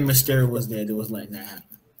if Rey Mysterio was there, they was letting that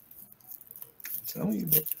happen. Tell you,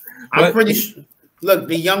 I'm pretty sure. Look,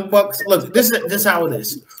 the Young Bucks. Look, this is how it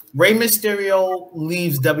is. Rey Mysterio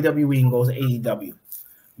leaves WWE and goes to AEW.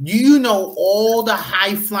 Do you know all the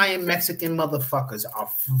high-flying Mexican motherfuckers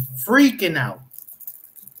are freaking out?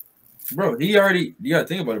 Bro, you gotta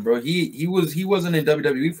think about it, bro. He wasn't in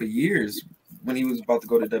WWE for years when he was about to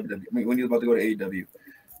go to WWE. When he was about to go to AEW.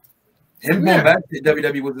 Him going back to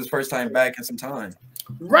WWE was his first time back in some time.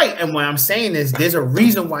 Right, and what I'm saying is, there's a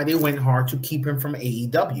reason why they went hard to keep him from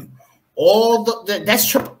AEW. All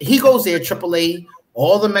he goes there, AAA.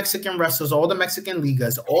 All the Mexican wrestlers, all the Mexican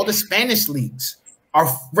ligas, all the Spanish leagues are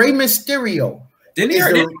Rey Mysterio. Didn't he?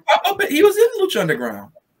 He was in Lucha Underground.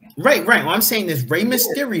 Right. What I'm saying is Rey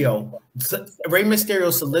Mysterio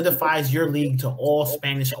solidifies your league to all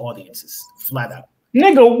Spanish audiences, flat out.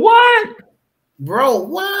 Nigga, what? Bro,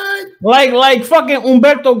 what? Like fucking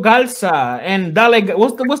Humberto Garza and Dale.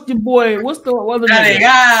 What's your boy? What's the other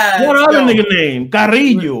nigga? What other nigga name?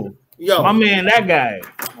 Carrillo. Yo, my man, that guy.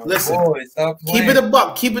 Listen, keep it a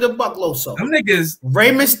buck, Loso. Them niggas. Rey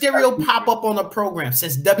Mysterio pop up on the program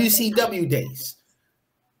since WCW days.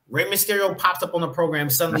 Rey Mysterio pops up on the program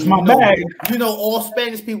suddenly. You know, all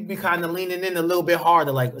Spanish people be kind of leaning in a little bit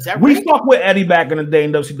harder. Like, is that we right? fuck with Eddie back in the day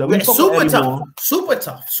in WCW.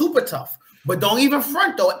 Super tough. But don't even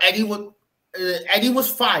front though. Eddie was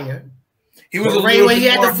fire. He was Ray when he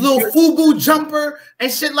had the little FUBU jumper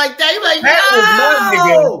and shit like that. He was like,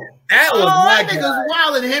 that was my nigga's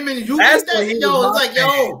wild, and him and you get that. Yo, it's like,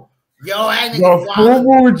 yo, that nigga's wild.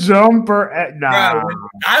 FUBU jumper at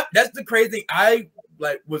that's the crazy thing. I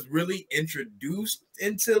was really introduced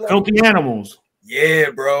into Filthy Animals.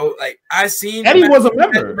 Yeah, bro. Like I seen Eddie was a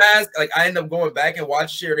member. Like I ended up going back and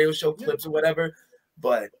watching shit. They would show clips or whatever.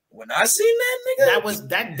 But when I seen that nigga,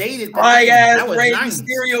 that dated. That was Rey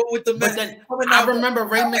Mysterio with the. I remember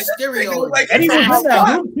Rey Mysterio. Eddie was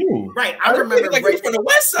that too. Right, I remember Ray from the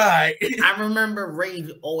West Side. I remember Ray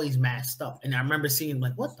always masked up, and I remember seeing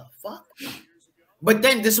like, what the fuck. But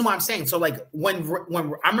then this is what I'm saying. So like when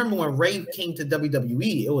I remember when Ray came to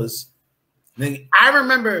WWE, it was. I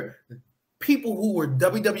remember people who were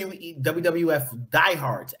WWE, WWF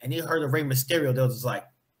diehards, and they heard of Rey Mysterio. They was just like.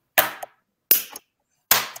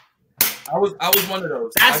 I was one of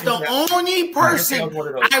those. That's the only person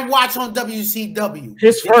I watch on WCW.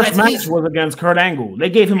 His first match was against Kurt Angle. They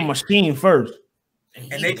gave him a machine first.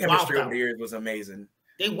 And their chemistry over the years was amazing.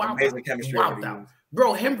 They wowed out.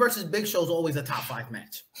 Bro, him versus Big Show is always a top 5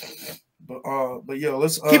 match. But yo,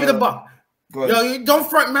 let's keep it a buck. Yo, you don't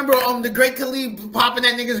front. Remember the Great Khali popping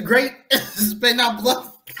that nigga's great, spitting out blood.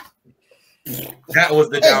 That was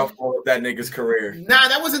the downfall of that nigga's career. Nah,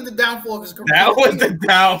 that wasn't the downfall of his career. That was the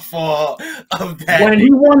downfall of that. When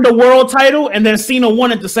he won the world title and then Cena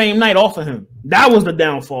won it the same night off of him. That was the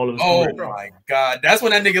downfall of his career. Oh my God. That's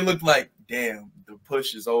when that nigga looked like, damn, the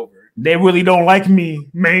push is over. They really don't like me,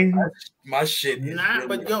 man. My shit is really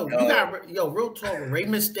but yo, you got real talk. Rey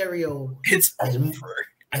Mysterio. It's over.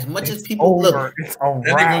 As much as people look, it's all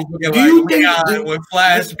that right. nigga was looking like when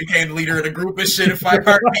Flash became the leader of the group and shit in 5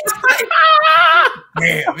 heartbeats.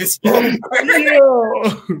 Damn, it's over.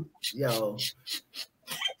 Yo.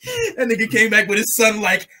 That nigga came back with his son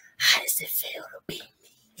like, how does it feel to be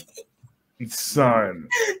me? Son.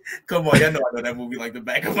 Come on, y'all know I know that movie like the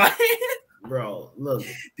back of my hand. Bro, look.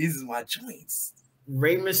 These is my joints.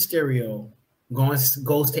 Rey Mysterio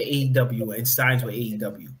goes to AEW and signs with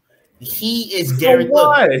AEW. He is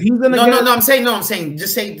guaranteed. He's gonna no. I'm saying.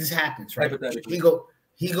 Just say this happens, right? He go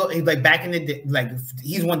like back in the day, like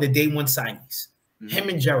he's one of the day one signings. Mm-hmm. Him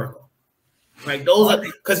and Jericho, like those are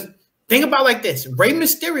because think about like this: Rey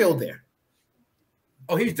Mysterio there.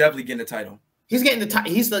 Oh, he's definitely getting the title. He's getting the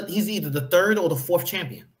title. He's either the 3rd or the 4th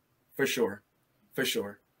champion. For sure.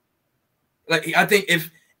 Like I think if.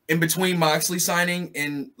 In between Moxley signing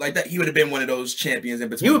and like that, he would have been one of those champions in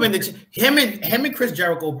between. He would have been him and Chris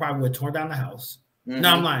Jericho probably would have torn down the house. Mm-hmm. No,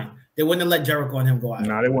 I'm lying. They wouldn't have let Jericho and him go out.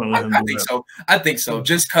 No, they wouldn't let him. I think so.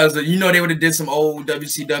 Just because they would have did some old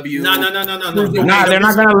WCW. No. Nah, they're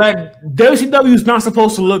not gonna let WCW is not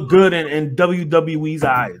supposed to look good in WWE's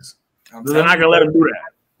eyes. They're not gonna let him do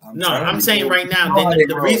that. I'm saying right now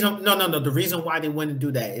the reason why they wouldn't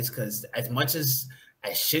do that is because as much as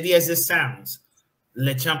shitty as it sounds.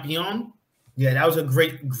 Le Champion, that was a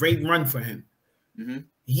great run for him. Mm-hmm.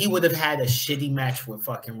 He would have had a shitty match with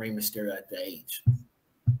fucking Rey Mysterio at the age.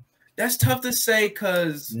 That's tough to say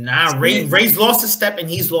because Ray's lost a step and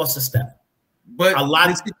he's lost a step. But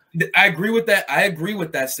I agree with that. I agree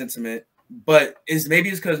with that sentiment. But it's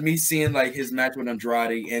because me seeing like his match with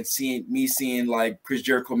Andrade and seeing like Chris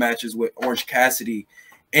Jericho matches with Orange Cassidy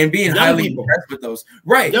and being highly impressed with those.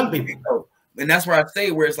 Right. Young people. And that's where I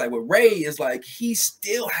say where it's like with Ray is like he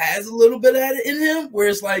still has a little bit of it in him where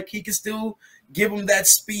it's like he can still give him that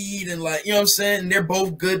speed and like, you know what I'm saying? And they're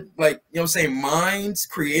both good, like, you know what I'm saying, minds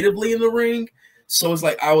creatively in the ring. So it's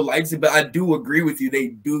like I would like to, but I do agree with you. They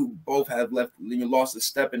do both have lost a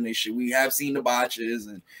step in this shit. We have seen the botches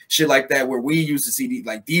and shit like that where we used to see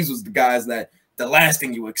these was the guys that the last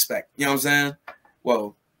thing you would expect. You know what I'm saying?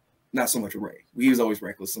 Well, not so much with Ray. He was always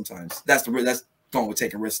reckless sometimes. That's going with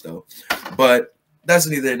taking risks though. But that's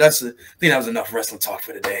neither. I think that was enough wrestling talk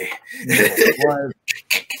for today.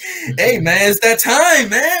 Hey man, it's that time,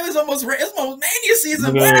 man. It's almost Mania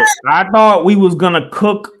season. Yeah, I thought we was gonna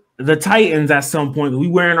cook the Titans at some point. We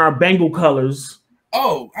wearing our Bengal colors.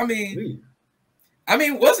 Oh, I mean,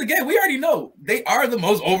 once again, we already know they are the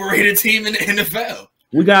most overrated team in the NFL.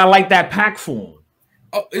 We gotta like that pack form.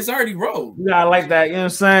 Oh, it's already rolled. We gotta like that. You know what I'm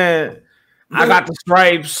saying? I got the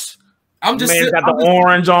stripes. Got the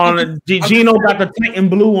orange on. Gino got the Titan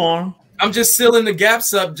blue on. I'm just sealing the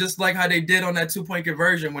gaps up, just like how they did on that 2-point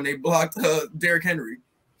conversion when they blocked Derrick Henry.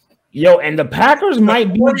 Yo, and the Packers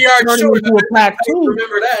might be turning into a pack too.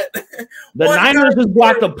 Remember that? The Niners just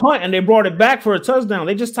blocked a punt and they brought it back for a touchdown.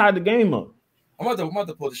 They just tied the game up. I'm about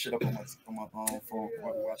to pull this shit up on my phone while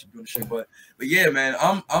we're watching doing the shit. But yeah, man,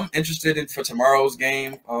 I'm interested in for tomorrow's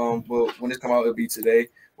game. Well, when it come out, it'll be today.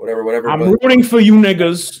 Whatever. I'm rooting for you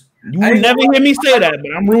niggas. You will never hear me say that,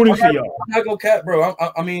 but I'm rooting for y'all. I'm not gonna cap, bro.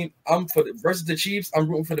 I'm for versus the Chiefs. I'm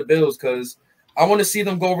rooting for the Bills because I want to see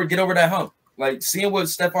them get over that hump. Like seeing what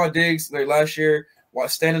Stephon Diggs like last year, while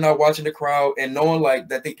standing out watching the crowd and knowing like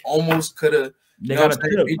that they almost could have.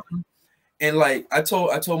 And like I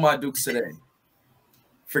told my Dukes today,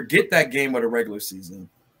 forget that game of the regular season.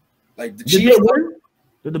 Like the Chiefs.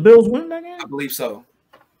 Did the Bills win that game? I believe so.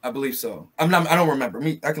 I don't remember.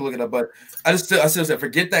 I can look it up, but I still said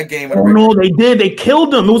forget that game. Oh no, they did. They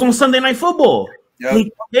killed them. It was on Sunday Night Football. Yep. They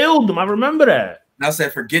killed them. I remember that. And I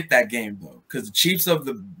said forget that game though, because the Chiefs how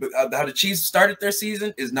the Chiefs started their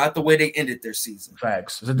season is not the way they ended their season.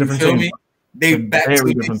 Facts. It's a different team. Me? They back to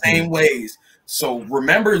the same ways. So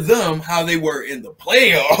remember them how they were in the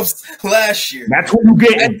playoffs last year. That's what you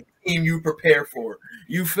getting. Team you prepare for.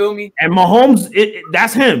 You feel me? And Mahomes,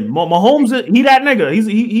 that's him. Mahomes, he that nigga.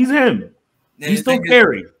 He's him. And he's still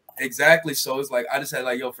scary. Exactly. So it's like I just had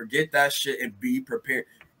like, yo, forget that shit and be prepared.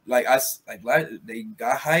 Like they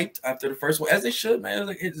got hyped after the first one, as they should, man.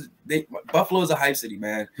 Like Buffalo is a hype city,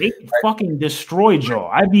 man. They fucking destroyed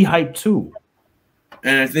y'all. I'd be hyped too.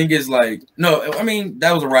 And the thing is, like, no, I mean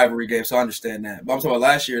that was a rivalry game, so I understand that. But I'm talking about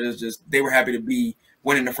last year. It's just they were happy to be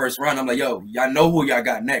winning the first round. I'm like, yo, y'all know who y'all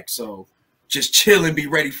got next, so just chill and be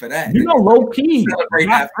ready for that. You know, low key,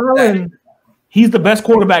 he's the best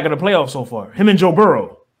quarterback in the playoffs so far. Him and Joe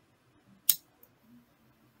Burrow.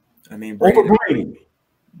 I mean,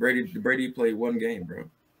 Brady played one game, bro.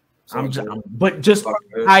 But just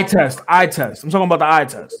eye test. I'm talking about the eye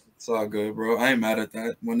test. It's all good, bro. I ain't mad at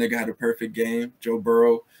that. One nigga had a perfect game. Joe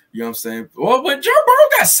Burrow. You know what I'm saying? Well, but Joe Burrow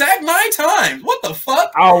got sacked 9 times. What the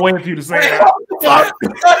fuck? I'll wait for you to say that. I'll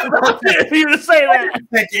wait for you to say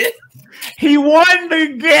that. He won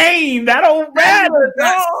the game. That don't matter.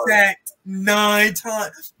 Got sacked 9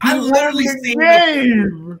 times. I literally seen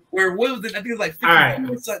the where what was it? I think it was like 50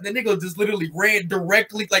 points. The nigga just literally ran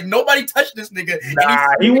directly. Like nobody touched this nigga. Nah,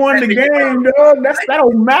 he won the game, dog. That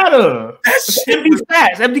don't matter. That's empty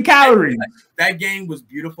stats, empty calories. That game was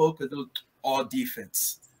beautiful because it was all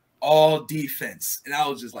defense. All defense. And I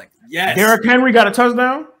was just like, yes. Derrick Henry got a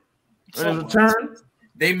touchdown. There's a turn.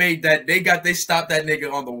 They made that. They stopped that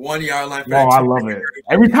nigga on the 1 yard line. Oh, I love it.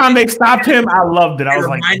 Every time they stopped him, I loved it. I was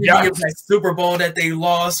like, yes. Me of that Super Bowl that they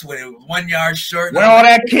lost when it was 1 yard short. Where all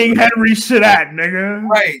that King Henry shit at, nigga?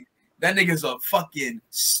 Right. That nigga's a fucking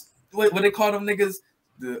what they call them niggas?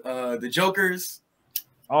 The Jokers.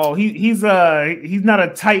 Oh, he's not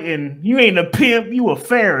a Titan. You ain't a pimp. You a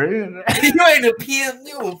fairy. You ain't a pimp.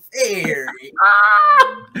 You a fairy.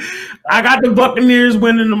 I got the Buccaneers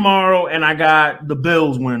winning tomorrow, and I got the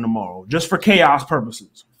Bills winning tomorrow, just for chaos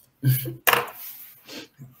purposes.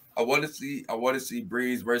 I want to see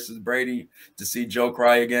Breeze versus Brady to see Joe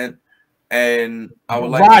cry again, and I would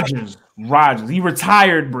like Rodgers. He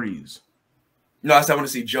retired Breeze. No, I said I want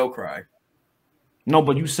to see Joe cry. No,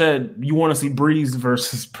 but you said you want to see Breeze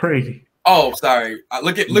versus Brady. Oh, sorry.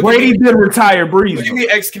 Look Brady did retire Breeze. Look at me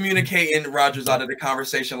excommunicating Rodgers out of the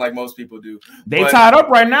conversation like most people do. They tied up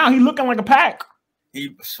right now. He looking like a pack.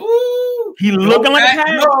 He looking like a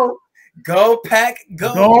pack. Go pack,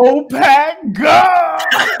 go. Go pack, go.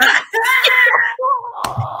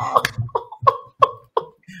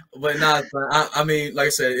 But nah, I mean, like I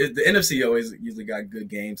said, the NFC always usually got good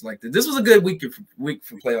games. Like this was a good week for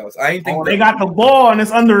playoffs. I ain't think they got the ball and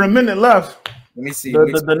it's under a minute left. Let me see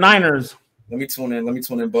the Niners. Let me tune in.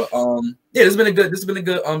 But yeah, this has been a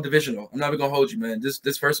good divisional. I'm not even gonna hold you, man.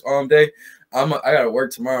 This first day, I gotta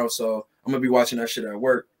work tomorrow, so I'm gonna be watching that shit at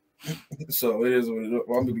work. So it is what it is.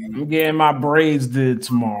 I'm getting my braids did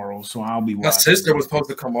tomorrow, so I'll be watching. My sister was supposed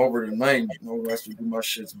to come over tonight. You know, I have to do my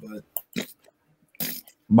shits, but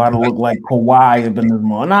About to look like Kawhi up in this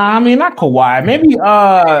moment. Nah, I mean not Kawhi. Maybe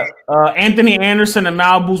Anthony Anderson and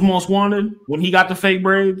Malibu's Most Wanted when he got the fake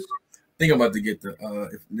braids. I think I'm about to get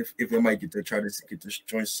the if they might get to try to get the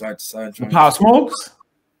joints side to side. Pop Smokes.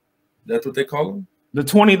 That's what they call them. The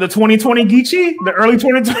 2020 Geechee, the early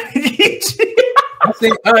 2020 Geechee.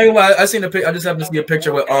 I seen a pic. I just happened to see a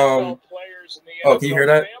picture with Oh, can you hear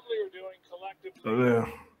that? Yeah.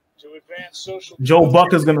 Joe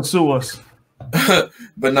Buck is gonna sue us.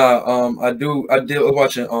 But nah, I did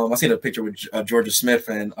watching. I seen a picture with Georgia Smith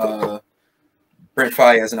and Brent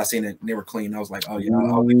Fayez, and I seen it. They were clean. I was like, oh yeah.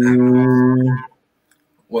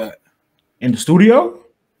 What? In the studio?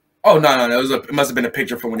 Oh no. It must have been a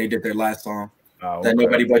picture from when they did their last song. That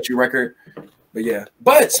Nobody But You record. But yeah.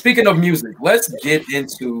 But speaking of music, let's get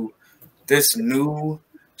into this new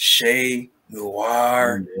Che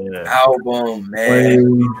Noir album,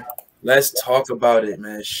 man. Let's talk about it,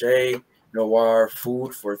 man. Che Noir,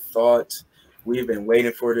 food for thought. We've been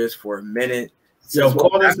waiting for this for a minute. Yo,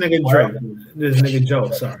 call this nigga Drake. This nigga Joe.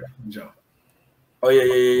 Sorry, Joe. Oh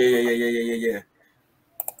yeah.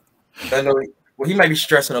 I know. Well, he might be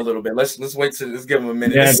stressing a little bit. Let's wait till let's give him a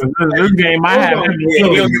minute. Yeah, this game might have. He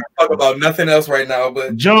don't talk about nothing else right now.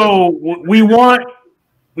 But Joe, we want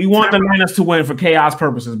the Niners to win for chaos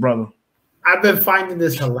purposes, brother. I've been finding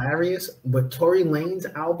this hilarious, but Tory Lane's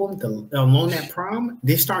album, the Alone at Prom,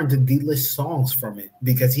 they're starting to delist songs from it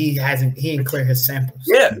because he ain't clear his samples.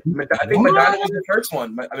 Yeah, I think Madonna was the first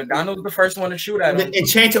one. Madonna was the first one to shoot at him.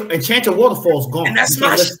 Enchanted Waterfall's gone. And that's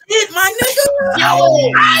my shit, my nigga.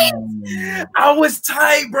 Yo, I was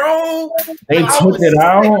tight, bro. They took it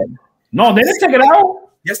out. No, they didn't take it out.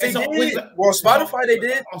 Yes, they did. Well, Spotify, they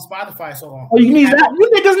did. On Spotify, so on. Oh, you need that? You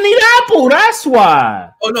niggas need Apple. That's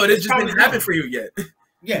why. Oh no, it just didn't happen for you yet.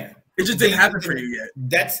 Yeah, it just didn't happen for you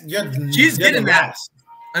yet. She's getting that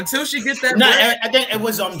until she gets that. No, I think it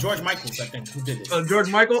was George Michaels. I think who did it.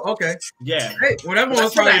 George Michael. Okay. Yeah. Hey, well, that one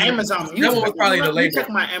was probably Amazon Music. That one was probably the label.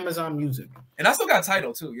 Check my Amazon Music. And I still got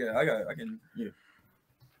Tidal too. Yeah, I can. Yeah.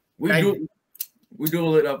 We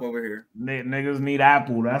doing it up over here. Niggas need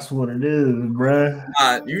Apple. That's what it is,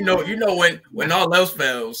 bruh. You know when all else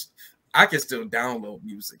fails, I can still download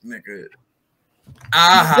music, nigga.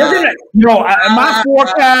 My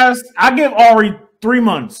forecast, I give Arri 3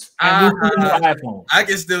 months. iPhone. I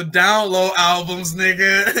can still download albums,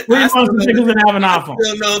 nigga. 3 months, niggas gonna have an iPhone. I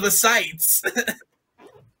still know the sites.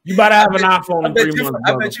 You better have an iPhone in 3 months.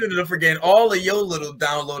 I bet you ended up forgetting all of your little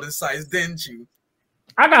downloaded sites, didn't you?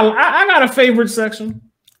 I got a favorite section.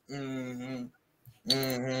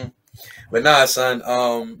 But nah, son.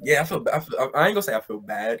 Yeah, I ain't gonna say I feel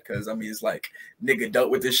bad because I mean it's like nigga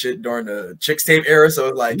dealt with this shit during the Chicks Tape era, so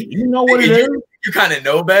it's like you know what it is. You kind of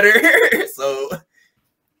know better, so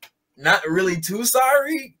not really too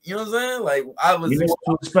sorry. You know what I'm saying? Like I was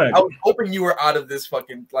hoping you were out of this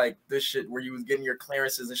fucking like this shit where you was getting your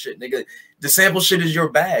clearances and shit, nigga. The sample shit is your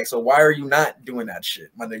bag, so why are you not doing that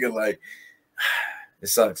shit, my nigga? Like. It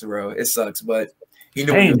sucks, bro. It sucks, but he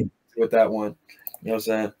knew with that one. You know what I'm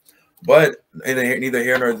saying? But neither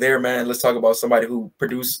here nor there, man. Let's talk about somebody who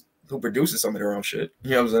produces some of their own shit. You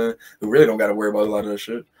know what I'm saying? Who really don't got to worry about a lot of that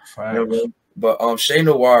shit. You know what I mean? But Che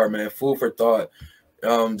Noir, man, food for thought.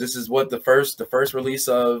 This is what the first release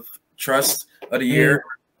of Trust of the year.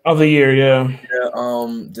 Of the year, yeah.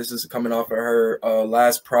 Yeah. This is coming off of her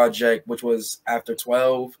last project, which was After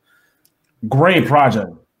 12. Great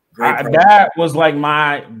project. That was like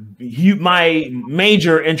my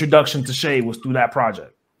major introduction to Che was through that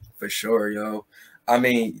project. For sure, yo. I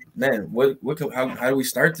mean, man, how do we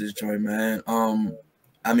start this joint, man?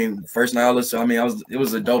 I mean, first night I listened. I mean, it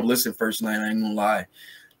was a dope listen first night. I ain't gonna lie.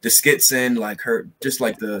 The skits in like her, just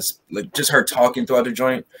her talking throughout the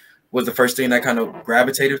joint was the first thing that kind of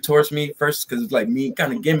gravitated towards me first, because it's like me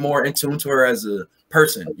kind of getting more in tune to her as a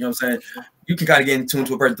person. You know what I'm saying? You can kind of get in tune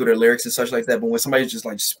to a person through their lyrics and such like that, but when somebody's just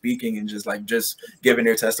like speaking and just giving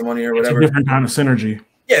their testimony or whatever, it's a different kind of synergy.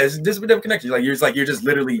 Yeah, it's just a different connection. You're just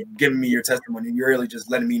literally giving me your testimony. You're really just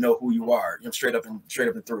letting me know who you are. You know, straight up and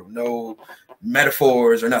through. No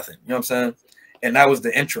metaphors or nothing. You know what I'm saying? And that was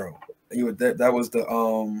the intro. That was the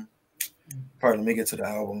Pardon, let me get to the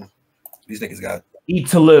album. These niggas got Eat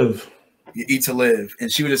to Live. Eat to Live.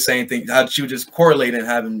 And she was just saying things, how she was just correlating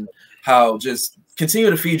having how just continue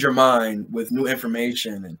to feed your mind with new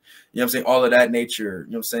information and, you know what I'm saying, all of that nature,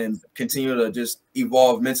 you know what I'm saying, continue to just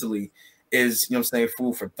evolve mentally is, you know what I'm saying,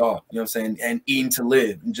 food for thought, you know what I'm saying, and eating to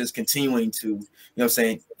live and just continuing to, you know what I'm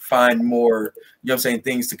saying, find more, you know what I'm saying,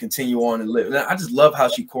 things to continue on and live. And I just love how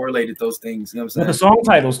she correlated those things, you know what I'm saying. With the song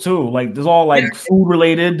titles too, like there's all like food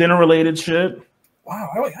related, dinner related shit. Wow,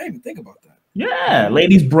 I didn't even think about that. Yeah,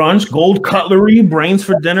 ladies brunch, gold cutlery, brains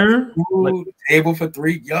for dinner, like, table for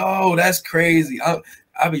 3. Yo, that's crazy.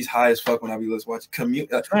 I be high as fuck when I be watching commute.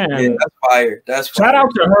 Yeah, that's fire. That's fire. Shout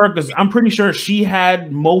out to her because I'm pretty sure she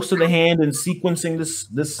had most of the hand in sequencing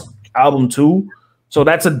this album too. So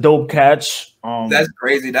that's a dope catch. That's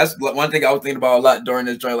crazy. That's one thing I was thinking about a lot during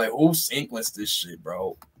this joint. Like, who sequenced this shit,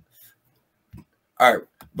 bro? All right,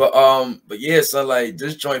 but yeah, so like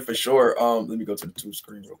this joint for sure. Let me go to the 2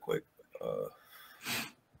 screen real quick.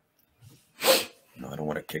 No, I don't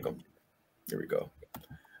want to kick them. There we go.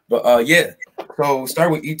 But yeah, so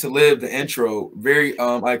start with Eat to Live, the intro. Very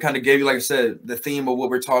I kind of gave you, like I said, the theme of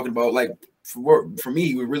what we're talking about. Like for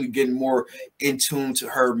me, we're really getting more in tune to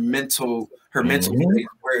her mental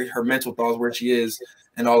where her mental thoughts, where she is,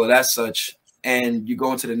 and all of that such. And you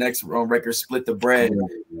go into the next record, Split the Bread.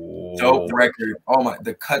 Dope record. Oh my,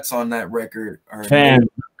 the cuts on that record are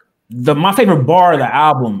my favorite bar of the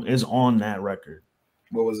album is on that record.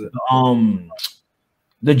 What was it?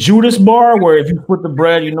 The Judas bar, where if you split the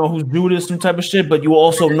bread, you know who's Judas, some type of shit. But you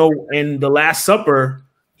also know in the Last Supper,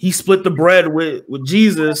 he split the bread with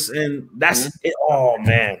Jesus, and that's it. Oh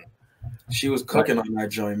man, she was cooking on that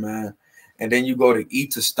joint, man. And then you go to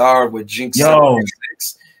Eat to Starve with Jinx.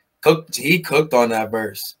 He cooked on that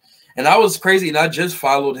verse, and I was crazy. And I just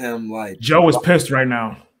followed him. Like Joe is pissed right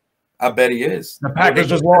now. I bet he is. The Packers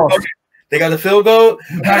just lost. They got the field goal.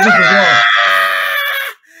 The Packers just lost.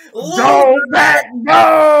 Go Pack,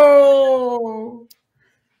 go!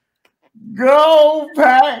 Go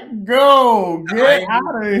Pack, go! Get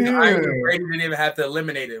out of here! Brady didn't even have to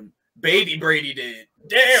eliminate him. Baby Brady did.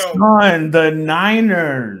 Damn. Son, the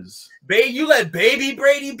Niners. You let Baby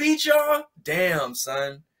Brady beat y'all? Damn,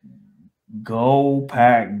 son. Go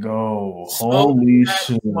Pack, go! Holy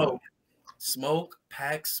shit! Smoke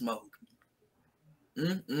Pack, smoke.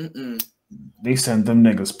 They sent them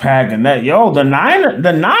niggas packing that. Yo, the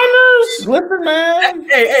Niners. Listen, man.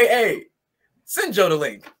 Hey. Send Joe the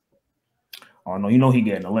link. Oh no, you know he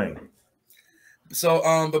getting the link. So,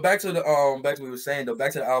 but back to what we were saying though.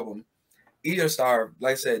 Back to the album. Eat or Starve.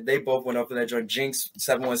 Like I said, they both went up to that joint. Jinx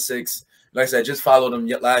 716. Like I said, just followed them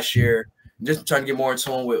last year. Just trying to get more in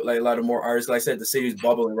tune with like a lot of more artists. Like I said, the city's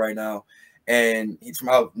bubbling right now. And he's from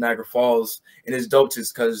out Niagara Falls, and it's dope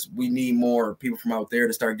just because we need more people from out there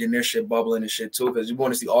to start getting their shit bubbling and shit too, because you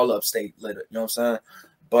want to see all upstate later, you know what I'm saying?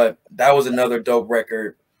 But that was another dope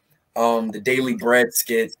record. The Daily Bread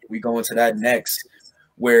skit, we go into that next,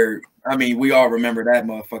 where I mean we all remember that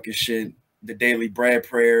motherfucking shit, the Daily Bread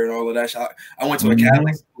prayer and all of that shit. I went to a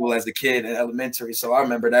Catholic school as a kid in elementary, so I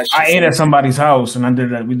remember that shit. I ate at somebody's house, and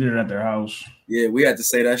we did it at their house. Yeah, we had to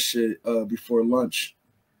say that shit before lunch.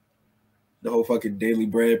 The whole fucking Daily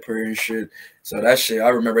Bread prayer and shit. So that shit, I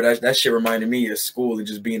remember that shit reminded me of school and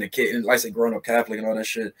just being a kid. And like I said, growing up Catholic and all that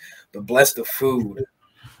shit. But Bless the Food.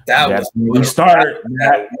 That was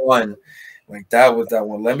that one. Like that was that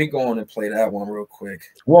one. Let me go on and play that one real quick.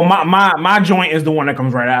 Well, my joint is the one that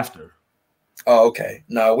comes right after. Oh, okay.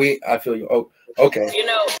 No, I feel you. Oh, okay. You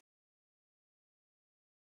know.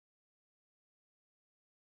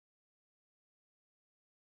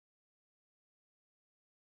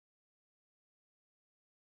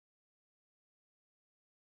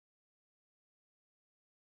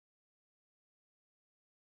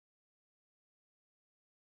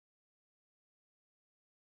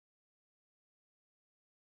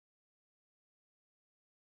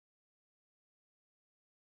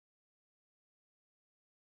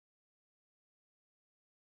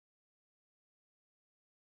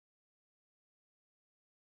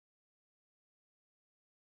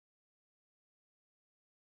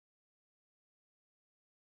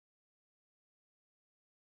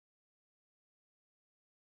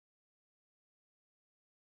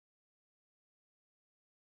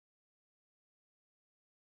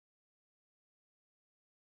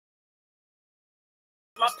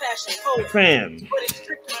 My passion, fam.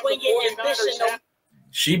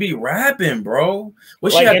 She be rapping, bro.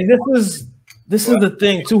 And this is the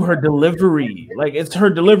thing too. Her delivery, like it's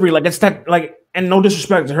her delivery, like it's that, like, and no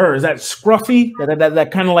disrespect to her, is that scruffy,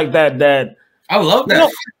 that kind of like that. I love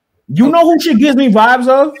that. You know who she gives me vibes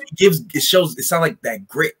of? It sounds like that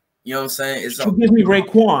grit. You know what I'm saying? She gives me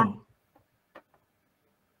Raekwon.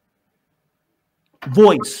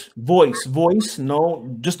 Voice.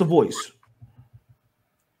 No, just the voice.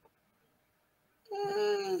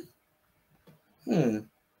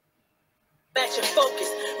 Back your focus.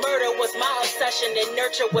 Murder was my obsession, and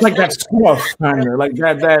nurture was like that scruff kind of, like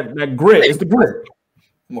that grit. It's the grit.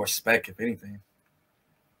 More spec, if anything.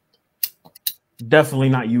 Definitely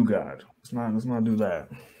not you, God. Let's not do that.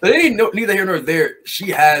 But neither here nor there. She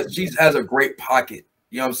has a great pocket.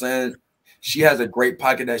 You know what I'm saying? she has a great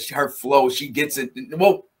pocket that her flow, she gets it.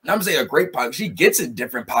 Well, I'm saying a great pocket. She gets in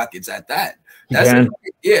different pockets at that.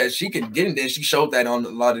 Yeah, she can get in there. She showed that on a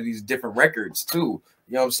lot of these different records too.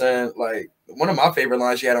 You know what I'm saying? Like one of my favorite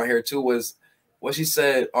lines she had on here too was what she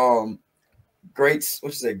said. Great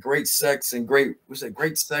sex and great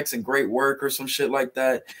work or some shit like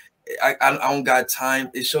that. I don't got time.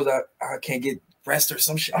 It shows that I can't get rest or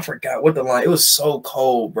some shit. I forgot what the line. It was so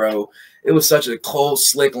cold, bro. It was such a cold,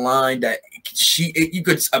 slick line that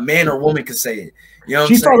a man or woman could say it. You know,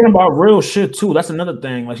 she's talking about real shit too. That's another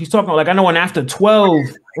thing. Like she's talking like I know in After 12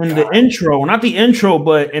 in the intro, not the intro,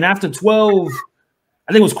 but in After 12,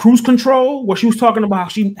 I think it was Cruise Control, where she was talking about how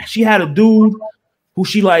she had a dude who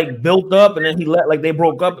she like built up and then he let like they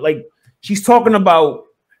broke up. Like she's talking about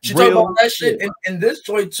talking about that shit in this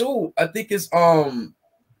joint too. I think it's I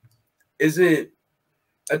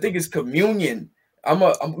think it's Communion. We're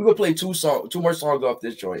gonna play two more songs off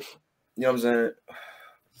this joint. You know what I'm saying?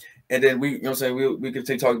 And then we can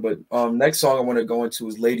take talk about next song I want to go into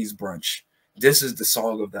is Ladies Brunch. This is the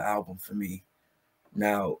song of the album for me.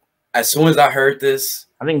 Now, as soon as I heard this,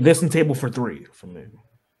 I think this and Table for Three for me.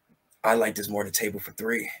 I like this more than Table for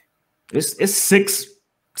Three. It's 6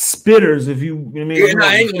 spitters if you know what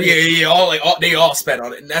I mean. They all spat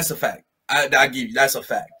on it, and that's a fact. I give you that's a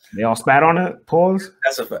fact. They all spat on it. Pause.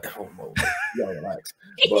 That's a fact. Oh, no. You gotta relax.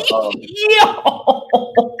 But,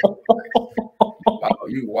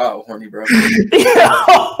 wow, horny bro.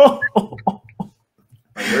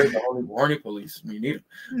 Where's the horny police? We need them.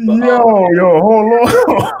 But, hold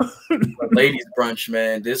on. Ladies Brunch,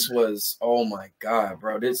 man. This was, oh my god,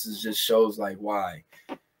 bro. This is just shows like why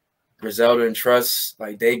Griselda and Trust,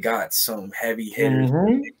 like they got some heavy hitters,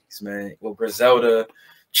 man. Well, Griselda,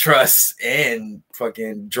 Trust, and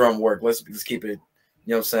fucking drum work. Let's keep it,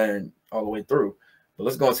 you know what I'm saying, all the way through. But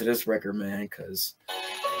let's go into this record, man, because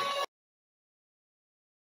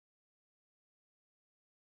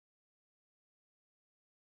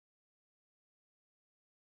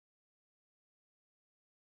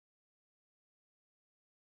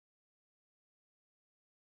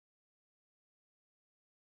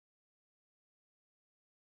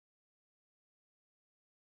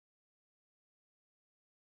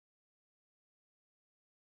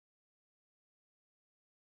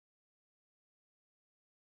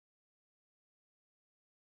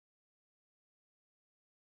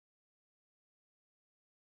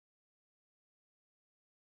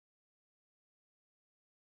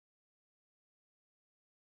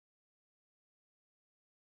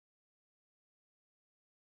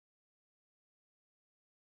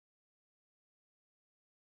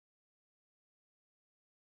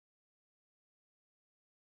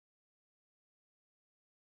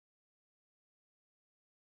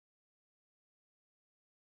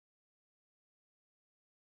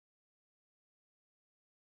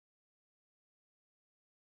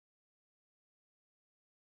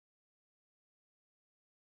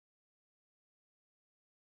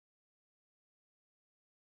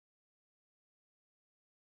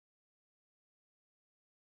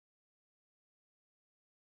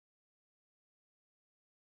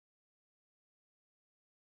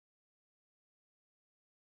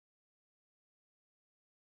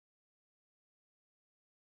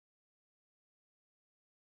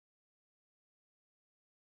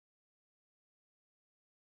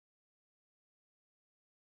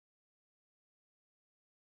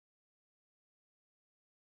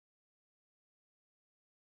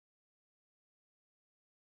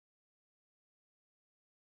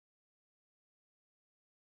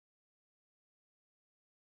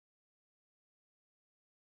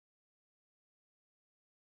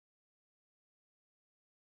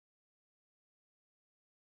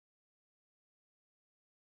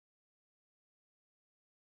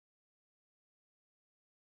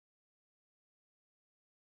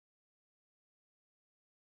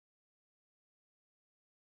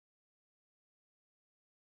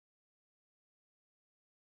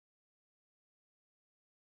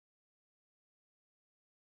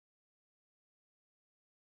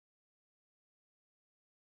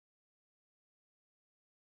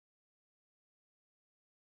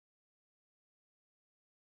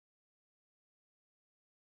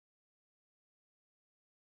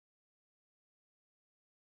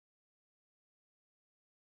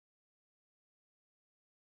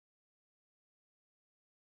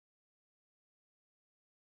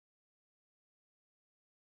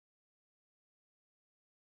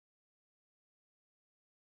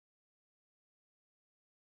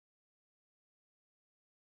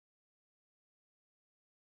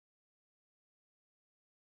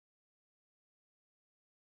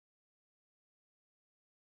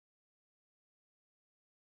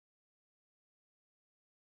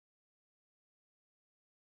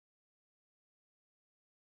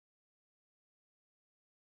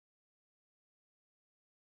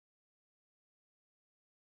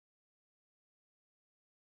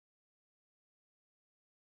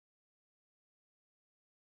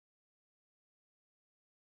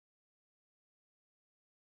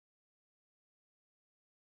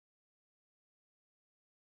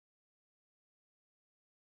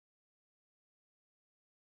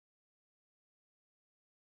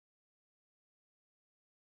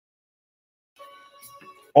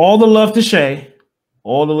All the love to Shay.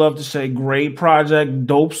 All the love to Shay. Great project,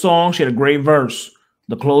 dope song. She had a great verse.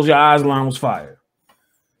 The Close Your Eyes line was fire.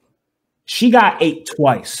 She got 8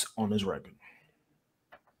 twice on this record.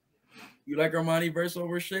 You like Armani verse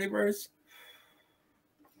over Shay verse?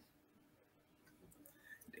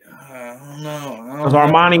 I don't know. Because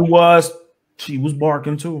Armani she was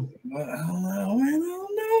barking too. I don't know.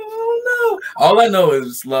 All I know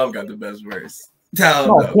is Love got the best verse.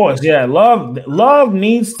 Of course, yeah. Love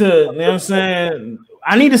needs to, you know what I'm saying?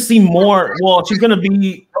 I need to see more. Well, she's gonna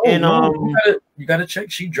be in you gotta check.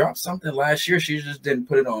 She dropped something last year. She just didn't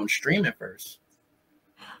put it on streaming first.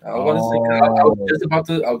 I was just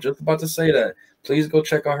about to say that. Please go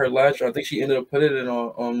check out her last year. I think she ended up putting it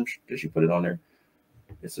on did she put it on there?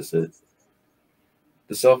 Is this it?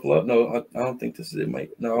 The self-love? No, I don't think this is it. I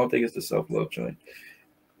don't think it's the self-love joint.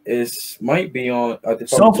 It might be on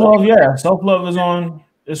self-love, yeah. Self-love is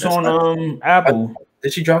on Apple.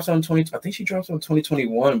 Did she drop something 20? I think she dropped something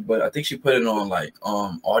 2021, but I think she put it on like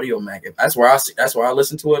Audio Mac. That's where I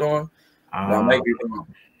listen to it on. I might be wrong.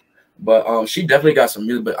 But she definitely got some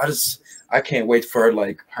music, but I can't wait for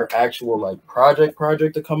like her actual like project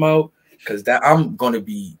to come out, because that I'm gonna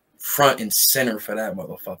be front and center for that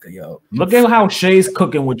motherfucker, yo. Look at how Shay's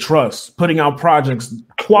cooking with Trust, putting out projects,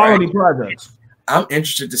 quality projects. I'm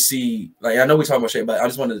interested to see, like, I know we talk about Shay, but I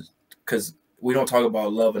just want to, because we don't talk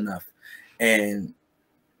about Love enough. And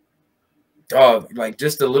dog, like,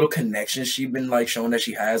 just the little connections she's been like showing that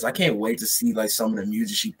she has. I can't wait to see like some of the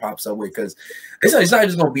music she pops up with, because it's not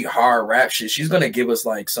just gonna be hard rap shit. She's gonna give us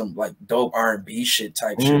like some like dope R&B shit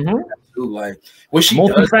type shit too. Like what she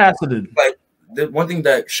multifaceted. Like the one thing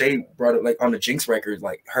that Shay brought up, like on the Jinx record,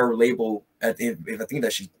 like her label at the end, I think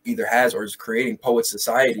that she either has or is creating Poet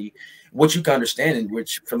Society, which you can understand, in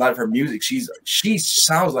which for a lot of her music, she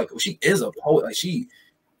sounds like she is a poet. Like you know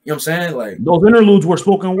what I'm saying? Like those interludes were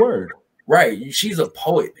spoken word. Right. She's a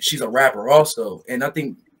poet. She's a rapper also. And I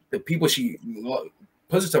think the people she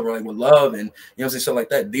puts herself like with Love and, you know what I'm saying, stuff like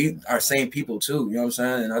that, these are same people too. You know what I'm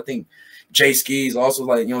saying? And I think Jay Ski's also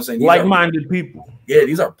like, you know what I'm saying? Like-minded people. Yeah,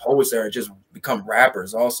 these are poets that are just become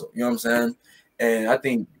rappers also. You know what I'm saying? And I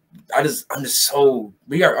think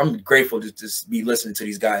I'm grateful to just be listening to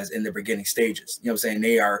these guys in the beginning stages. You know what I'm saying?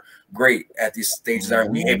 They are great at these stages. Are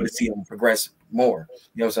we able to see them progress more?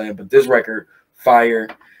 You know what I'm saying? But this record, fire.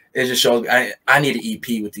 It just shows me I need an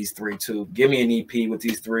EP with these three too. Give me an EP with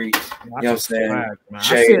these three. You know what I'm saying?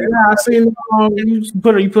 I seen you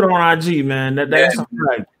put it on IG, man. That's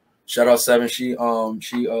right. Shout out 7. She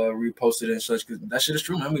reposted and such, because that shit is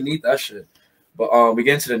true, man. We need that shit. But we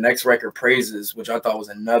get into the next record, Praises, which I thought was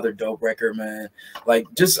another dope record, man. Like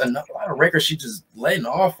just a lot of records she just letting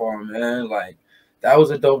off on, man. Like that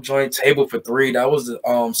was a dope joint. Table for 3, that was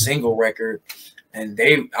the single record. And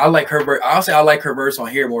I like her verse. I'll say I like her verse on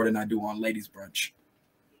here more than I do on Ladies Brunch.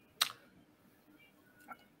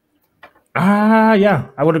 Yeah,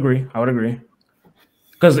 I would agree.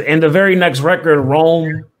 Because in the very next record,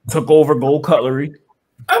 Rome took over Gold Cutlery.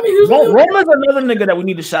 I mean, Rome is another nigga that we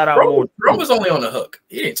need to shout out more. Rome was only on the hook.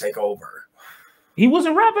 He didn't take over. He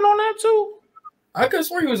wasn't rapping on that too. I could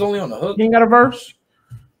swear he was only on the hook. He ain't got a verse.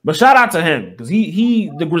 But shout out to him, because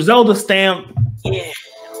he the Griselda stamp. Yeah.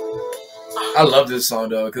 I love this song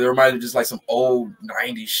though, because it reminds me of just like some old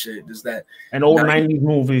 90s shit. Just that an old 90s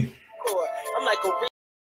movie. I'm like a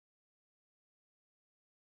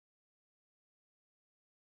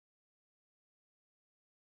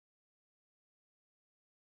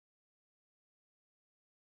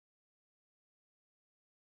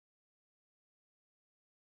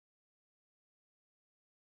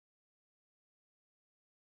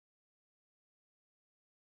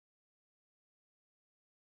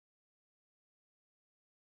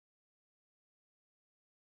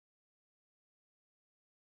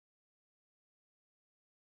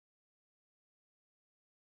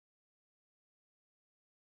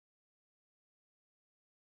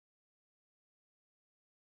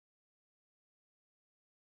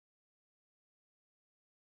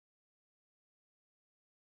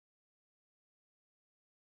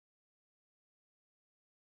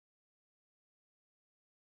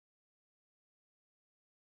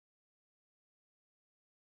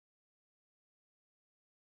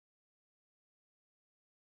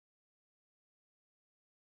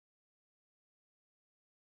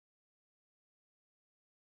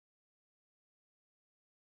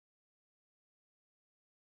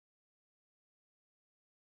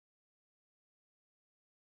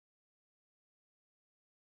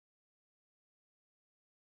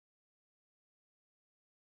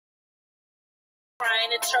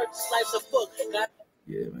crying in church, life's a book.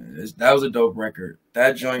 Yeah, man. That was a dope record.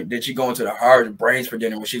 That joint, did she go into the hard brains for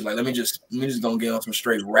dinner where she's like, let me just gonna get on some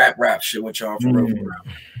straight rap shit with y'all for real.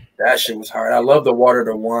 That shit was hard. I love the water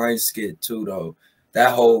to wine skit too, though.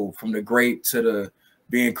 That whole from the grape to the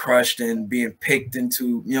being crushed and being picked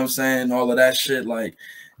into, you know what I'm saying? All of that shit, like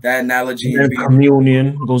that analogy. And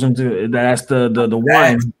communion goes into that's the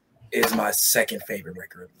wine. Is my second favorite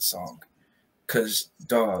record of the song. Cause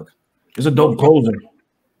dog. It's a dope closer.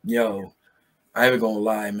 Yo, I ain't even gonna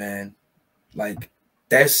lie, man. Like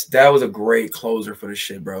that was a great closer for the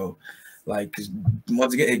shit, bro. Like, cause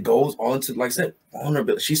once again, it goes all into, like I said,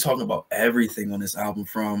 vulnerability. She's talking about everything on this album,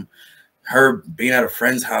 from her being at a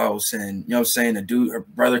friend's house and, you know what I'm saying, the dude, her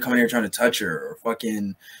brother coming here trying to touch her, or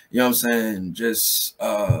fucking, you know what I'm saying, just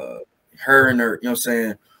her and her, you know what I'm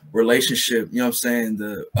saying, relationship, you know what I'm saying,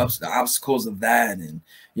 the obstacles of that, and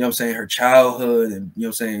you know what I'm saying, her childhood, and you know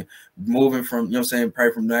what I'm saying, moving from, you know what I'm saying,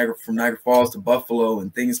 probably from Niagara Falls to Buffalo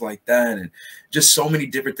and things like that, and just so many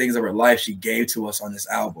different things of her life she gave to us on this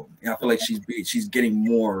album. And I feel like she's getting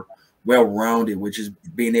more well-rounded, which is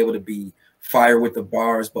being able to be fire with the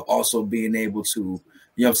bars, but also being able to,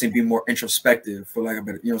 you know what I'm saying, be more introspective, for like a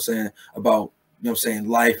better, you know what I'm saying, about, you know what I'm saying,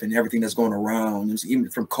 life and everything that's going around, you know, even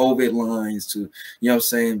from COVID lines to, you know what I'm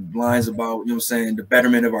saying, lines about, you know what I'm saying, the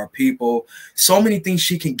betterment of our people. So many things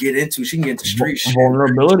she can get into. She can get into street shit.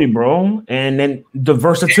 Vulnerability, bro. And then the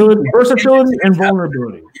versatility and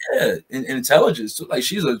vulnerability. Yeah, and intelligence too. Like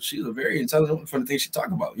she's a very intelligent from the things she talk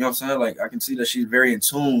about. You know what I'm saying? Like I can see that she's very in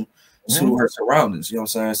tune to her surroundings. You know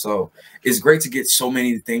what I'm saying? So it's great to get so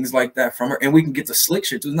many things like that from her. And we can get the slick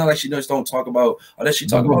shit too. It's not like she just don't talk about, or that she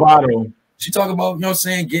talk about. She talk about, you know what I'm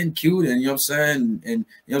saying, getting cute, and you know what I'm saying, and you know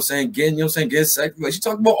what I'm saying, getting, you know what I'm saying, getting sexy. Like she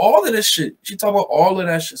talk about all of this shit. She talk about all of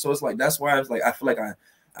that shit. So it's like, that's why I was like, I feel like I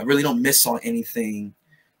really don't miss on anything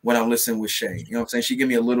when I'm listening with Shay. You know what I'm saying? She give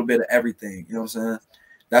me a little bit of everything. You know what I'm saying?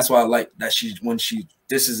 That's why I like that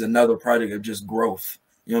this is another project of just growth.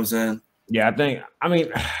 You know what I'm saying? Yeah,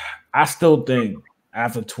 I still think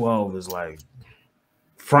After 12 is like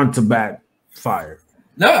front to back fire.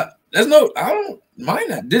 Nah, I don't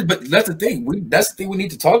mind that. But that's the thing. That's the thing we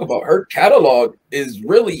need to talk about. Her catalog is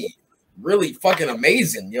really, really fucking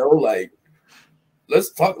amazing, yo. Like,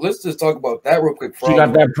 let's just talk about that real quick. She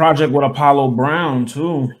got that project with Apollo Brown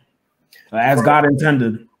too, as God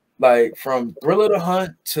intended. Like from Thriller to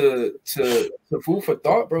Hunt to Food for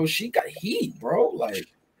Thought, bro. She got heat, bro. Like,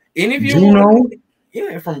 and if you Gino.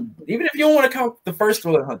 Even if you don't want to count the first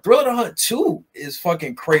Thriller to Hunt 2 is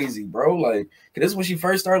fucking crazy, bro. Like, this is when she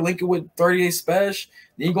first started linking with 38 Special.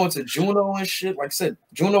 Then you go into Juno and shit. Like I said,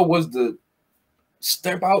 Juno was the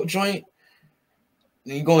step out joint.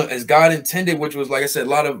 Then you go as God Intended, which was, like I said, a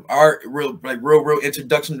lot of art, real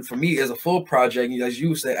introduction for me as a full project, as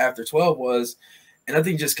you said, After 12 was. And I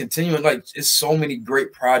think just continuing, like, it's so many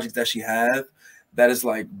great projects that she have. That is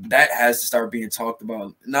like, that has to start being talked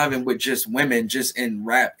about, not even with just women, just in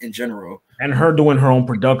rap in general. And her doing her own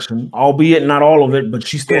production, albeit not all of it, but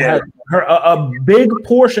she still has her a big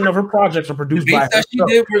portion of her projects are produced by herself.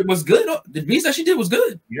 The beats that she did was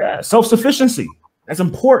good. Yeah, self-sufficiency. That's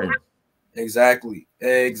important. Exactly. You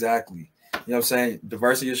know what I'm saying?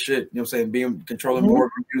 Diversity of shit. You know what I'm saying? Controlling more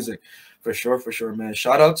of music. For sure, man.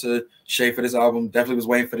 Shout out to Shay for this album. Definitely was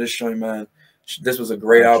waiting for this joint, man. This was a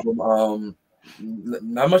great album.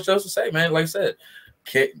 Not much else to say, man. Like I said,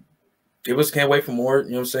 can't wait for more, you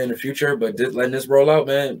know what I'm saying, in the future. But letting this roll out,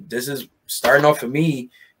 man, this is starting off for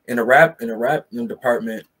me in the rap department. You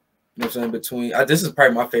know what I'm saying? This is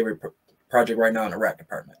probably my favorite project right now in the rap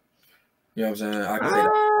department. You know what I'm saying? I can say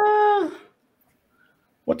that.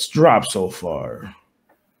 What's dropped so far?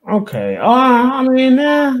 Okay.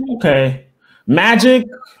 Okay. Magic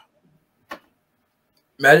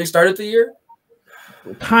started the year?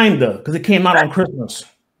 Kinda, because it came out on Christmas.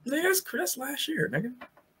 Yeah, that's last year, nigga.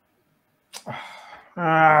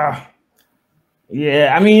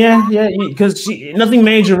 Yeah, because nothing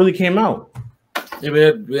major really came out. Yeah,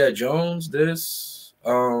 we had Jones.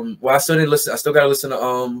 Well, I still didn't listen. I still gotta listen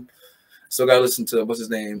to what's his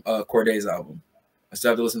name, Corday's album. I still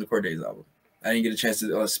have to listen to Corday's album. I didn't get a chance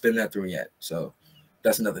to spin that through yet, so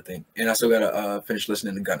that's another thing. And I still gotta finish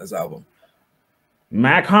listening to Gunna's album.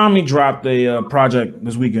 Mach Hommy dropped a project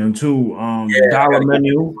this weekend too. Dollar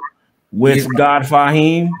Menu with God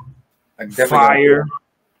Fahim. Fire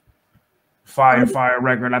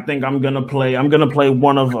record. I think I'm gonna play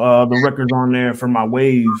one of the records on there for my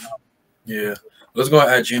wave. Yeah, let's go and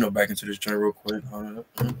add Gino back into this joint real quick.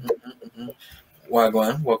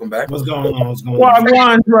 Wagwan, welcome back. What's going on?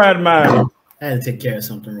 Wagwan, Brad, man. I had to take care of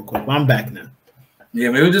something real quick. But I'm back now.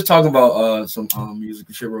 Yeah, maybe we'll just talk about some music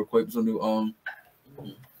and shit real quick. Some new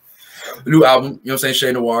New album, you know what I'm saying?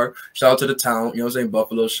 Shay Noir. Shout out to the town, you know what I'm saying?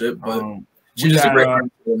 Buffalo shit. But she's just a great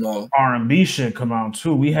R&B shit come out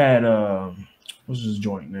too. We had what's his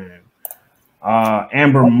joint name?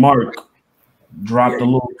 Amber Mark dropped a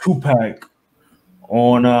little 2-pack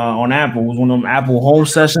on Apple. It was one of them Apple home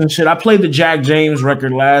session shit. I played the Jack James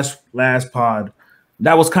record last pod.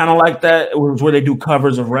 That was kind of like that. It was where they do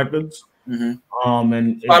covers of records. Mm-hmm.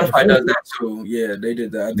 And Spotify does that too. Yeah, they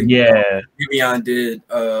did that. I think Devaughn did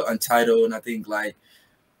Untitled, and I think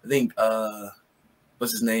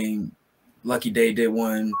what's his name? Lucky Day did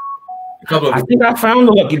one. A couple of I think I found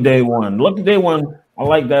the Lucky Day one. Lucky Day one, I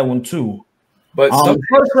like that one too. But the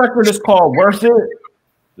first record is called Worth It.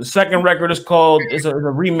 The second record is called is a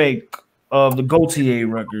remake of the Gautier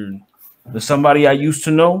record, the Somebody I Used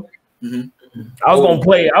to Know. Mm-hmm. I was gonna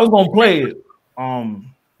play it.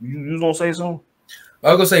 You was gonna say something?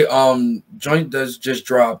 I was gonna say, Joint does just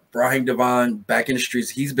drop. Raheem Devaughn back in the streets.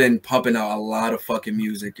 He's been pumping out a lot of fucking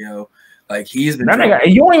music, yo. Like he's been.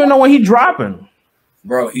 You don't even know when he's dropping,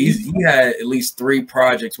 bro. He had at least 3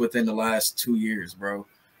 projects within the last 2 years, bro.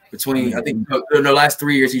 Between I think in the last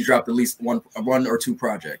 3 years, he dropped at least one or 2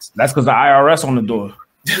 projects. That's because the IRS on the door.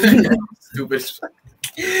 Stupid.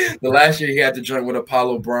 The last year he had to joint with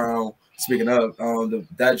Apollo Brown. Speaking of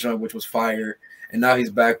that joint, which was fire, and now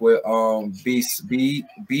he's back with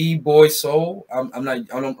B Boy Soul. I'm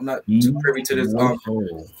not too privy to this.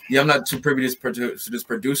 I'm not too privy to this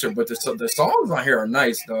producer, but the songs on here are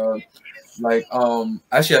nice, dog. Like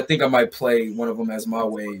actually, I think I might play one of them as my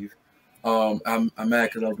wave. I'm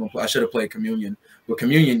mad because I should have played Communion. But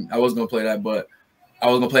Communion, I was gonna play that, but I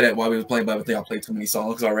was gonna play that while we was playing. But I think I played too many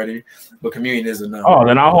songs already. But Communion is enough. Oh,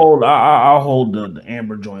 then I'll hold the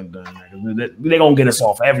Amber joint then. They gonna get us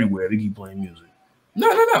off everywhere. They keep playing music. No.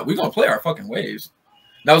 We're gonna play our fucking waves.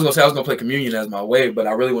 I was gonna play Communion as my wave, but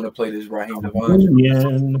I really want to play this Raheem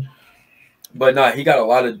Devaughn. But nah, he got a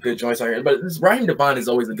lot of good joints on here. But this Raheem Devaughn is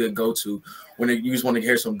always a good go-to when you just want to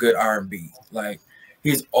hear some good R&B. Like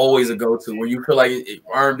he's always a go-to when you feel like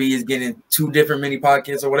R&B is getting 2 different mini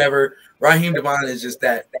podcasts or whatever. Raheem Devaughn is just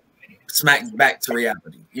that smack back to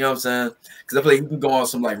reality. You know what I'm saying? Because I feel like he can go on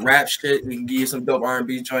some like rap shit. He can give you some dope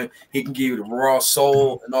R&B joint. He can give you the raw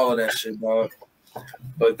soul and all of that shit, dog.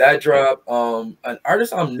 But that drop, an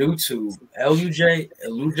artist I'm new to, Eluj,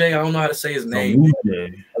 I don't know how to say his name,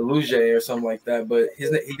 Eluj or something like that. But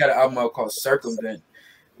he got an album out called Circumvent,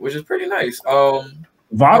 which is pretty nice.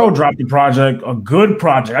 Vado dropped the project, a good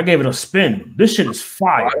project. I gave it a spin. This shit is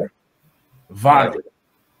fire. Vado,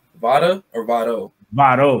 or Vado?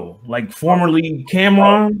 Vado, like formerly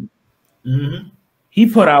Cameron. Mm-hmm. He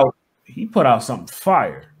put out something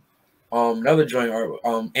fire. Another joint,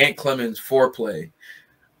 Ant Clemens Foreplay.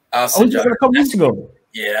 A couple weeks ago.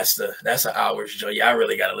 Yeah, that's an hour's joint. Yeah, I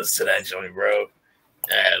really gotta listen to that joint, bro.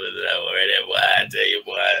 I listen to that one right there, boy. I tell you,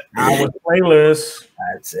 boy. Our playlist.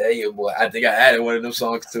 I tell you, boy. I think I added one of them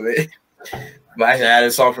songs to it. But I added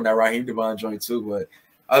a song from that Raheem Devaughn joint too. But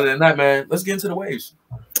other than that, man, let's get into the waves.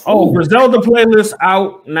 Oh, Griselda playlist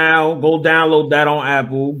out now. Go download that on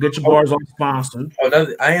Apple. Get your bars on sponsored.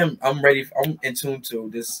 I'm ready. I'm in tune to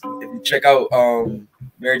this. If you check out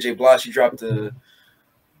Mary J. Blige, she dropped the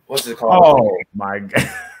what's it called? Oh my god.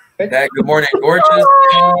 That Good Morning Gorgeous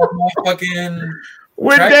fucking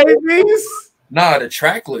with Davies? Nah, the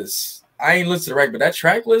track list. I ain't listened to the record, but that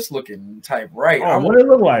track list looking type right. Oh, what it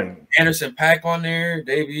look like? Anderson .Paak on there,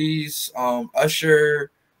 Davies, Usher.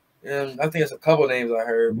 And I think it's a couple names I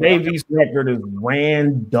heard. Davies' record is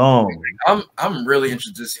random. I'm really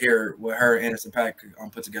interested to hear what her and Anderson .Paak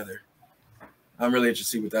put together. I'm really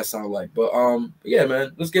interested to see what that sounds like. But yeah,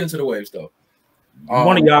 man, let's get into the waves though.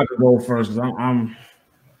 One of y'all could go first because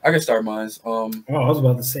I can start mine. I was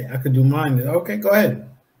about to say I could do mine. Okay, go ahead.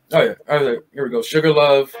 Oh yeah, all right, here we go. Sugar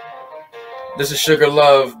Love. This is Sugar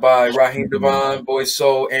Love by Raheem Devaughn, Boy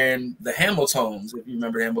Soul, and the Hamiltones. If you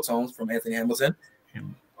remember the Hamiltones from Anthony Hamilton.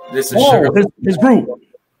 This is Sugar his group.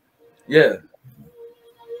 Yeah.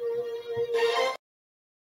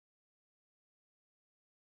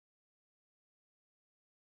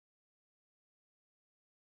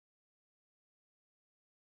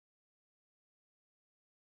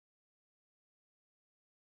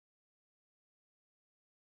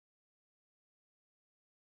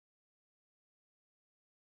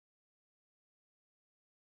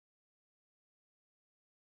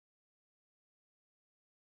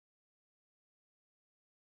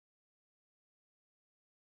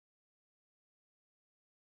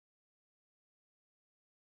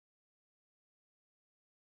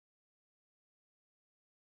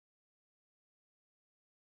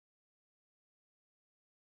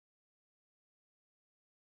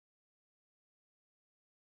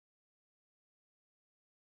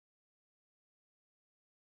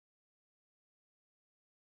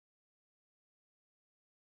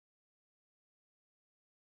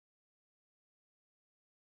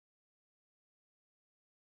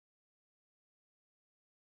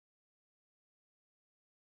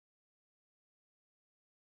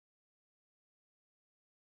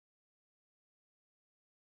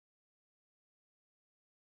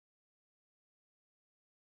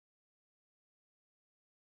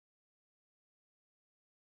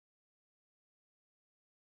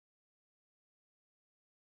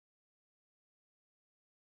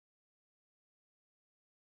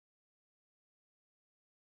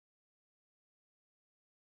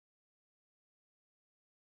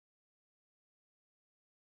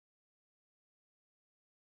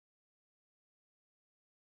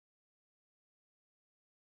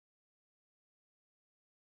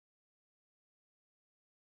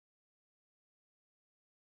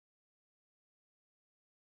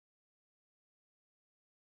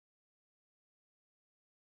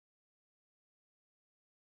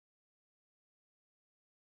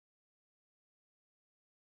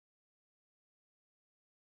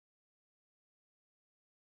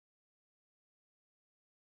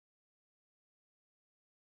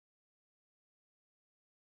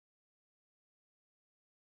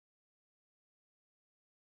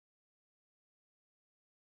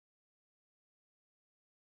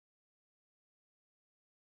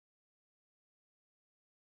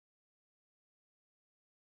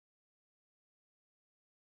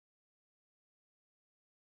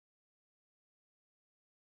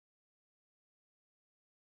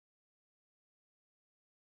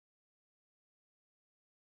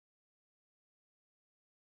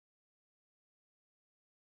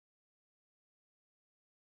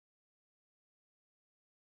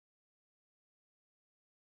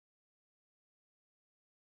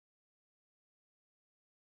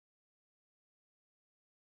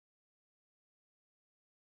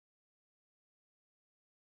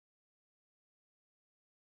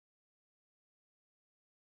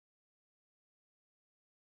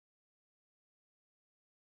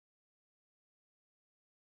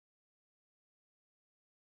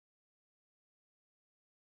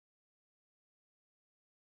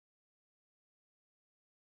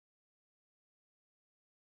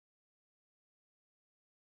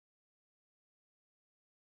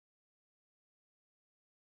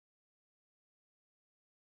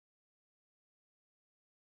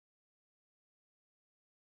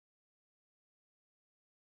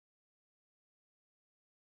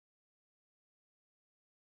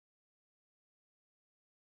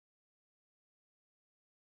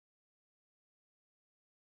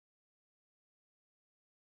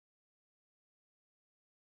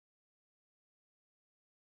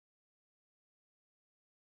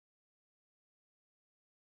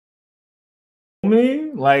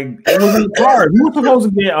 Me, like it was in the card. We were supposed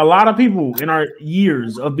to get a lot of people in our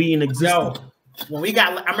years of being existent. When we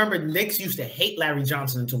got, I remember Knicks used to hate Larry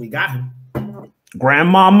Johnson until we got him.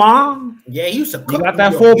 Grandmama. Yeah, he used to cook. He got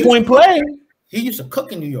that 4-point play. He used to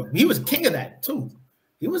cook in New York. He was king of that too.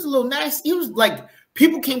 He was a little nasty. He was like,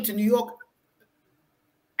 people came to New York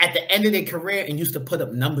at the end of their career and used to put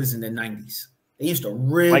up numbers in the 90s. They used to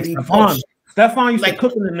really like Stephon used to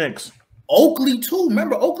cook in the Knicks. Oakley too.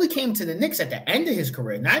 Remember, Oakley came to the Knicks at the end of his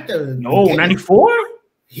career, not the 94.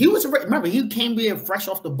 He was remember he came here fresh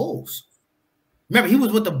off the Bulls. Remember, he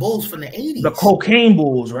was with the Bulls from the 80s. The cocaine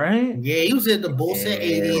Bulls, right? Yeah, he was in the Bulls in the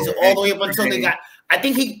 80s all the way up until they got. I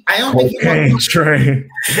don't think he was train.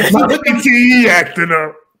 My CTE acting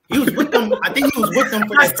up. He was with them. I think he was with them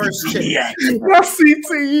for their first shit. My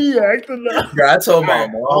CTE acting up. Girl, I told my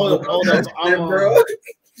mom. Hold on, bro.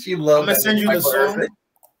 She loved. I'm gonna send you the song.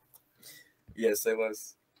 Yes, it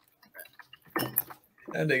was.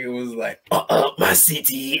 That nigga was like, my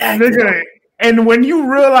CTE nigga. And when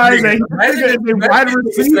you realize that he's a wide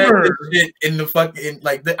receiver in the fucking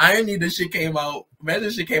like the irony, this shit came out. Imagine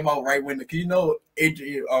this shit came out right when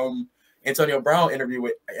Antonio Brown interview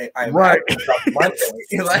with right. Like,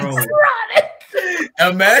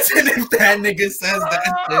 imagine if that nigga says that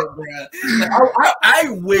shit, bro. Like, I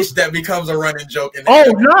wish that becomes a running joke.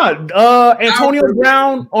 Antonio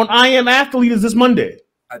Brown on I Am Athlete is this Monday.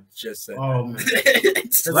 I just said,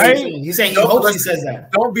 right? He's saying he hopes he says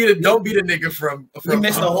that. Don't be the nigga from he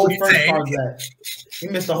missed the whole first part of that. He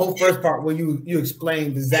missed the whole first part where you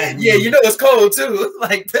explained exactly. Yeah, you know it's cold too.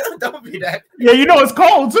 Like, don't be that. Yeah, you know it's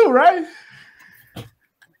cold too, right?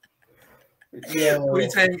 Yeah,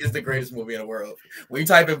 Pootie Tang is the greatest movie in the world. When you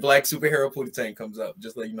type in black superhero, Pootie Tang comes up.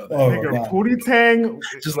 Just let you know that. Pootie Tang.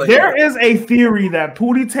 Just like there is a theory that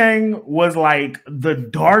Pootie Tang was like the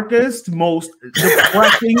darkest, most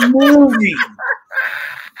depressing movie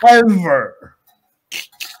ever.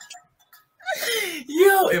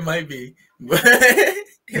 Yo, it might be.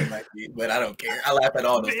 It might be, but I don't care. I laugh at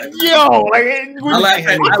all those things. Yo, like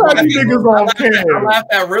I laugh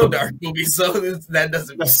at real dark movies, so that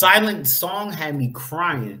doesn't. The silent song had me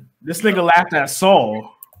crying. This nigga laughed at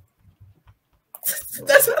Saul.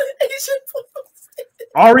 That's what Asian.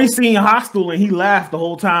 Arri seen Hostel and he laughed the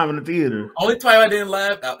whole time in the theater. Only time I didn't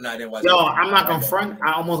laugh. No, I didn't watch. Yo, I'm not gonna front.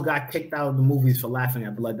 I almost got kicked out of the movies for laughing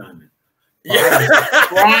at Blood Diamond. Yeah,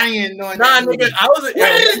 crying. Nah, nigga, I was.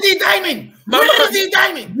 Where is the diamond? Where is the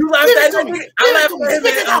diamond? You laughed at me. I laughed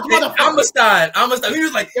at him. I'm a star. He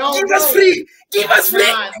was like, yo, "Keep us free. Keep us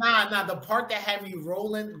free." Nah. The part that had me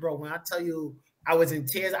rolling, bro. When I tell you, I was in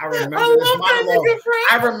tears. I remember this monologue.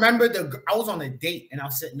 I remember I was on a date and I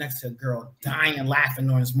was sitting next to a girl, dying laughing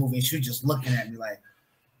during this movie, and she was just looking at me like.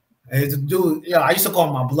 It's a dude, yeah, I used to call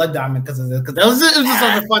him my blood diamond because it was just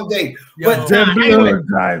such a fun day. But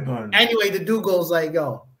anyway, the dude goes like,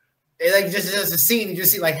 "Yo," it like just a scene. You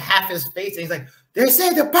just see like half his face, and he's like, "They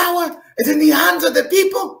say the power is in the hands of the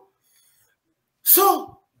people,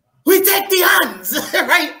 so we take the hands,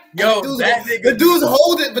 right?" Yo, the dude's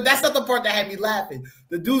holding, but that's not the part that had me laughing.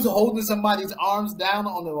 The dude's holding somebody's arms down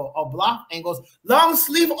on a block and goes, "Long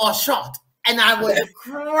sleeve or short?" And I was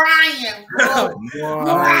crying, bro.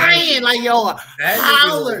 Crying like, yo,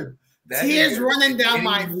 howler. Tears running down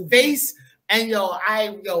my face. And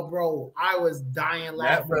bro, I was dying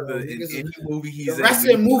laughing. That brother, in any movie he's the rest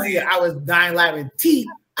of the movie, I was dying laughing.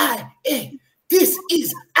 T-I-A, this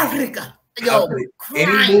is Africa. Yo,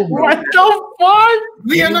 crying. What the fuck?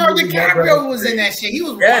 Leonardo DiCaprio was in that shit. He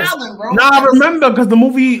was wilding, bro. Nah, I remember because the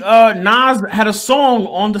movie Nas had a song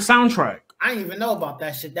on the soundtrack. I didn't even know about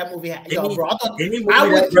that shit. That movie had, bro. I thought you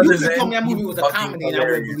told me that movie was a comedy, and I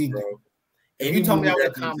wouldn't believe it. If you told me that was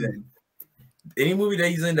a comedy. Any movie that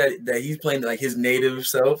he's in that he's playing like his native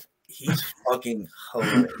self, he's fucking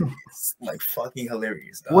hilarious. Like fucking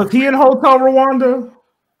hilarious. Dog. Was he in Hotel Rwanda?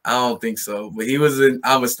 I don't think so, but he was in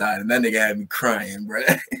Amistad, and that nigga had me crying, bro.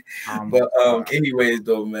 But anyways,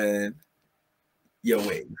 though, man. Yo,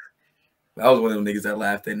 wait. I was one of them niggas that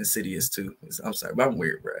laughed in Insidious too. I'm sorry, but I'm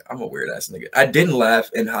weird, bro. I'm a weird ass nigga. I didn't laugh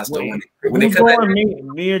in Hostel when they cut that.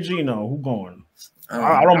 Me or Gino? Who going?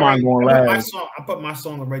 I don't mind going last. I put my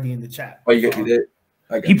song already in the chat. Oh, you did?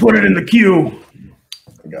 He put it in the queue.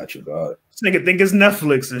 I got you, God. This nigga think it's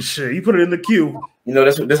Netflix and shit. He put it in the queue. You know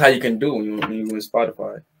that's how you can do when you go to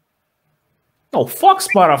Spotify. No, fuck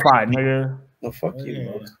Spotify, nigga. No, fuck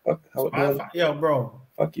you, bro. Spotify. Yo, bro.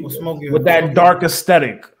 Fuck you. With that dark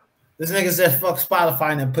aesthetic. This nigga said fuck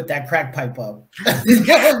Spotify and then put that crack pipe up.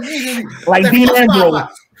 Like Dean Ambrose.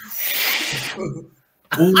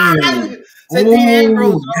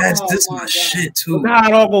 Yes, this is my shit too. Nah,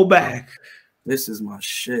 it all go back. This is my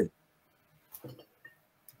shit.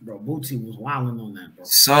 Bro, Bootsy was wilding on that, bro.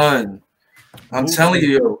 Son, I'm telling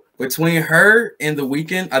you, between her and The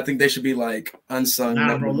Weeknd, I think they should be like unsung.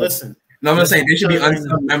 Nah, bro, listen. No, I'm not saying they should be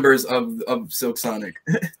unsung members of Silk Sonic.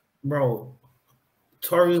 Bro,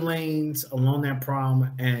 Tory Lanez Alone at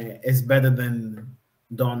Prom and it's better than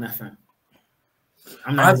Dawn FM.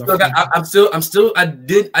 I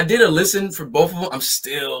did a listen for both of them. I'm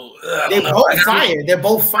still they're both fire. They're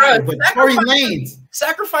both fire, but Tory Lanez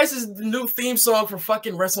Sacrifice is the new theme song for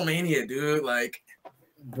fucking WrestleMania, dude. Like,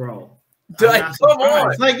 bro. Like, come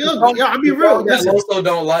on. Like, look, yo, I'll be real. That also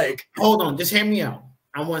don't like. Hold on, just hear me out.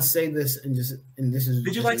 I want to say this and this is.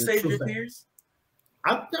 Did you like Save Your Tears?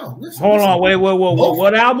 No. Listen, Hold on, wait.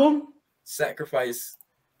 What album? Sacrifice,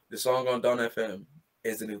 the song on Dawn FM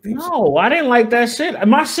is the new theme song. No, I didn't like that shit.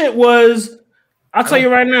 My shit was. I'll tell you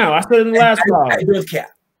right now. I said it in the last vlog. I don't care.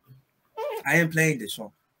 I am playing this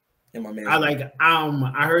song in my man. I like.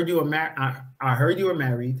 I heard you were married. I heard you were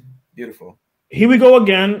married. Beautiful. Here we go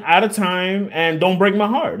again, out of time, and Don't Break My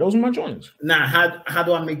Heart. Those are my joints. Nah, how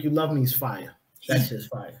do I make you love me is fire. That's just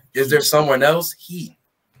fire. Is there someone else? Heat.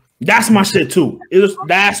 That's my shit too.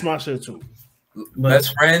 That's my shit too.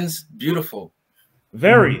 Best Friends, beautiful.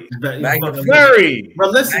 Very. Very.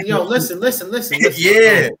 But listen, listen.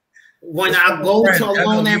 Yeah. When I go to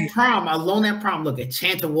Alone at Prom, look at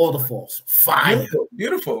Chanting Waterfalls. Fire.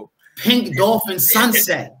 Beautiful. Pink Dolphin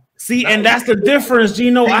Sunset. See, and that's the difference,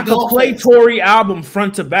 Gino. I can play Tory album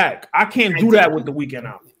front to back. I can't do that with the Weeknd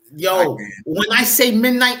album. Yo, when I say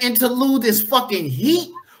Midnight Interlude is fucking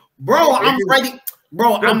heat, bro, I'm ready.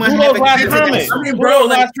 Bro, I'm gonna have a comment. I mean, bro,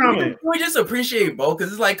 last comment. We just appreciate both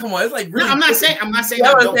because it's like, come on, it's like really. No, I'm not saying I don't. I'm not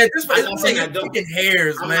saying I don't.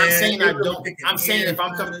 Hairs, I'm man. not saying I don't. I'm saying if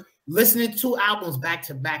I'm coming listening to 2 albums back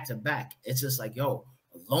to back, it's just like, yo,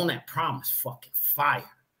 Alone at Prom is fucking fire.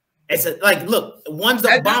 It's like, look, one's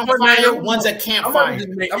a bonfire, one's a campfire.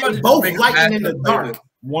 Both lighting in the dark.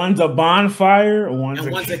 One's a bonfire,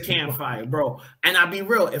 one's a campfire, bro. And I'll be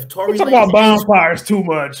real, if Tory talk about bonfires too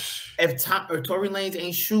much. If Tory Lanez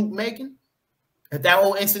ain't shoot Megan, if that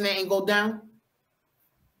whole incident ain't go down,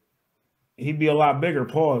 he'd be a lot bigger.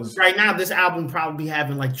 Pause. Right now, this album probably be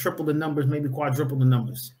having like triple the numbers, maybe quadruple the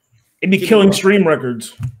numbers. It'd be killing stream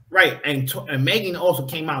records. Right, and Megan also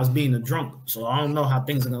came out as being a drunk, so I don't know how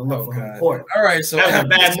things are gonna look for her in court. All right, so that was a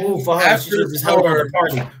bad move for her. She just held on the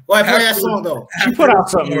party. Go ahead, play that song though. She put out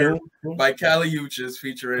something new by Kali Uchis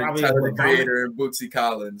featuring Tyler the Creator and Bootsy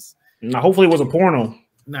Collins. Now, hopefully, it was a porno.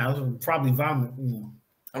 Nah, it was probably vomit.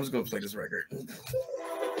 I'm just gonna play this record.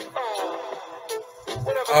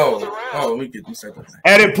 Oh, let me get you second.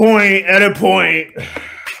 Edit point.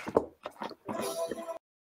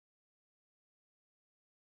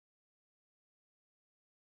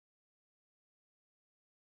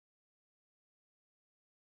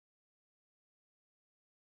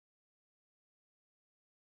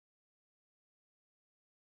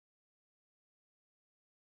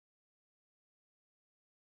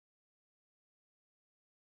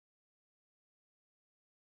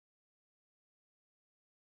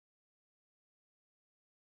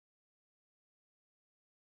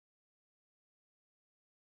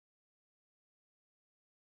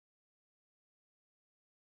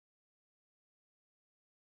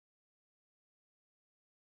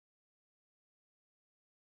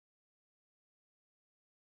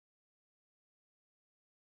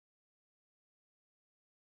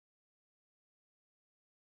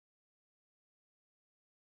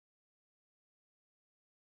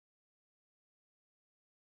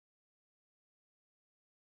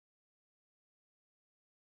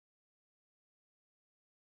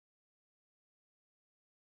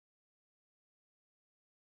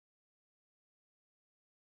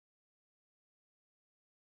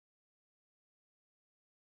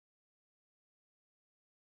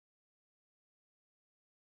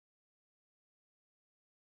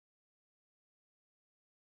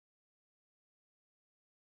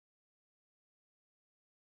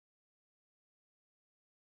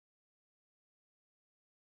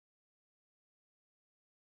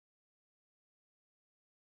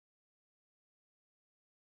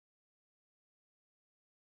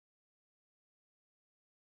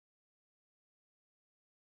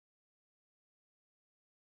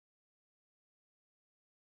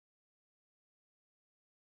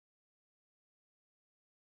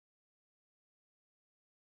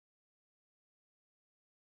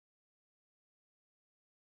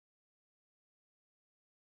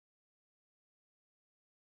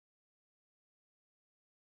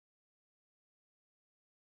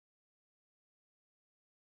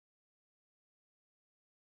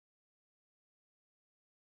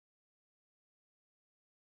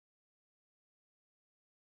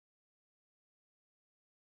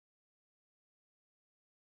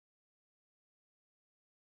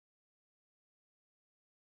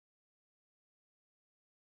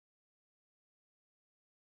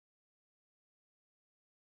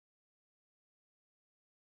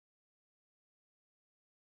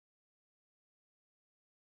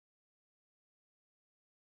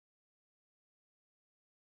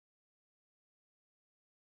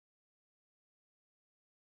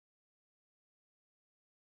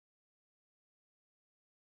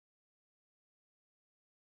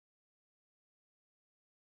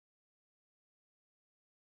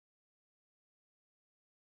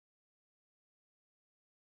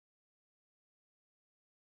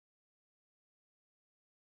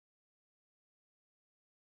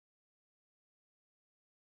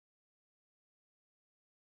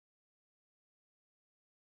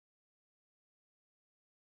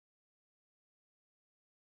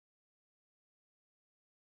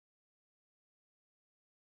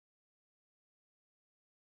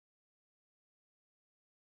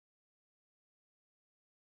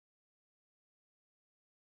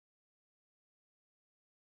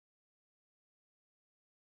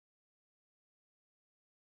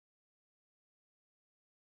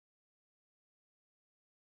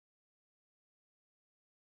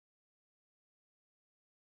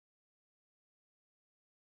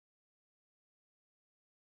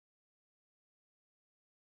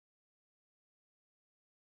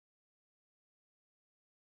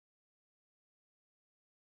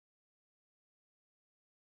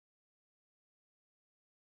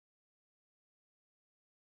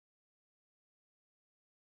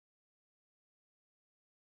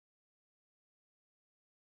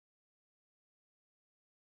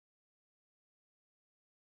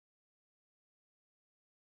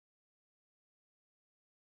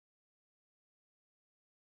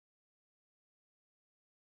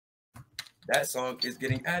 That song is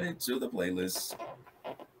getting added to the playlist.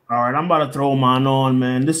 All right, I'm about to throw mine on,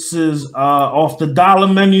 man. This is off the Dollar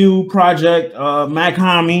Menu project, Mach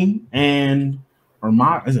Hommy and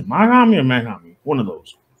is it Mach Hommy or Mach Hommy? One of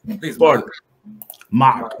those.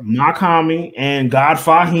 Mach Hommy and God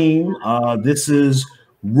Fahim. This is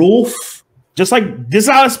Rolf, just like this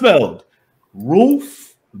how it's spelled.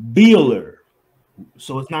 Rolf Beeler.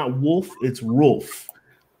 So it's not Wolf, it's Rolf.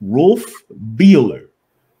 Rolf Beeler.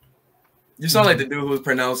 You sound like the dude who was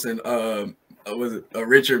pronouncing was it a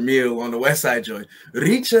Richard Mille on the West Side joint?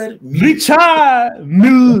 Richard Mille. Richard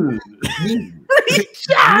Mille.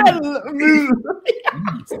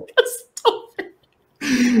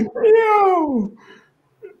 Yo,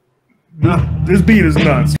 this beat is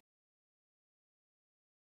nuts.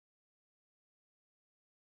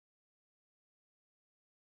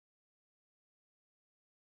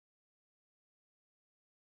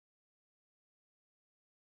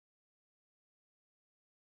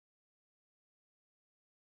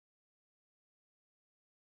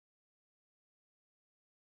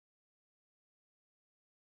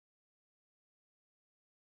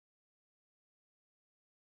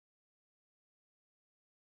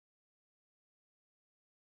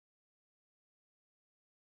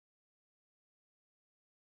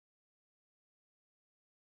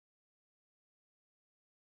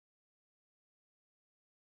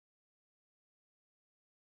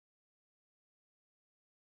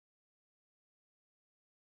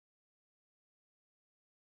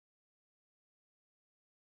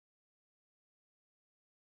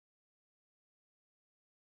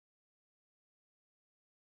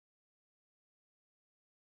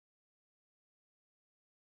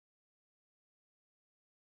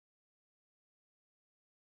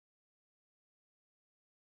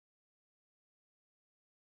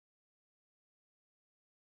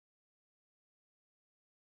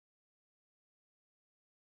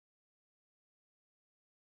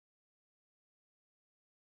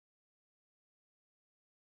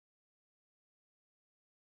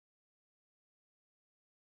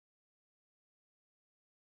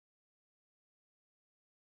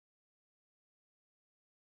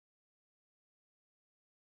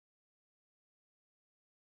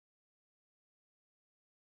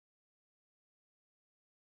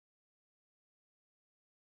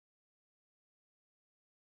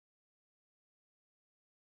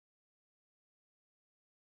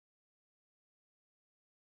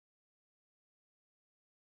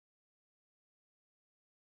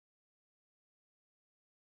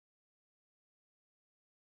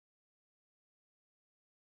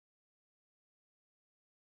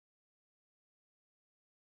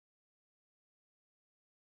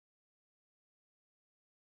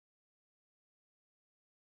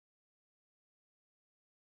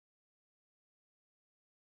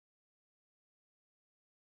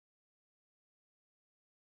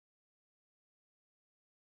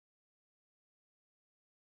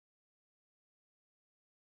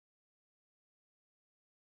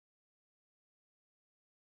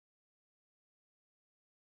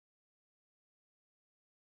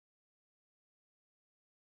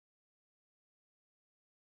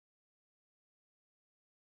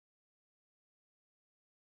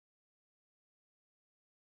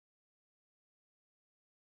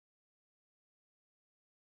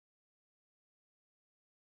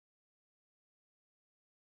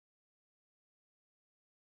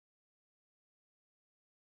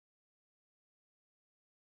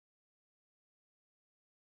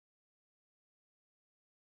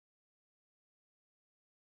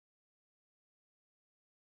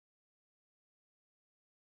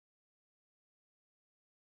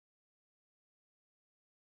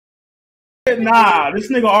 Nah,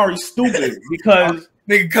 this nigga Arri stupid because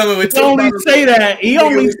nigga coming with he only say that. He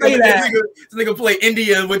only say that. This nigga play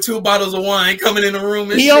India with 2 bottles of wine coming in the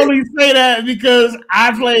room. And he only say that because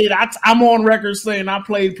I'm on record saying I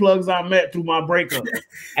played Plugs I Met through my breakup,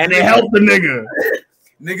 and it helped the nigga.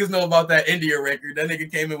 Niggas know about that India record. That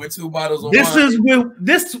nigga came in with 2 bottles of wine.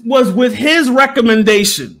 This was with his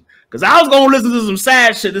recommendation because I was gonna listen to some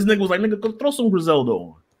sad shit. This nigga was like, "Nigga, go throw some Griselda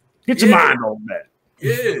on. Get your mind on that."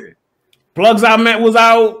 Yeah. Plugs I Met was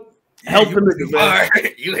out. Help the niggas,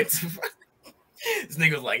 man. You went too far. This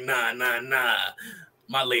nigga was like, nah.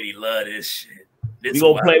 My lady love this shit. We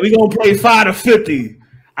gonna play 5 to 50.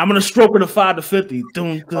 I'm gonna stroke her to 5 to 50.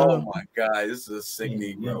 Oh my god, this is a sick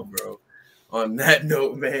Negro, bro. On that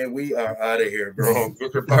note, man, we are out of here, bro.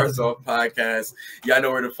 Get Your Bars Off podcast. Y'all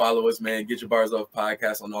know where to follow us, man. Get Your Bars Off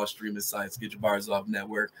podcast on all streaming sites. Get Your Bars Off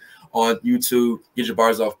network on YouTube. Get Your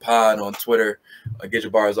Bars Off pod on Twitter. Get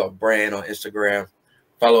Your Bars Off brand on Instagram.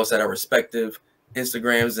 Follow us at our respective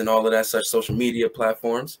Instagrams and all of that such social media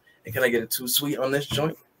platforms. And can I get a too sweet on this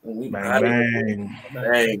joint? Bang, bang.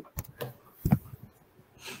 Bang.